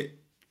got the hit.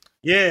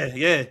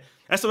 Yeah.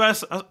 That's the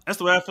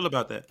way I feel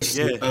about that.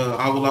 Yeah.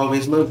 I Will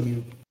Always Love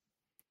You.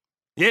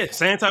 Yeah,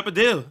 same type of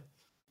deal.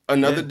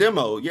 Another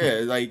demo,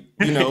 like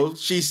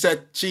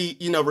she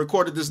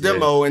recorded this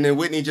demo and then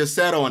Whitney just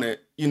sat on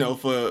it,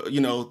 for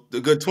the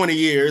good 20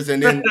 years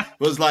and then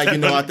was like,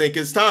 I think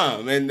it's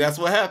time, and that's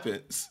what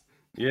happens.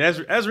 Yeah,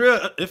 that's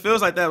real. It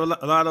feels like that with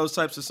a lot of those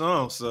types of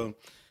songs. So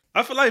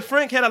I feel like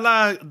Frank had a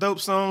lot of dope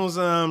songs.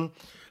 A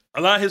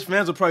lot of his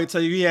fans will probably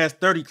tell you he has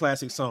 30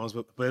 classic songs,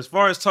 but as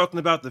far as talking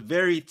about the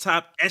very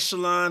top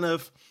echelon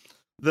of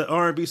the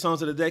R&B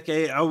songs of the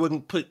decade, I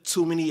wouldn't put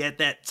too many at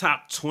that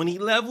top 20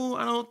 level,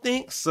 I don't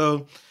think.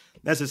 So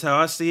that's just how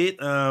I see it.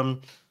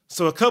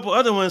 So a couple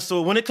other ones.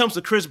 So when it comes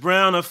to Chris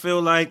Brown, I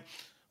feel like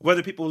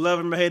whether people love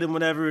him or hate him,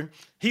 whatever,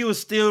 he was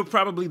still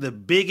probably the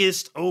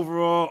biggest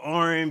overall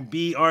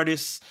R&B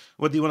artist,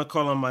 whether you want to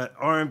call him an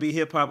R&B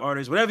hip hop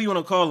artist, whatever you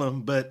want to call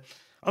him. But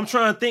I'm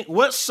trying to think,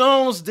 what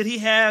songs did he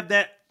have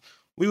that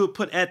we would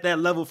put at that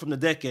level from the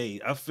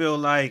decade? I feel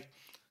like,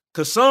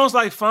 because songs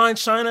like Fine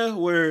China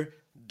were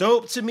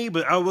dope to me,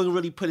 but I wouldn't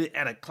really put it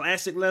at a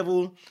classic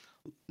level.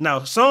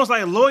 Now, songs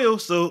like Loyal,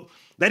 so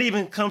that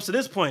even comes to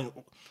this point.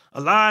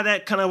 A lot of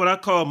that kind of what I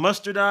call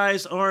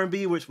mustardized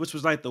R&B, which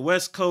was like the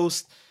West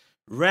Coast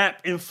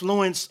rap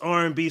influenced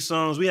R&B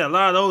songs. We had a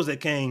lot of those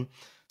that came.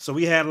 So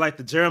we had like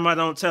the Jeremiah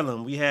Don't Tell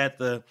Him. We had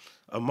the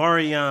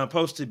Omarion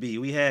Supposed to Be.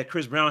 We had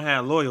Chris Brown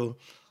had Loyal.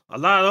 A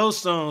lot of those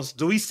songs,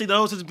 do we see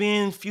those as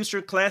being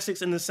future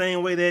classics in the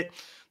same way that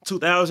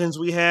 2000s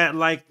we had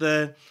like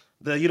the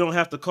You Don't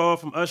Have to Call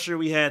from Usher,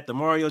 we had the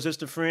Mario's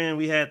Just a Friend,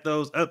 we had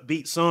those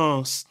upbeat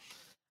songs.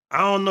 I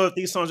don't know if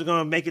these songs are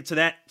going to make it to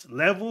that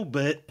level,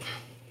 but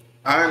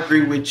I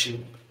agree with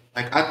you.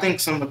 Like, I think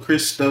some of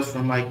Chris stuff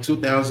from like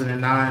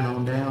 2009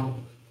 on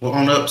down, well,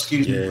 on up,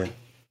 excuse me.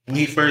 When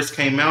he first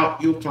came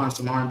out, you would find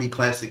some R&B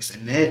classics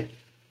in that.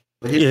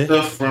 But his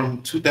stuff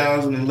from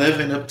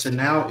 2011 up to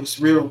now,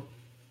 it's real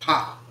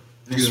pop.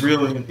 It's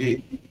real.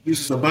 It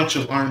uses a bunch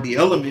of R&B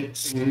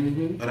elements,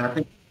 but I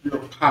think it's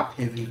real pop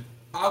heavy.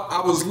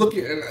 I was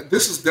looking, and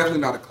this is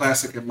definitely not a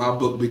classic in my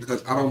book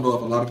because I don't know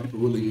if a lot of people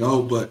really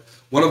know, but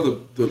one of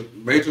the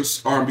major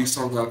R&B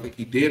songs I think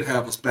he did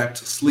have was "Back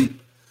to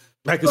Sleep."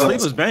 Back to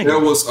Sleep was banging. There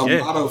was a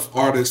lot of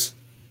artists,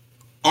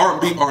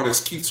 R&B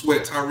artists, Keith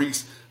Sweat,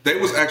 Tyrese. They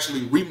was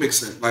actually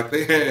remixing, like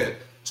they had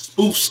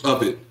spoofs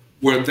of it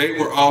where they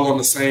were all on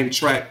the same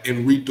track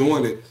and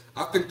redoing it.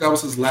 I think that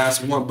was his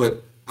last one,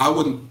 but I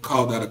wouldn't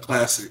call that a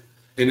classic.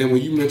 And then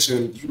when you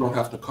mentioned "You Don't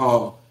Have to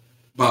Call"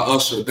 by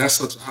Usher, that's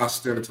such a high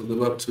standard to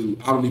live up to.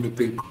 I don't even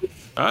think.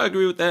 I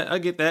agree with that. I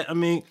get that. I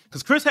mean,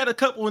 because Chris had a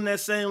couple in that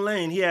same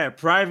lane. He had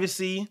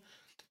 "Privacy."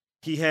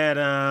 He had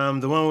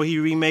the one where he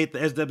remade the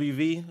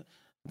SWV.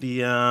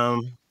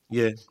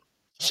 Yeah,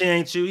 "She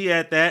Ain't You." He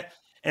had that.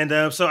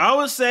 And so I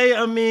would say,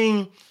 I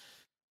mean,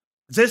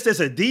 just as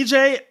a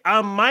DJ,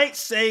 I might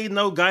say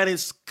 "No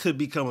Guidance" could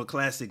become a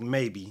classic,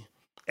 maybe.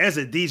 As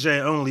a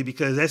DJ only,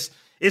 because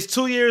it's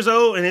 2 years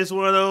old and it's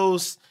one of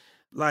those.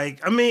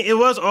 Like, I mean, it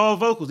was all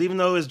vocals, even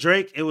though it's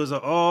Drake. It was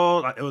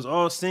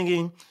all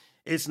singing.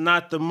 It's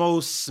not the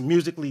most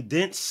musically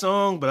dense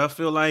song, but I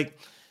feel like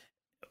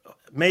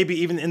maybe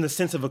even in the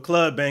sense of a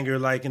club banger,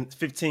 like in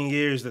 15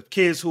 years, the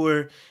kids who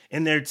are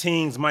in their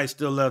teens might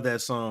still love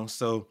that song.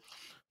 So,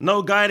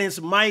 "No Guidance"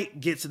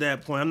 might get to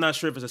that point. I'm not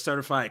sure if it's a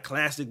certified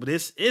classic, but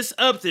it's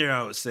up there.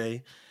 I would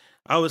say.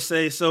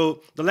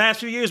 So. The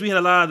last few years, we had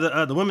a lot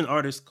of the women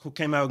artists who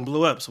came out and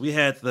blew up. So we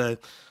had the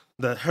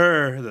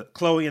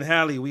Chloe and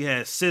Halle. We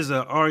had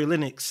SZA, Ari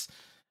Lennox,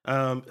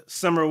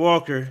 Summer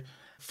Walker.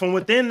 From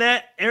within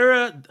that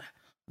era,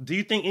 do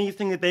you think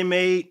anything that they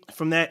made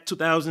from that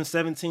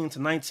 2017 to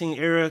 19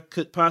 era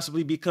could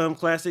possibly become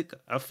classic?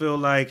 I feel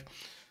like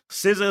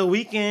SZA,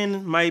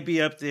 Weeknd might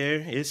be up there.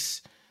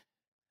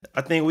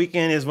 I think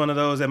Weeknd is one of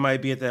those that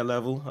might be at that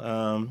level.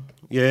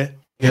 Yeah.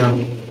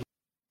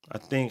 I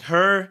think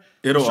her.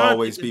 It'll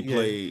always be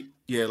played.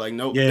 Yeah, like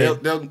no, yeah.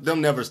 They'll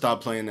never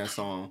stop playing that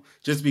song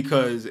just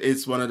because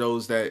it's one of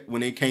those that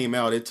when it came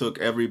out, it took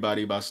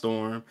everybody by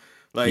storm.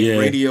 Like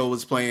radio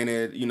was playing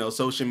it,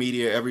 social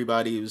media,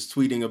 everybody was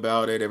tweeting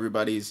about it,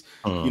 everybody's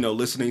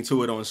listening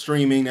to it on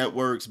streaming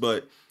networks.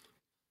 But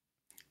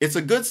it's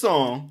a good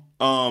song,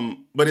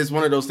 but it's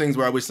one of those things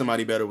where I wish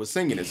somebody better was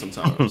singing it.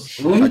 Sometimes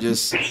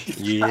that's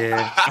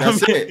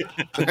it.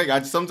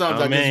 Like sometimes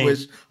I just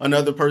wish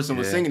another person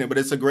was singing it. But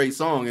it's a great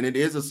song, and it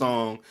is a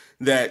song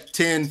that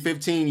 10,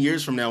 15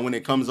 years from now, when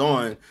it comes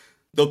on,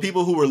 the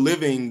people who were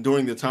living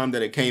during the time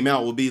that it came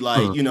out will be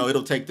like,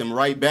 it'll take them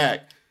right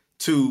back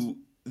to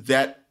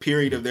that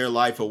period of their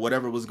life or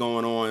whatever was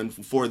going on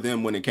for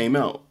them when it came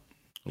out.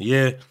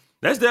 Yeah,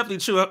 that's definitely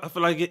true. I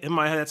feel like it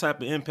might have that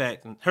type of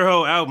impact. Her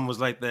whole album was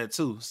like that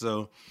too.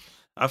 So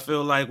I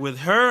feel like with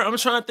her, I'm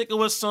trying to think of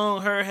what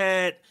song her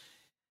had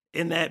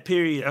in that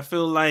period. I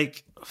feel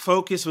like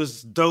Focus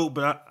was dope,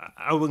 but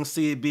I wouldn't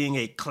see it being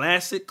a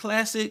classic.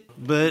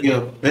 But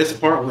best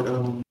part with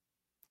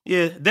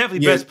definitely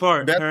best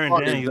part. Her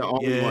and Daniel.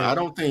 Is the only one.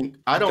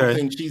 I don't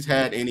think she's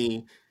had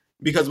any.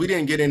 Because we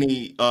didn't get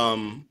any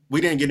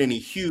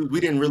huge. We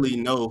didn't really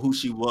know who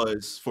she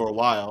was for a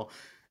while,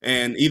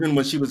 and even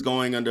when she was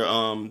going under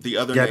the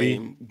other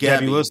name,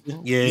 Gabby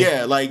Wilson,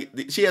 like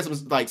she has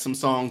some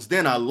songs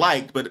then I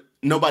liked, but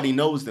nobody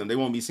knows them. They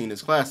won't be seen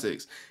as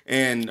classics.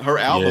 And her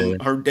album,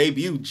 her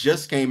debut,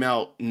 just came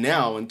out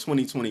now in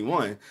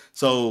 2021.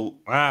 So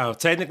wow,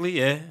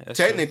 technically,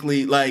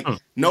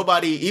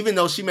 nobody, even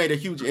though she made a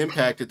huge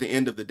impact at the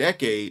end of the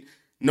decade.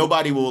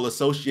 Nobody will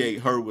associate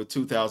her with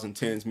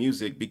 2010's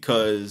music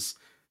because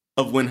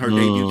of when her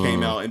debut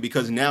came out. And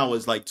because now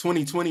is like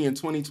 2020 and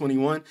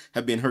 2021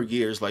 have been her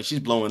years. Like she's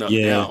blowing up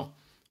now.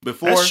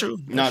 Before,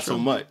 not so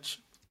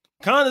much.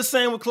 Kind of the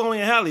same with Chloe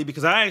and Halle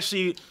because I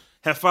actually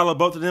have followed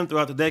both of them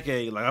throughout the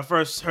decade. Like I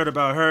first heard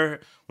about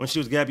her when she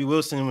was Gabby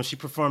Wilson, when she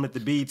performed at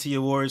the BET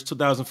Awards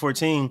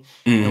 2014.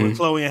 And with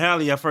Chloe and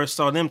Halle, I first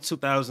saw them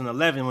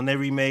 2011 when they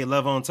remade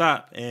Love on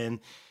Top. And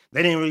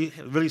they didn't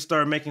really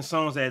start making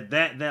songs at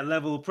that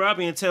level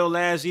probably until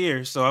last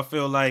year. So I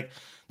feel like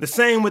the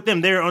same with them.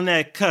 They're on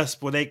that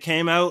cusp where they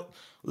came out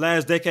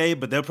last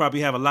decade, but they'll probably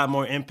have a lot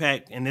more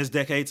impact in this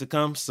decade to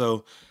come.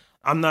 So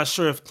I'm not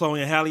sure if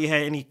Chloe and Halle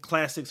had any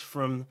classics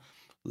from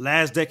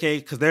last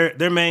decade because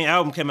their main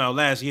album came out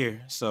last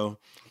year. So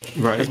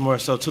it's more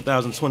so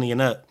 2020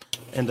 and up.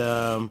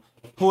 And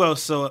who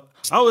else? So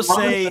I would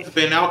say it's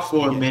been out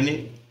for a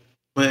minute.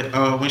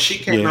 But when she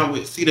came out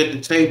with "Seat at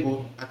the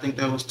Table," I think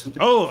that was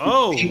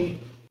 2015.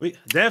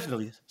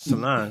 Definitely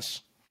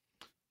Solange.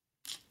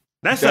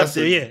 That's up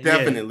there,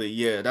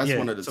 definitely, That's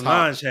one of the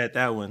Solange had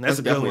that one. That's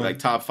a definitely good one. Like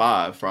top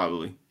 5,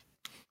 probably.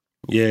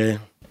 Yeah,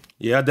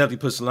 I definitely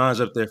put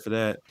Solange up there for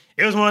that.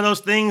 It was one of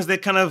those things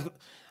that kind of,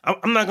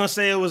 I'm not gonna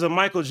say it was a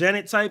Michael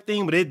Janet type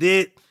thing, but it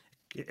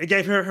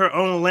gave her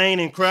own lane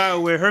and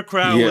crowd where her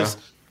crowd was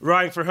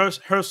riding for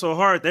her so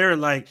hard. They were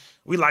like,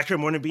 we like her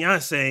more than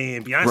Beyonce,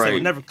 and Beyonce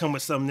would never come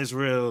with something this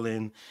real.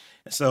 And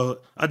so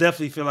I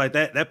definitely feel like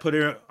that put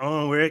her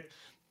on where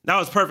that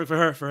was perfect for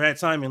her for that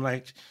timing.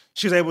 Like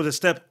she was able to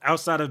step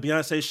outside of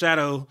Beyonce's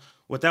shadow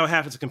without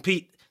having to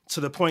compete to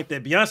the point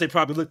that Beyonce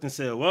probably looked and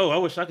said, whoa, I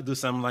wish I could do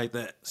something like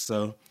that.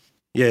 So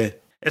Yeah.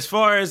 As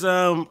far as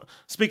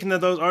speaking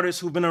of those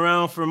artists who've been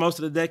around for most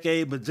of the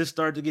decade but just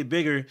started to get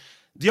bigger,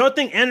 do y'all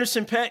think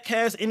Anderson .Paak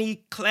has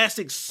any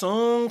classic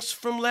songs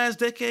from last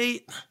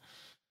decade?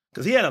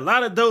 Because he had a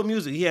lot of dope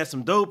music. He had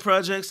some dope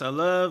projects. I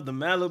love the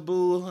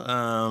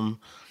Malibu.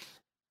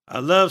 I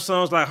love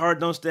songs like Heart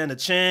Don't Stand a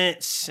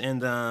Chance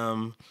and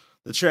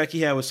the track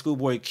he had with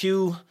Schoolboy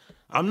Q.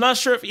 I'm not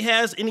sure if he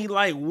has any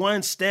like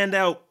one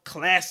standout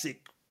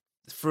classic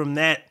from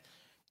that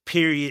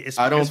period.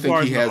 I don't as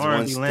far think he as has the one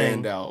R&B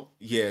lane. standout.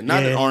 Yeah,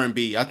 not the Yeah.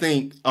 R&B. I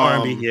think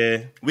R&B,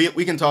 yeah.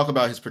 we can talk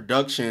about his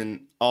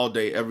production all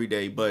day, every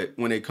day, but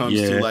when it comes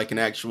to Yeah. like an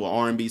actual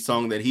R&B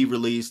song that he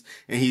released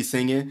and he's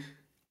singing,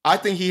 I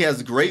think he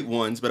has great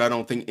ones, but I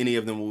don't think any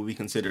of them will be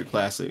considered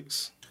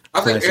classics.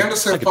 I think Classic.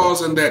 Anderson I get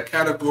falls in that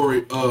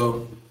category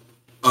of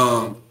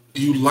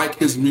you like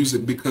his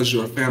music because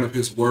you're a fan of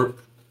his work,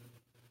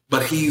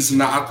 but he's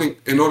not. I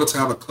think in order to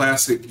have a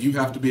classic, you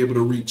have to be able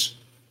to reach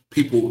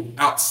people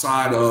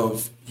outside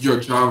of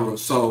your genre.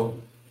 So,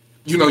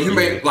 you know, you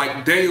may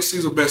like Daniel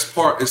Caesar's best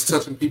part is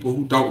touching people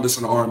who don't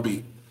listen to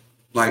R&B.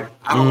 Like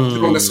you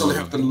don't necessarily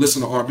have to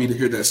listen to R&B to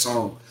hear that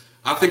song.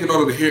 I think in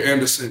order to hear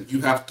Anderson,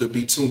 you have to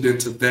be tuned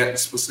into that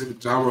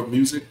specific genre of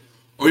music,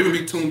 or even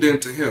be tuned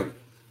into him.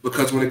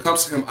 Because when it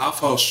comes to him, I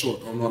fall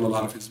short on a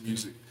lot of his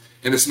music,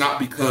 and it's not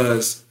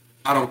because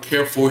I don't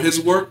care for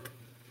his work.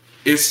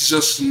 It's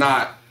just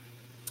not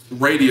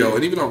radio.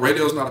 And even though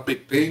radio is not a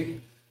big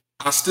thing,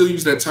 I still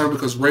use that term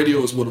because radio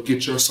is what'll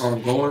get your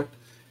song going.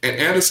 And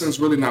Anderson's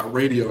really not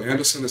radio.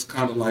 Anderson is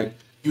kind of like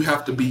you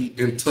have to be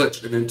in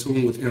touch and in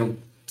tune with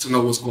him to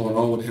know what's going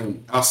on with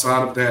him.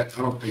 Outside of that,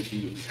 I don't think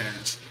he really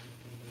has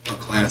a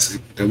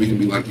classic that we can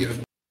be like, yeah.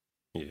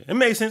 Yeah, it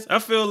makes sense. I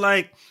feel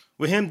like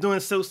with him doing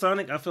Silk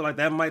Sonic, I feel like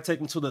that might take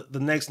him to the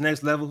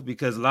next level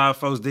because a lot of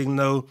folks didn't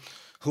know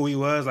who he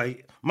was.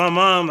 Like my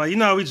mom, like, you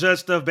know, we judge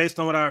stuff based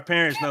on what our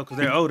parents know because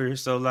they're older.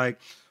 So like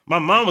my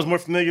mom was more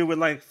familiar with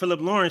like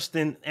Philip Lawrence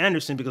than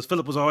Anderson because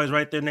Philip was always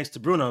right there next to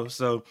Bruno.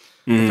 So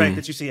the fact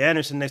that you see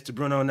Anderson next to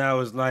Bruno now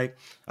is like,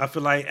 I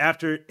feel like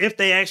if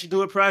they actually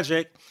do a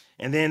project,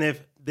 and then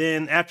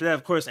after that,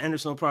 of course,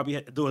 Anderson will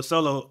probably do a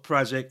solo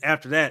project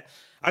after that.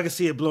 I can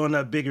see it blowing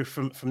up bigger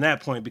from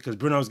that point because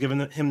Bruno's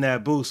giving him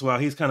that boost while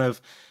he's kind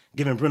of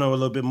giving Bruno a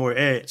little bit more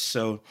edge.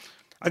 So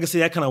I can see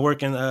that kind of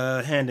working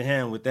hand in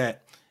hand with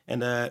that.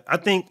 And I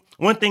think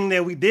one thing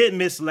that we did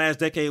miss last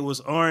decade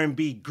was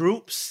R&B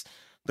groups.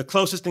 The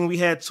closest thing we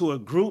had to a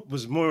group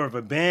was more of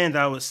a band,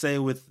 I would say,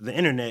 with the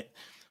internet.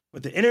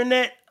 With the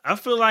internet, I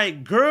feel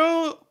like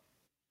Girl,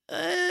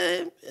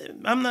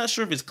 I'm not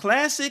sure if it's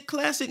classic.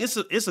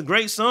 It's a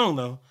great song,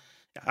 though.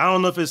 I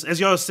don't know if it's, as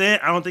y'all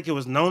said, I don't think it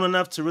was known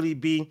enough to really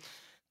be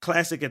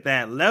classic at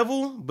that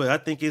level, but I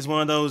think it's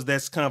one of those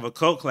that's kind of a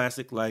cult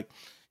classic. Like,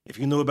 if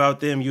you knew about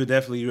them, you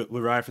definitely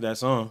would ride for that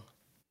song.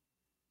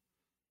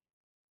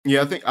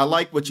 Yeah, I think I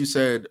like what you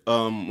said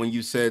when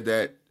you said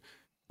that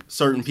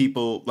certain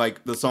people,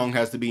 like the song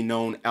has to be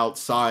known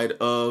outside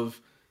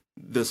of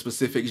the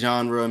specific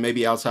genre,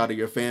 maybe outside of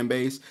your fan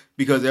base,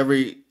 because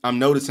I'm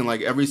noticing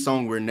like every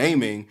song we're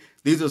naming,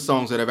 these are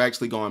songs that have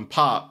actually gone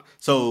pop.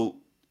 So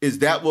is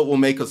that what will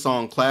make a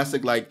song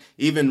classic? Like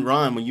even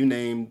Ron, when you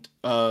named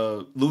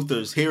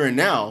Luther's Here and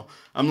Now,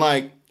 I'm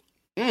like,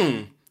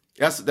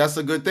 that's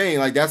a good thing.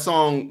 Like that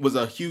song was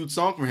a huge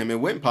song for him. It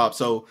went pop.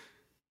 So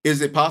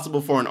is it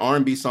possible for an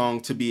R&B song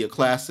to be a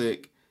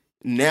classic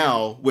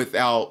now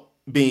without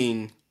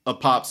being a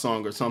pop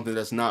song or something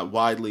that's not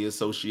widely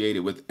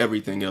associated with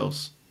everything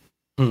else?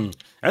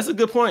 That's a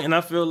good point. And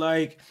I feel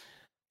like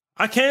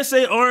I can't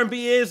say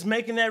R&B is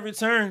making that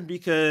return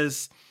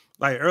because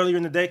like earlier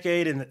in the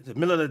decade, in the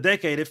middle of the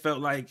decade, it felt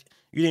like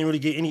you didn't really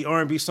get any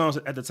R&B songs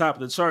at the top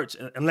of the charts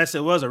unless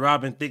it was a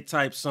Robin Thicke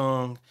type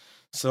song.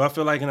 So I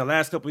feel like in the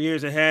last couple of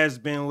years, it has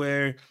been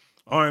where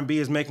R&B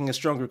is making a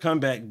stronger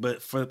comeback.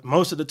 But for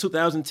most of the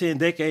 2010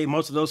 decade,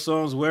 most of those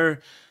songs were,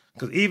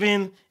 because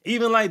even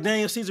like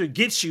Daniel Caesar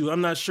Gets You,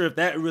 I'm not sure if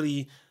that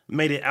really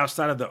made it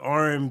outside of the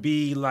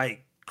R&B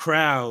like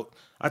crowd.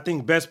 I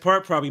think Best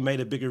Part probably made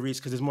a bigger reach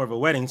because it's more of a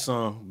wedding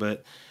song.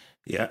 But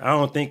yeah, I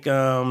don't think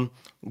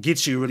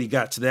Get You really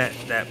got to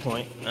that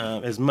point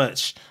as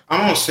much. I'm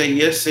gonna say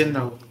yes and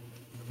no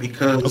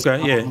because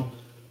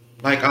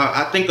like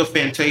I think of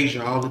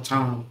Fantasia all the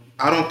time.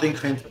 I don't think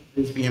Fantasia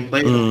is being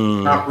played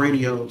on top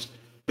radios,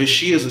 but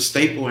she is a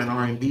staple in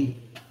R&B.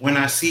 When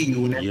I See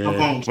You, when that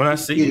come on, When I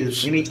See You,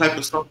 any type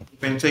of song from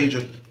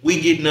Fantasia, we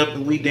getting up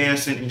and we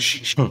dancing, and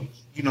she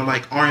you know,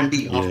 like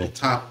R&B off the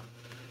top.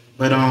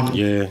 But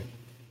I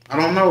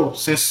don't know,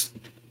 since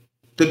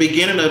the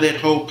beginning of that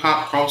whole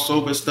pop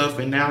crossover stuff,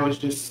 and now it's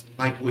just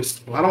like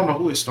I don't know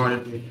who it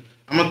started with.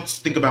 I'm gonna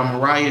think about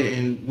Mariah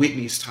and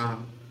Whitney's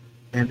time,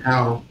 and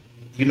how,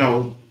 you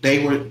know,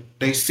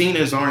 they seen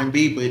as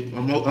R&B, but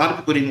a lot of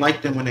people didn't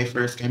like them when they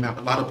first came out.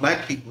 A lot of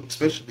black people,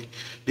 especially,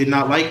 did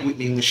not like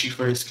Whitney when she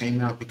first came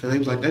out because they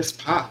was like, that's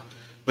pop.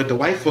 But the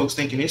white folks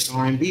thinking it's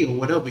R&B or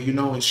whatever, you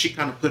know, and she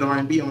kind of put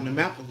R&B on the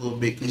map a little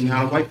bit because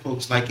now the white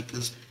folks like it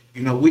because,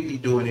 you know, Whitney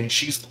doing it and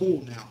she's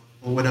cool now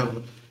or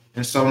whatever.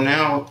 And so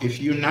now if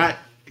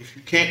if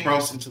you can't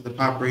cross into the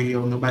pop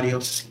radio, nobody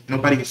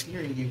is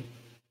hearing you,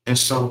 and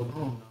so I don't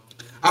know.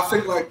 I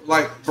think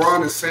like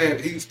Brian is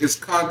saying, it's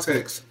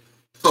context.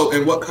 So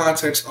in what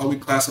context are we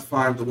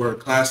classifying the word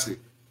classic?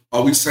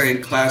 Are we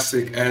saying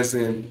classic as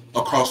in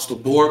across the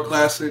board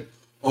classic?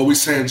 Or are we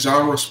saying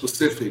genre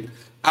specific?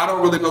 I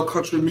don't really know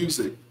country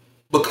music,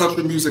 but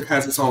country music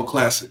has its own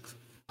classics.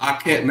 I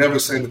can't never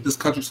say that this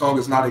country song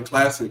is not a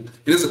classic.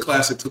 It is a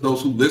classic to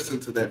those who listen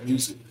to that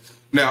music.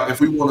 Now, if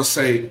we want to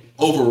say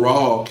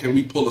overall, can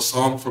we pull a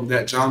song from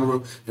that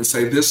genre and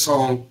say this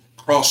song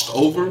crossed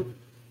over?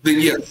 Then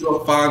yeah,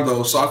 you'll find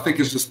those. So I think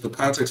it's just the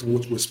context in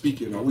which we're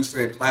speaking. Are we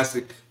saying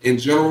classic in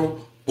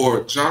general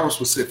or genre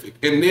specific?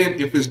 And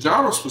then if it's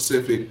genre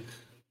specific,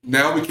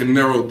 now we can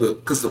narrow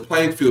because the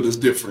playing field is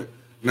different.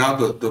 Now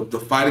the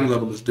fighting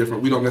level is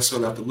different. We don't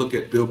necessarily have to look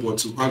at Billboard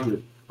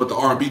 200, but the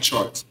R&B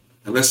charts.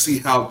 And let's see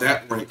how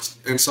that ranks.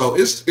 And so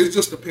it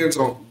just depends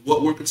on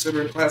what we're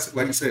considering classic.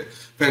 Like you said,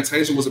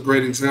 Fantasia was a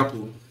great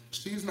example.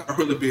 She's not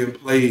really being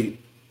played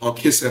on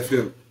Kiss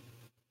FM.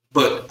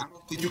 But I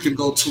don't think you can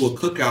go to a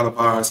cookout of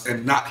ours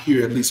and not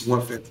hear at least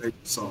one Fantasia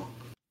song.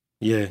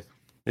 Yeah,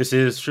 this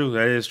is true.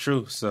 That is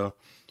true. So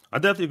I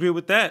definitely agree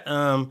with that.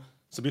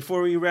 So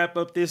before we wrap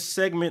up this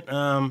segment,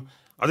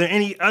 are there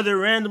any other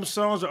random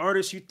songs or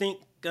artists you think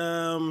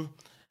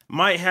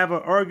might have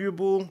an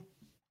arguable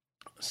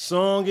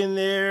song in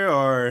there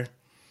or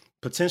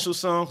potential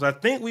songs? I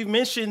think we've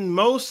mentioned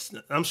most.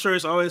 I'm sure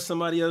it's always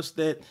somebody else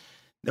that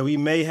we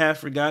may have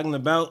forgotten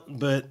about,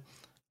 but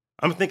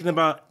I'm thinking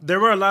about there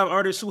were a lot of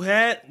artists who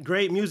had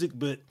great music,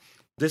 but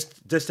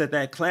just at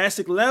that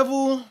classic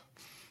level,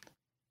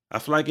 I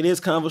feel like it is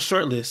kind of a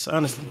short list,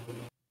 honestly.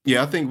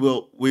 Yeah, I think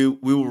we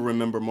will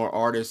remember more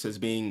artists as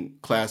being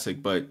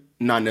classic, but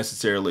not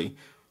necessarily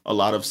a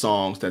lot of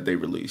songs that they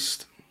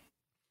released.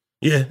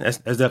 Yeah, that's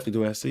definitely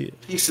the way I see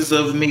it. Pieces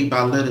of Me by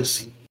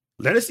Lettucey.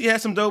 Lettucey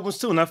has some dope ones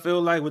too, and I feel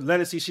like with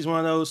Lettucey, she's one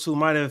of those who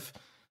might have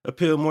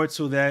appealed more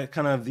to that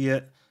kind of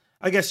the,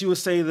 I guess you would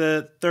say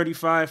the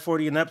 35,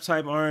 40 and up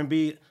type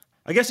R&B.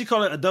 I guess you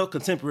call it adult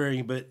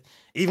contemporary, but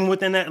even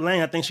within that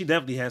lane, I think she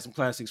definitely has some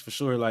classics for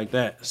sure like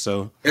that.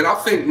 So, and I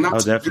think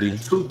not to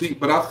get too deep,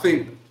 but I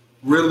think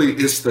really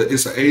it's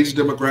an age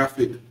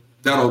demographic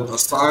that'll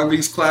assign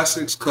these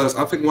classics. Because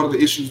I think one of the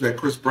issues that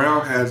Chris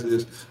Brown has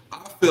is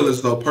I feel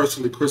as though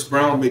personally Chris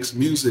Brown makes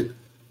music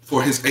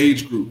for his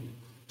age group.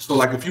 So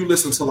like if you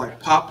listen to like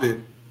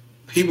Poppin',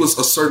 he was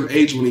a certain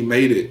age when he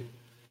made it,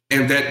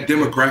 and that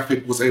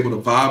demographic was able to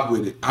vibe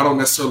with it. I don't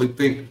necessarily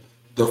think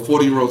the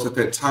 40-year-olds at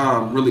that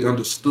time really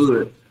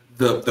understood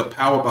the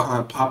power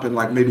behind Poppin'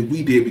 like maybe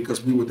we did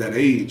because we were that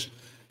age.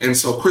 And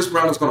so Chris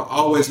Brown is going to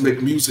always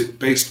make music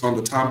based on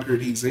the time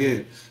period he's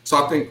in.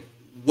 So I think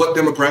what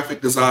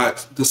demographic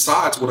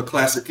decides what a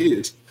classic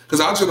is. Because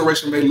our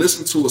generation may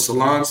listen to a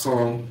Solange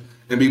song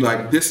and be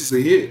like, this is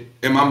a hit.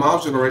 And my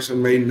mom's generation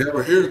may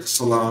never hear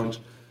Solange,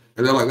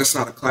 and they're like, that's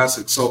not a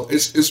classic. So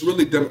it's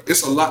really,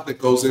 it's a lot that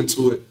goes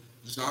into it.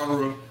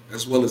 Genre,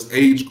 as well as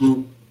age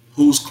group,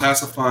 who's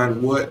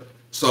classifying what.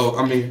 So,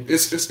 I mean,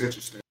 it's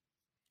interesting.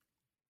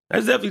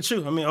 That's definitely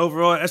true. I mean,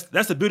 overall,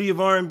 that's the beauty of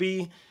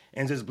R&B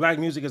and just black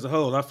music as a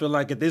whole. I feel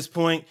like at this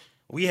point,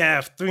 we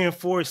have 3 and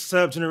 4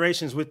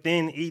 sub-generations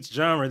within each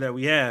genre that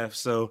we have.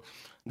 So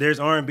there's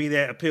R&B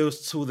that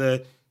appeals to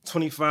the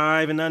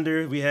 25 and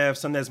under. We have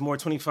some that's more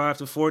 25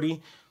 to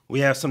 40. We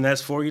have some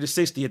that's 40 to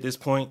 60 at this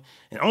point.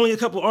 And only a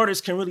couple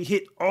artists can really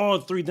hit all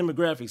 3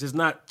 demographics. It's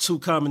not too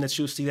common that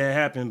you'll see that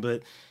happen,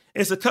 but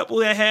it's a couple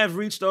that have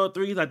reached all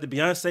 3, like the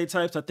Beyonce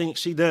types. I think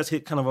she does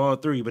hit kind of all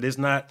 3, but it's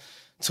not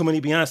too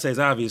many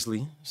Beyoncés,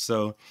 obviously.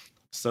 So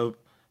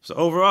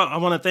overall, I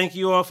want to thank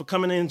you all for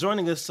coming in and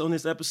joining us on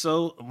this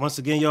episode. Once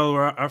again, y'all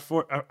were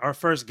our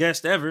first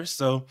guest ever.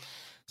 So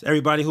to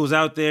everybody who's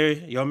out there,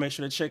 y'all make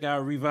sure to check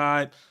out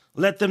Revibe.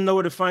 Let them know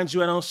where to find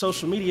you at on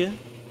social media.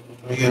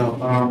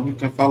 Yeah, you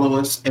can follow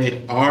us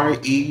at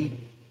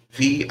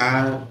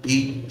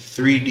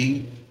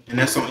REVIB3D, and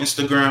that's on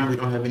Instagram. We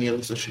don't have any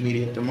other social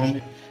media at the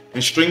moment.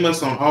 And stream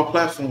us on all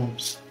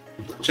platforms.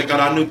 Check out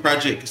our new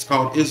project. It's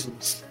called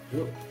Isms.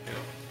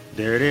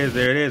 There it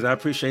is. I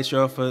appreciate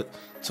y'all for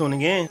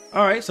tuning in.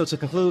 All right, so to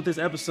conclude this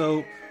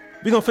episode,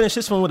 we're going to finish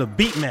this one with a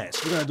beat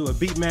match. We're going to do a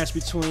beat match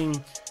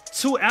between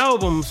 2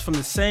 albums from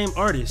the same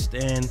artist.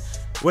 And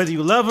whether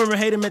you love him or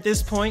hate him at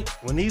this point,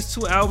 when these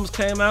 2 albums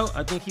came out,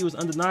 I think he was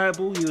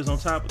undeniable. He was on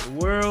top of the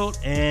world.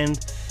 And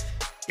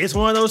it's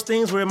one of those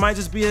things where it might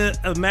just be a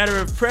matter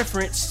of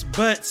preference.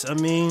 But, I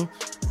mean,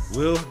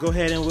 we'll go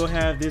ahead and we'll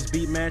have this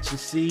beat match and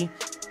see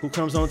who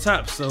comes on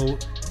top. So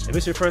if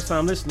it's your first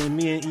time listening,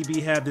 me and EB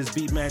have this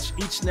beat match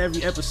each and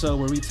every episode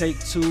where we take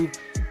 2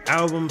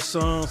 albums,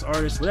 songs,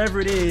 artists, whatever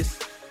it is,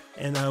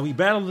 and we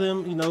battle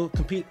them,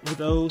 compete with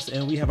those,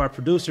 and we have our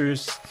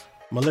producers,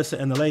 Melissa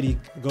and the lady,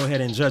 go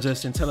ahead and judge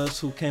us and tell us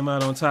who came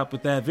out on top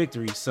with that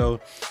victory. So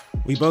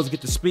we both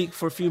get to speak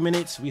for a few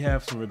minutes, we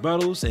have some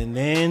rebuttals, and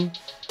then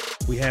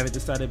we have it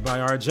decided by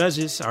our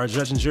judges, our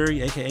judge and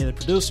jury, aka the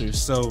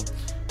producers. So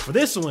for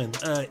this one,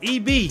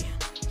 EB,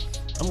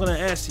 I'm going to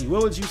ask you,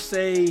 what would you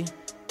say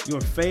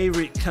your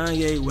favorite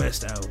Kanye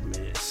West album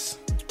is?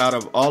 Out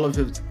of all of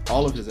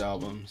his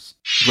albums,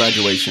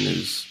 Graduation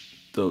is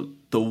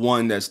the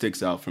one that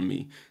sticks out for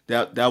me.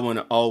 That one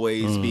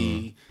always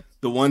be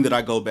the one that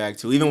I go back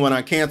to. Even when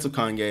I cancel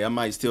Kanye, I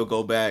might still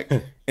go back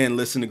and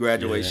listen to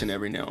Graduation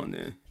every now and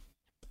then.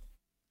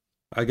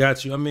 I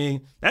got you. I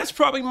mean, that's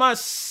probably my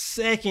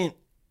second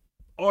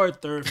or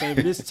third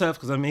favorite. It's tough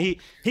because I mean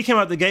he came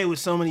out the gate with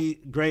so many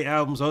great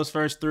albums, those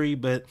first three,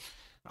 but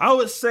I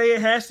would say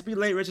it has to be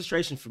Late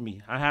Registration for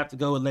me. I have to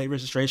go with Late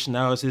Registration.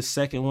 That was his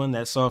second one,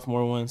 that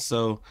sophomore one.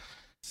 So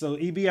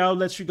EB, I'll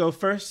let you go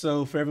first.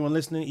 So for everyone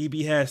listening,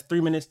 EB has 3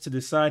 minutes to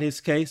decide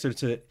his case or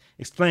to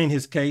explain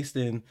his case.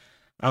 Then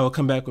I will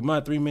come back with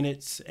my 3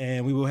 minutes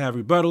and we will have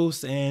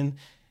rebuttals and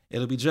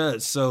it'll be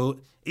judged.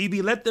 So EB,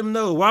 let them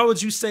know, why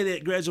would you say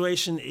that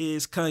Graduation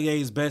is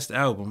Kanye's best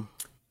album?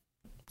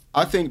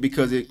 I think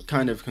because it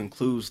kind of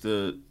concludes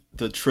the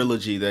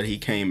trilogy that he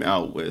came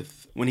out with.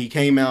 When he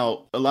came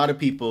out, a lot of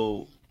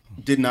people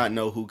did not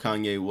know who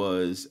Kanye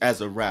was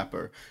as a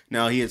rapper.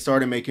 Now, he had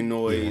started making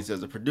noise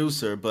as a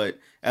producer, but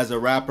as a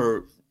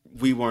rapper,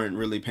 we weren't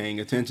really paying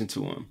attention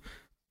to him.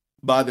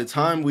 By the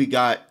time we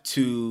got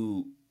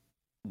to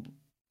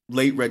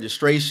Late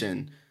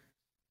Registration,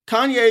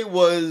 Kanye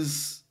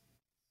was...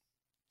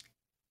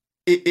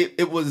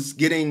 It was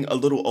getting a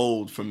little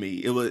old for me.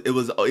 It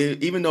was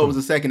even though it was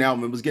the second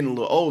album, it was getting a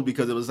little old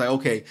because it was like,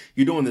 okay,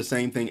 you're doing the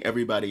same thing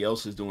everybody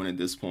else is doing at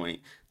this point.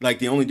 Like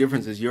the only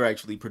difference is you're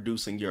actually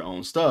producing your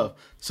own stuff.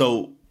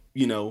 So,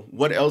 you know,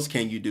 what else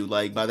can you do?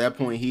 Like by that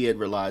point, he had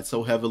relied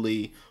so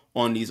heavily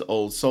on these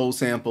old soul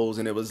samples,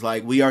 and it was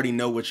like, we already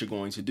know what you're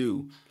going to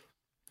do.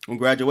 When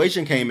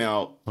Graduation came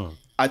out,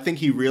 I think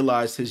he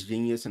realized his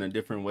genius in a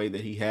different way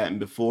that he hadn't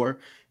before,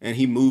 and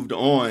he moved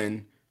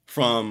on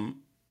from...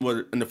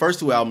 Well, in the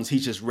first two albums,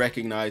 he's just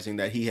recognizing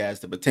that he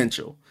has the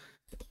potential.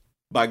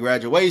 By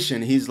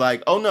Graduation, he's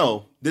like, oh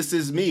no, this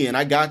is me and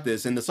I got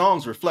this. And the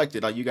songs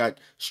reflected. Like you got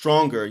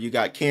Stronger, you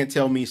got Can't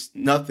Tell Me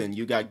Nothing,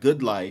 you got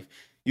Good Life,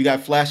 you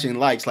got Flashing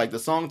Lights. Like the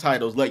song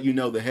titles let you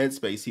know the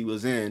headspace he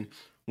was in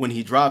when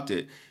he dropped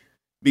it.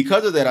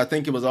 Because of that, I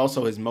think it was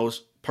also his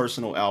most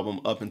personal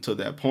album up until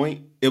that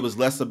point. It was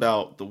less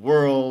about the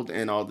world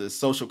and all this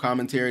social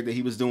commentary that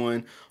he was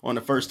doing on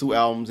the first two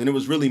albums. And it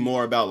was really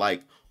more about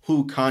like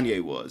who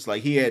Kanye was.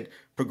 Like he had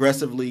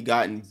progressively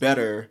gotten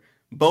better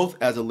both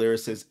as a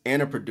lyricist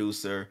and a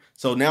producer.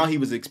 So now he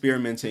was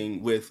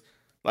experimenting with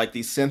like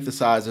these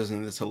synthesizers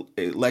and this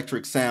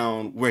electric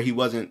sound where he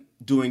wasn't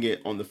doing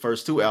it on the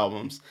first two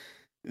albums.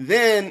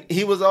 Then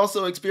he was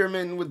also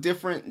experimenting with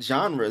different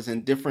genres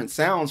and different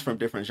sounds from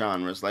different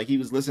genres. Like he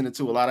was listening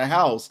to a lot of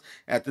house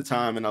at the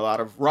time and a lot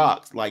of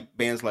rock, like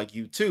bands like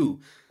U2.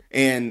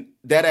 And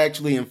that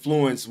actually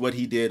influenced what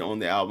he did on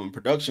the album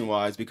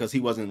production-wise because he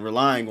wasn't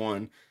relying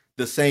on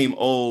the same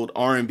old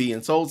R&B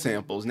and soul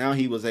samples. Now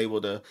he was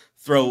able to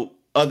throw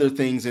other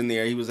things in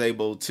there. He was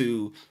able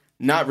to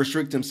not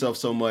restrict himself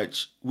so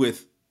much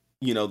with,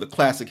 you know, the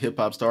classic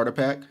hip-hop starter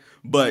pack,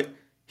 but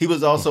he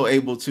was also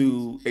able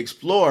to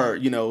explore,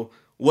 you know,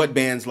 what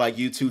bands like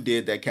U2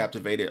 did that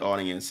captivated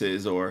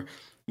audiences or,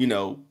 you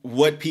know,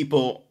 what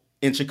people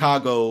in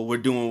Chicago were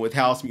doing with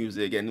house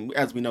music. And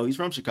as we know, he's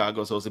from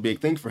Chicago, so it's a big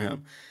thing for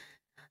him.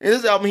 In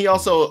this album, he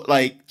also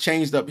like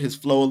changed up his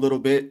flow a little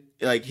bit.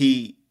 Like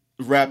he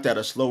rapped at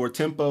a slower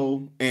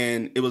tempo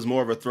and it was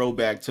more of a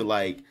throwback to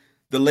like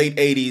the late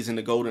 80s and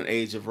the golden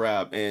age of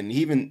rap. And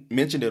he even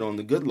mentioned it on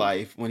The Good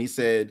Life when he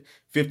said,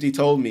 50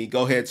 told me,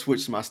 go ahead,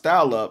 switch my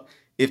style up.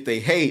 If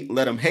they hate,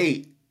 let them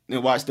hate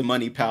and watch the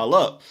money pile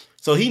up.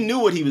 So he knew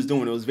what he was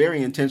doing. It was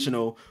very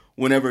intentional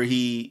whenever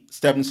he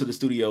stepped into the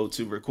studio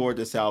to record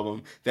this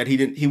album, that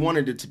he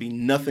wanted it to be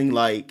nothing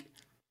like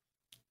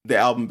the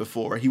album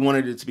before. He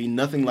wanted it to be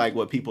nothing like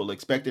what people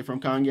expected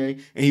from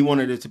Kanye, and he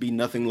wanted it to be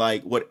nothing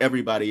like what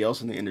everybody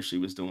else in the industry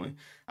was doing.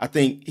 I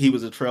think he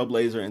was a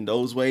trailblazer in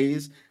those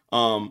ways.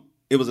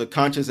 It was a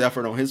conscious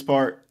effort on his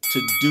part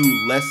to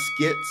do less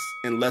skits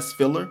and less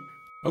filler.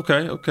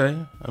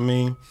 Okay. I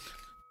mean,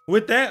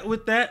 with that,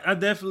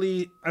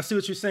 I see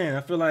what you're saying.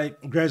 I feel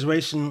like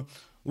Graduation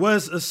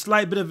was a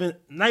slight bit of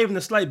not even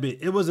a slight bit.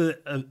 It was a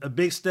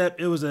big step.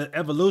 It was an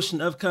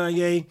evolution of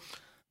Kanye.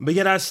 But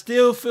yet I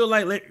still feel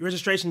like Late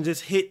Registration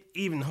just hit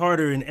even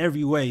harder in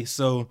every way.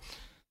 So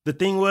the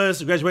thing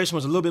was, Graduation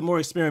was a little bit more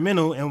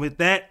experimental. And with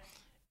that,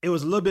 it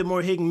was a little bit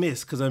more hit and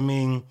miss. Because, I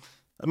mean,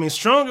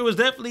 Stronger was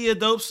definitely a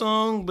dope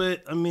song.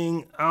 But, I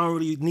mean, I don't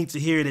really need to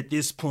hear it at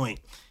this point.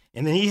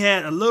 And then he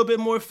had a little bit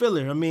more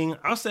filler. I mean,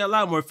 I'll say a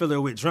lot more filler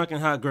with Drunken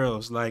Hot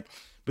Girls. Like,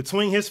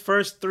 between his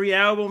first three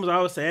albums, I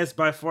would say that's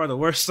by far the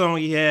worst song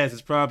he has.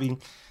 It's probably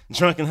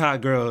Drunken Hot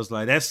Girls.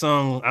 Like, that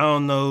song, I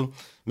don't know.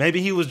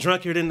 Maybe he was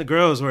drunker than the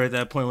girls were at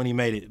that point when he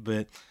made it.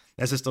 But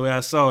that's just the way I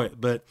saw it.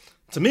 But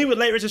to me, with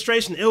Late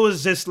Registration, it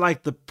was just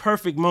like the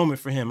perfect moment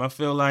for him. I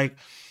feel like,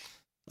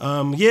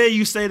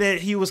 you say that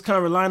he was kind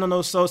of relying on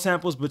those soul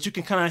samples, but you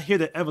can kind of hear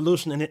the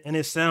evolution in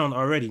his sound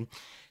already.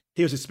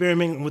 He was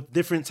experimenting with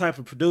different type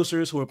of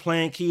producers who were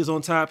playing keys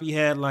on top. He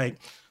had like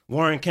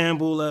Warren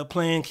Campbell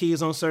playing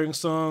keys on certain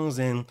songs,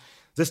 and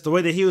just the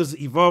way that he was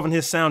evolving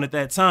his sound at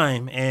that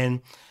time.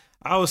 And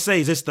I would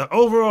say just the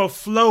overall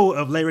flow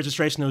of Late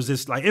Registration was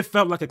just like, it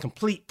felt like a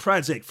complete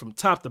project from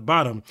top to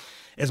bottom.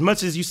 As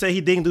much as you say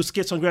he didn't do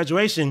skits on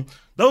Graduation,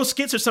 those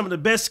skits are some of the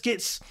best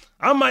skits.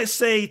 I might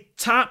say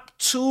top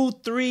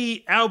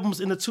 2-3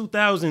 albums in the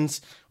 2000s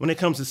when it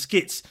comes to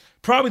skits.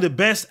 Probably the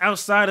best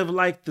outside of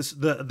like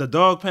the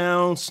Dog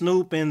Pound,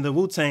 Snoop, and the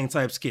Wu-Tang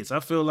type skits. I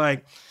feel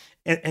like,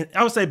 and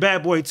I would say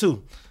Bad Boy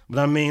too. But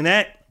I mean,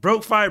 that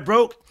Broke Fight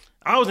Broke,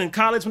 I was in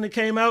college when it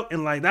came out,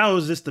 and like that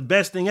was just the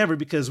best thing ever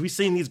because we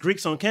seen these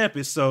Greeks on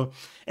campus, so,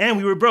 and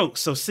we were broke.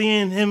 So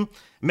seeing him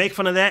make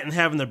fun of that and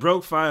having the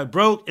Broke Fight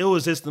Broke, it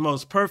was just the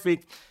most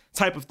perfect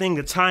type of thing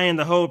to tie in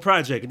the whole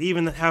project. And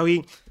even how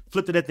he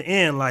flipped it at the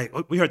end, like,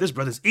 we heard this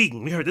brother's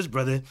eating. We heard this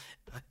brother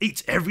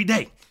eats every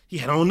day. He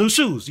had on new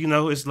shoes. You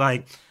know, it's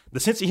like the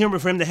sense of humor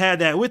for him to have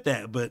that with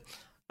that. But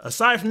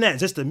aside from that,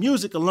 just the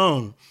music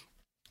alone,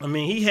 I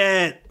mean, he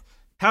had,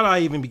 how do I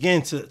even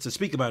begin to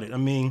speak about it? I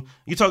mean,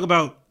 you talk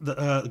about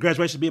the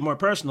Graduation being more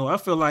personal. I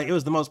feel like it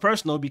was the most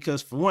personal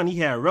because, for one, he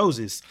had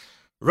Roses.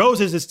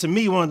 Roses is, to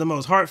me, one of the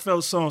most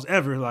heartfelt songs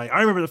ever. Like,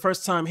 I remember the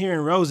first time hearing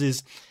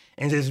Roses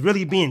and just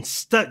really being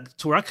stuck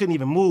to where I couldn't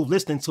even move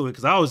listening to it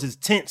because I was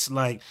just tense.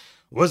 Like,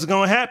 what's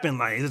going to happen?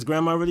 Like, is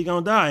grandma really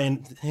going to die?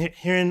 And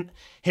hearing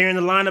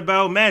the line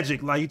about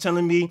Magic, like, you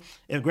telling me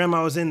if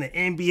grandma was in the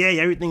NBA,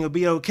 everything would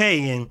be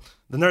okay. And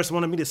the nurse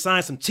wanted me to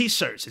sign some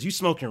T-shirts. Is you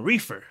smoking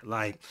reefer?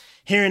 Like,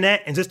 hearing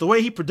that and just the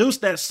way he produced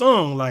that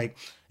song, like,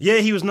 yeah,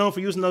 he was known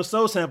for using those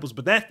soul samples,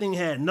 but that thing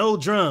had no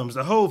drums.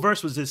 The whole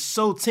verse was just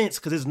so tense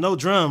because there's no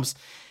drums.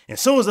 And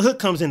as soon as the hook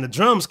comes in, the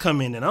drums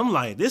come in, and I'm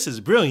like, this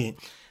is brilliant.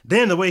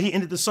 Then the way he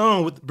ended the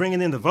song with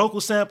bringing in the vocal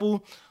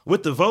sample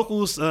with the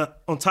vocals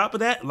on top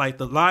of that, like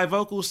the live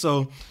vocals.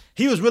 So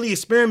he was really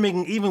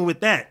experimenting even with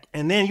that.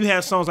 And then you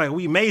have songs like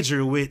We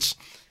Major, which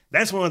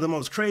that's one of the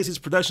most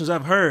craziest productions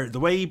I've heard. The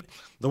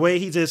way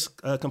he just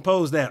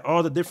composed that,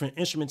 all the different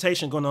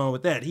instrumentation going on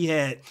with that. He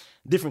had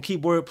different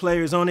keyboard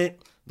players on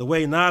it. The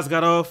way Nas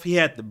got off, he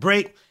had the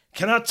break.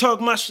 Can I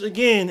talk my shit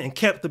again? And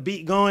kept the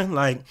beat going.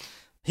 Like,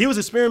 he was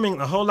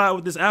experimenting a whole lot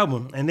with this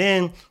album. And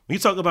then when you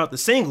talk about the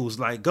singles,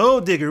 like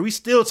Gold Digger, we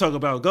still talk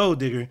about Gold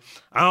Digger.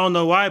 I don't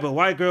know why, but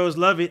white girls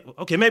love it.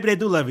 Okay, maybe they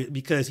do love it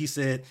because he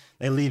said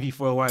they leave you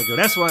for a white girl.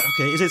 That's why,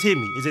 okay, it just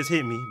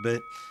hit me.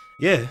 But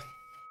yeah.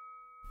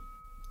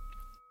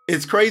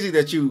 It's crazy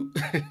that you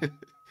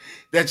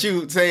that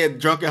you say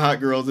Drunken Hot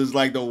Girls is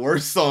like the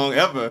worst song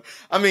ever.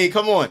 I mean,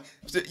 come on.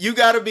 You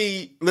gotta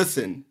be,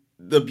 listen,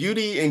 the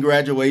beauty in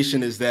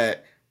Graduation is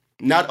that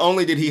not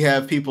only did he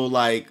have people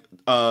like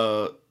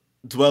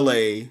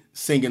Dwele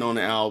singing on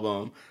the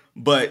album,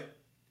 but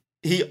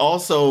he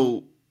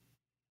also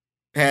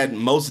had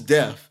Mos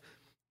Def.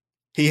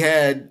 He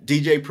had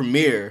DJ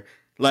Premier.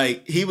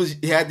 Like, he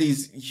had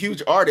these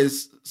huge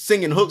artists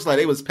singing hooks like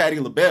they was Patti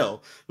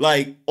LaBelle.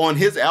 Like, on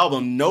his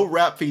album, no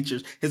rap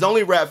features. His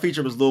only rap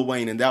feature was Lil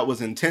Wayne, and that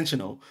was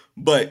intentional.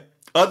 But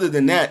other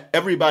than that,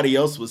 everybody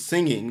else was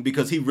singing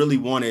because he really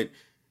wanted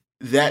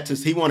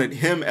he wanted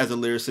him as a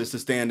lyricist to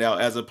stand out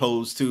as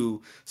opposed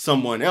to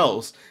someone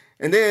else.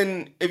 And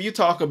then if you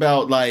talk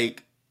about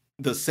like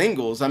the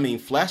singles, I mean,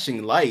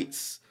 Flashing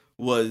Lights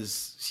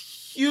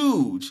was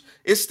huge.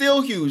 It's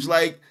still huge.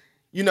 Like,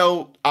 you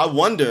know, I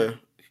Wonder,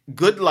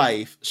 Good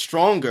Life,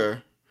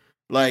 Stronger,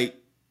 like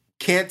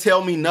Can't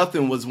Tell Me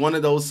Nothing was one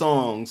of those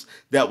songs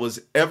that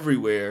was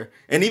everywhere.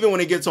 And even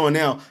when it gets on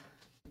now,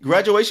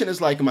 Graduation is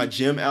like my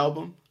gym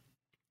album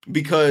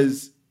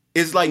because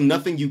it's like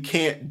nothing you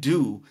can't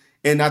do.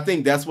 And I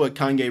think that's what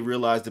Kanye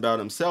realized about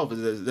himself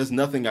is there's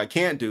nothing I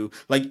can't do.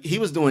 Like, he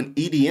was doing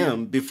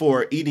EDM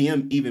before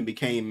EDM even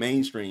became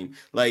mainstream.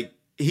 Like,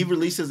 he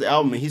released his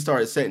album and he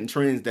started setting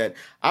trends that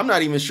I'm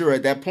not even sure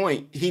at that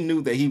point he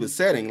knew that he was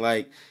setting.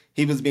 Like,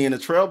 he was being a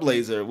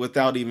trailblazer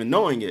without even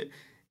knowing it.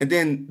 And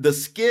then the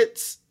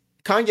skits,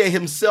 Kanye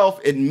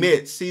himself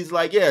admits, he's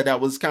like, yeah,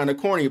 that was kind of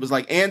corny. It was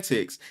like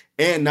antics.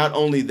 And not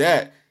only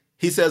that,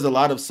 he says a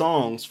lot of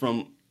songs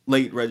from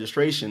Late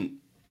Registration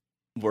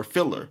were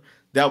filler.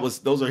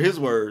 Those are his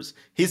words.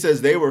 He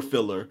says they were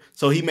filler.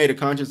 So he made a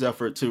conscious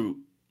effort to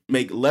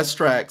make less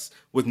tracks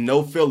with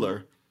no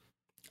filler.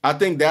 I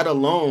think that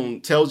alone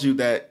tells you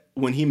that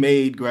when he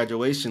made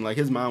Graduation, like,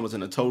 his mind was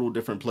in a total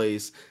different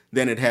place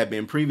than it had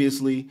been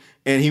previously.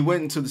 And he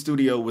went into the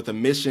studio with a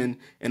mission.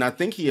 And I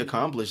think he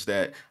accomplished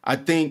that. I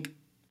think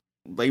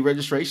Late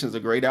Registration is a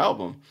great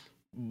album.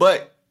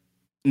 But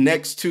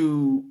next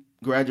to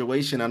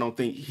Graduation, I don't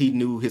think he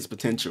knew his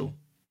potential.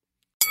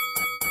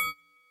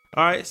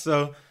 All right,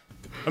 so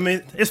I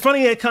mean, it's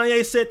funny that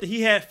Kanye said that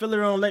he had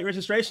filler on Late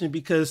Registration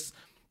because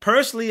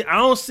personally, I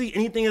don't see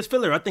anything as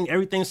filler. I think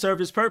everything served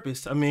its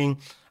purpose. I mean,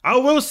 I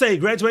will say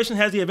Graduation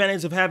has the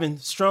advantage of having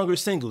stronger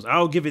singles.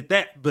 I'll give it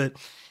that. But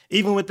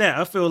even with that,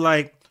 I feel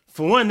like,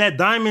 for one, that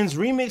Diamonds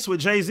remix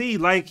with Jay-Z,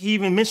 like he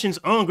even mentions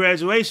on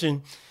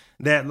Graduation,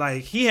 that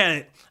like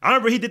I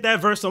remember he did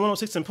that verse on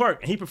 106 in Park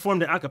and he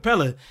performed it a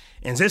cappella.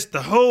 And just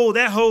that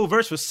whole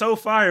verse was so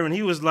fire. And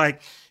he was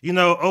like,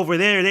 over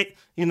there they,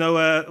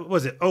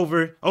 was it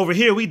over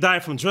here we die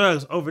from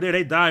drugs. Over there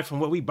they die from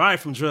what we buy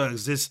from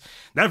drugs.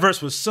 That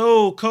verse was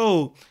so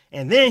cold.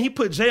 And then he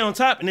put Jay on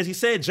top, and as he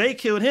said, Jay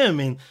killed him,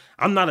 and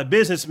I'm not a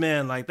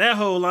businessman. Like that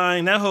whole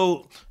line, that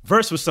whole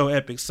verse was so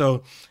epic.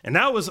 So, and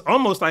that was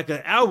almost like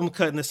an album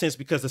cut in a sense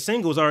because the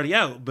single was already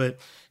out, but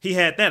he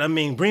had that. I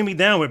mean, Bring Me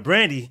Down with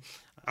Brandy.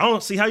 I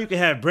don't see how you can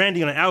have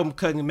Brandy on an album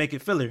cut and make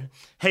it filler.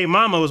 Hey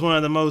Mama was one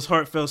of the most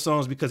heartfelt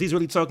songs because he's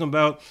really talking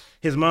about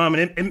his mom,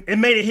 and it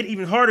made it hit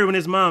even harder when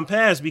his mom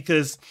passed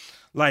because,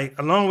 like,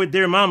 along with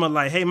Dear Mama,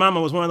 like, Hey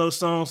Mama was one of those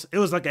songs. It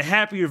was like a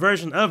happier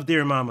version of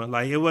Dear Mama.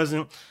 Like, it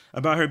wasn't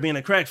about her being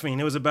a crack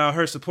fiend. It was about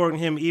her supporting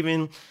him,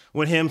 even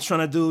with him trying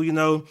to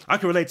do, I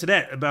can relate to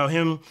that, about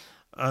him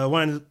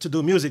wanting to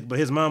do music, but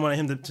his mom wanted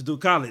him to do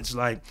college.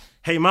 Like,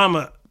 Hey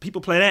Mama, people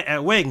play that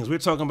at weddings. We're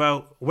talking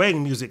about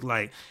wedding music.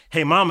 Like,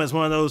 Hey Mama is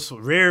one of those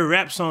rare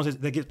rap songs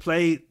that get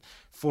played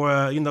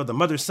for, the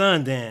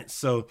mother-son dance.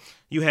 So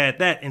you had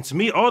that. And to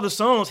me, all the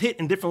songs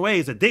hit in different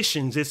ways.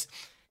 Addictions, it's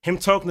him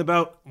talking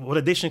about what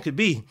addiction could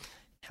be.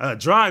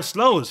 Drive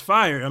Slow is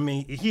fire. I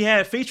mean, he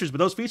had features, but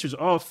those features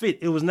all fit.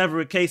 It was never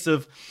a case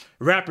of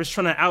rappers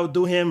trying to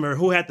outdo him or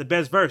who had the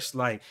best verse.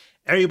 Like,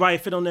 everybody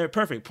fit on there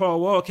perfect. Paul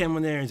Wall came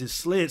in there and just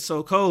slid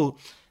so cold.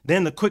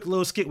 Then the quick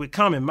little skit with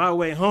Common, My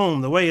Way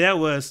Home, the way that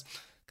was,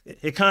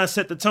 it kind of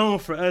set the tone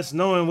for us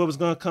knowing what was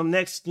going to come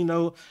next,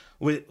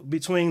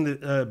 between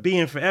the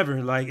Being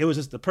Forever. Like, it was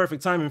just the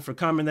perfect timing for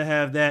Common to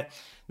have that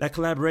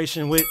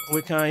collaboration with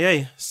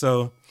Kanye.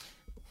 So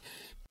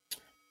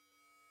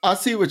I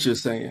see what you're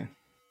saying.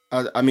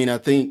 I mean, I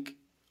think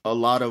a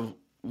lot of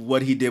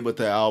what he did with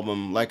the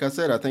album, like I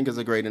said, I think is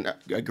a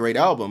great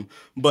album,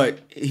 but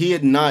he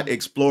had not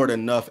explored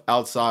enough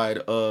outside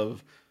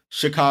of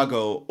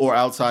Chicago or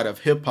outside of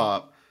hip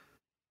hop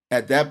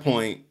at that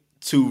point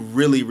to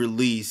really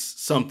release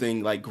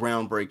something like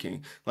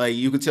groundbreaking. Like,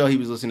 you could tell he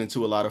was listening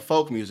to a lot of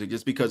folk music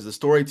just because the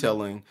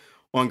storytelling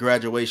on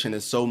Graduation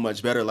is so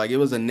much better. Like, it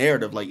was a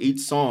narrative, like each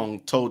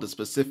song told a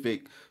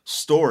specific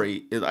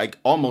story, like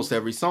almost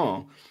every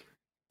song.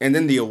 And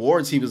then the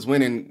awards he was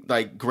winning,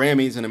 like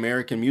Grammys and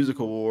American Music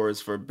Awards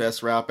for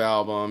Best Rap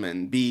Album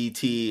and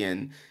BET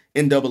and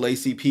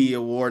NAACP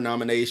award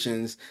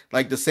nominations.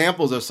 Like, the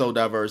samples are so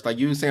diverse. Like,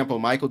 you sample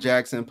Michael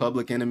Jackson,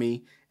 Public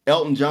Enemy,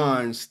 Elton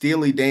John,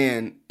 Steely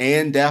Dan,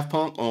 and Daft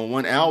Punk on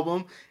one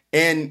album.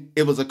 And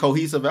it was a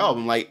cohesive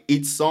album. Like,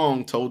 each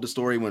song told the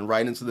story, went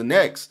right into the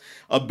next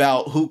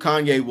about who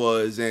Kanye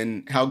was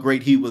and how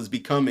great he was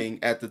becoming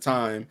at the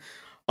time.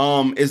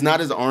 It's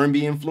not as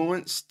R&B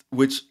influenced,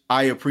 which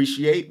I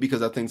appreciate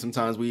because I think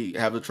sometimes we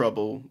have the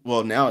trouble,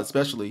 well, now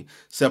especially,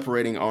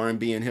 separating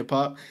R&B and hip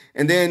hop.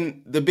 And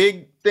then the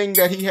big thing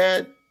that he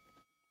had.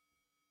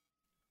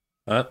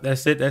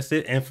 That's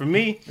it. And for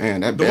me,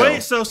 man, that the bell. way,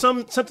 so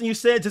something you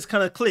said just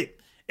kind of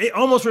clicked. It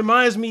almost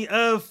reminds me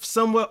of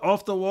somewhat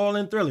Off the Wall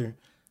and Thriller.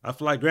 I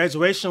feel like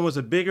Graduation was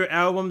a bigger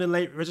album than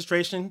Late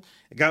Registration.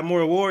 It got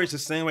more awards the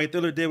same way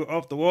Thriller did with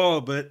Off the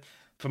Wall, but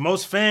for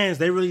most fans,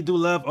 they really do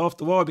love Off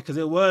the Wall because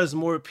it was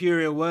more pure.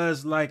 It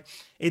was like,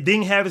 it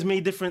didn't have as many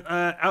different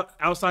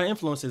outside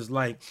influences.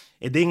 Like,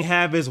 it didn't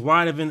have as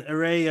wide of an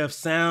array of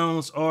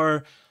sounds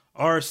or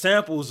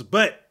samples,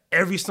 but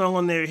every song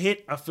on there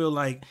hit. I feel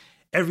like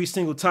every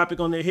single topic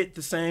on there hit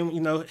the same,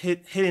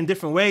 hit in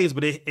different ways,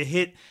 but it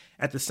hit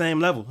at the same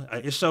level.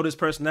 It showed his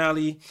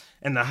personality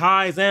and the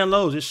highs and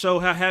lows. It showed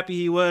how happy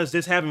he was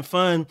just having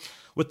fun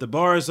with the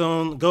bars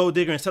on Gold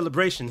Digger and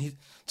Celebration. He's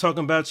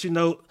talking about,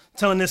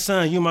 telling his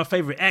son, you my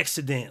favorite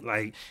accident.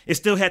 Like, it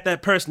still had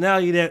that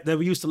personality that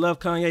we used to love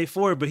Kanye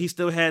for, but he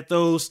still had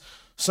those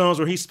songs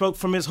where he spoke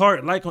from his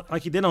heart, like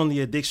he did on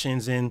The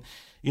Addictions. And,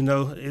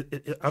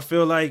 I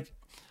feel like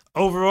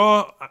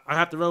overall, I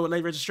have to roll with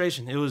Late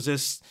Registration. It was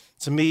just,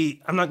 to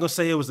me, I'm not going to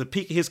say it was the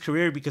peak of his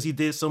career because he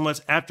did so much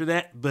after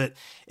that, but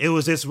it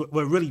was just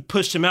what really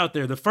pushed him out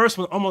there. The first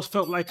one almost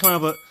felt like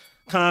kind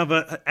of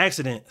a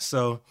accident.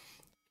 So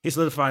he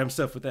solidified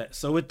himself with that.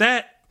 So with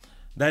that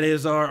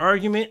is our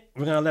argument.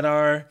 We're going to let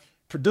our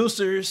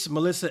producers,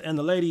 Melissa and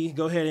the lady,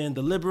 go ahead and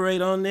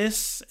deliberate on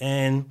this,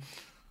 and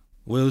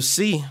we'll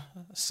see.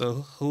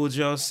 So who would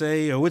y'all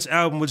say, or which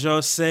album would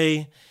y'all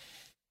say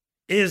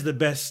is the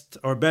best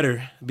or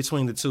better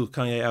between the two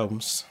Kanye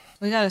albums?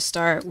 We got to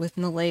start with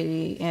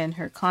Naledi and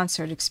her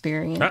concert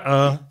experience. Yeah.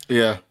 Oh,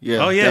 yeah,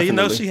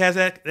 definitely. she has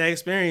that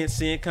experience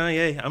seeing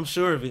Kanye. I'm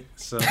sure of it.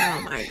 So.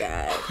 Oh, my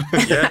God.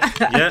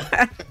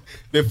 Yeah.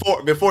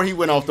 Before he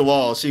went off the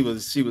wall, she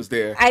was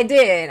there. I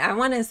did. I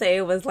want to say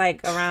it was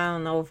like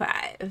around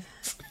 05.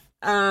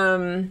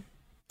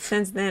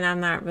 Since then,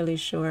 I'm not really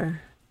sure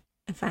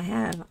if I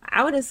have.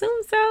 I would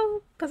assume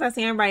so because I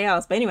see everybody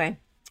else. But anyway,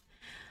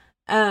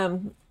 this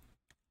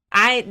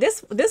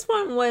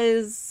one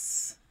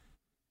was,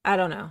 I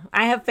don't know.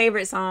 I have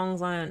favorite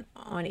songs on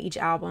each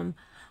album,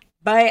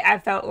 but I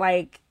felt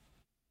like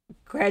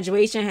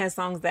Graduation has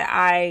songs that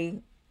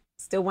I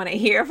still want to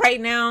hear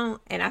right now,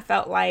 and I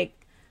felt like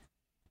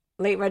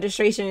Late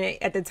Registration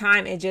at the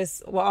time, it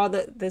just, well, all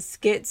the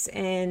skits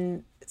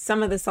and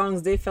some of the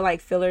songs did feel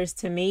like fillers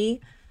to me.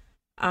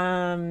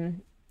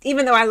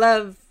 even though I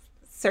love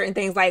certain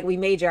things like We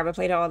Made You, I would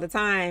play it all the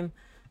time.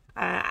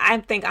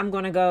 I think I'm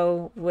going to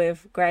go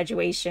with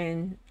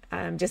Graduation,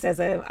 just as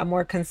a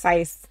more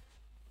concise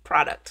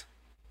product.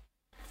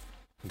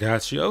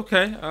 Got you.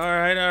 Okay. All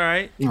right. All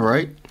right.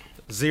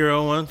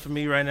 0-1 for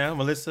me right now.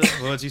 Melissa,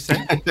 what would you say?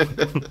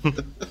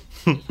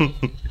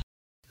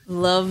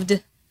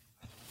 Loved.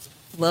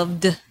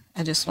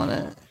 I just want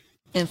to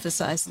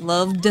emphasize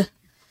loved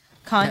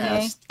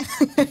Kanye.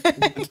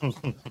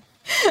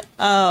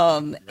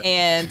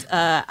 And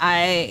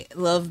I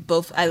love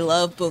both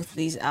of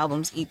these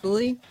albums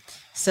equally.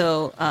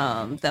 So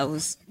that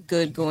was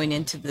good going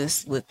into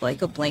this with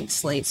like a blank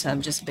slate. So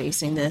I'm just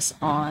basing this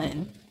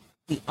on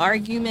the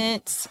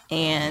arguments,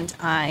 and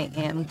I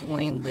am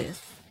going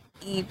with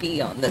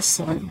EB on this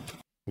one.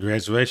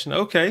 Graduation.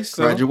 Okay.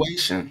 So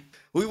Graduation.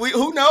 We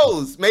who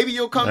knows? Maybe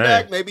you'll come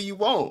back. Maybe you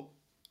won't.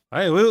 All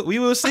right, we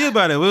will see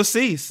about it. We'll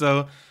see.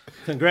 So,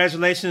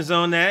 congratulations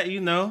on that. You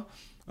know,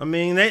 I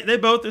mean, they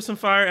both are some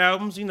fire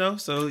albums. You know,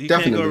 so you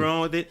can't go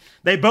wrong with it.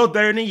 They both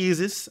better than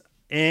Yeezus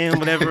and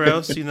whatever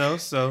else. You know,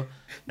 so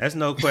that's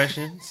no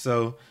question.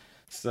 So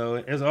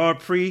it's all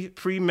pre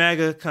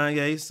MAGA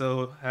Kanye.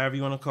 So however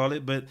you want to call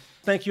it. But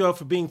thank you all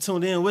for being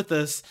tuned in with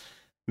us.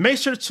 Make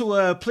sure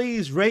to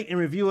please rate and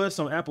review us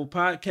on Apple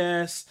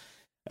Podcasts.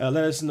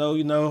 Let us know,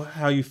 you know,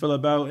 how you feel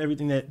about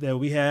everything that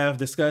we have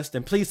discussed.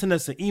 And please send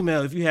us an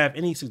email if you have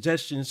any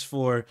suggestions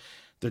for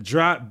the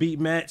drop, beat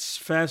match,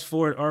 fast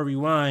forward, or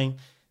rewind.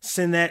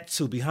 Send that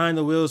to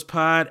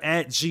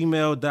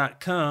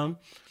behindthewheelspod@gmail.com.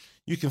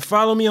 You can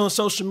follow me on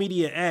social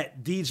media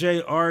at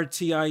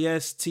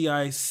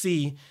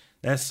DJRTISTIC.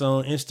 That's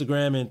on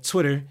Instagram and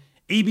Twitter.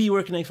 EB,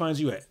 where can they find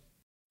you at?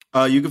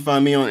 You can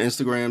find me on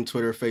Instagram,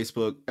 Twitter,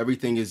 Facebook.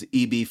 Everything is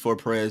EB for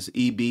Prez.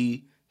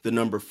 EB, the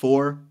number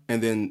 4,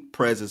 and then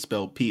Prez is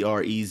spelled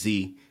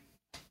PREZ.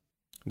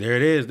 There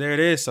it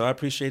is. So I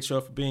appreciate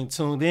y'all for being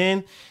tuned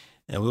in,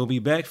 and we'll be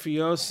back for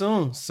y'all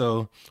soon.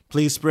 So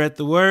please spread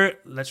the word.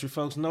 Let your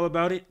folks know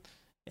about it.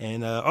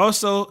 And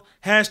also,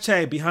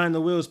 hashtag Behind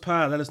the Wheels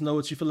Pod. Let us know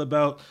what you feel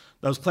about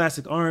those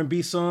classic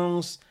R&B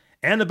songs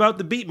and about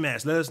the beat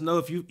match. Let us know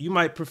if you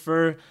might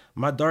prefer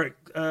My Dark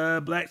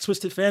Black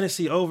Twisted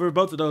Fantasy over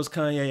both of those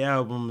Kanye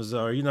albums,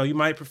 or, you know, you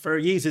might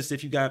prefer Yeezus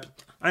if you got...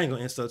 I ain't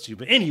gonna insult you,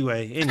 but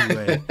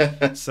anyway.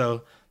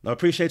 So I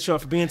appreciate y'all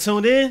for being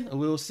tuned in, and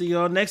we'll see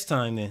y'all next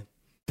time then.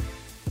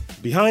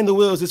 Behind the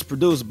Wheels is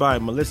produced by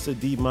Melissa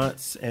D.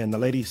 Montz and the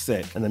Lady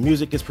Set, and the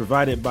music is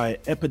provided by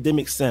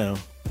Epidemic Sound.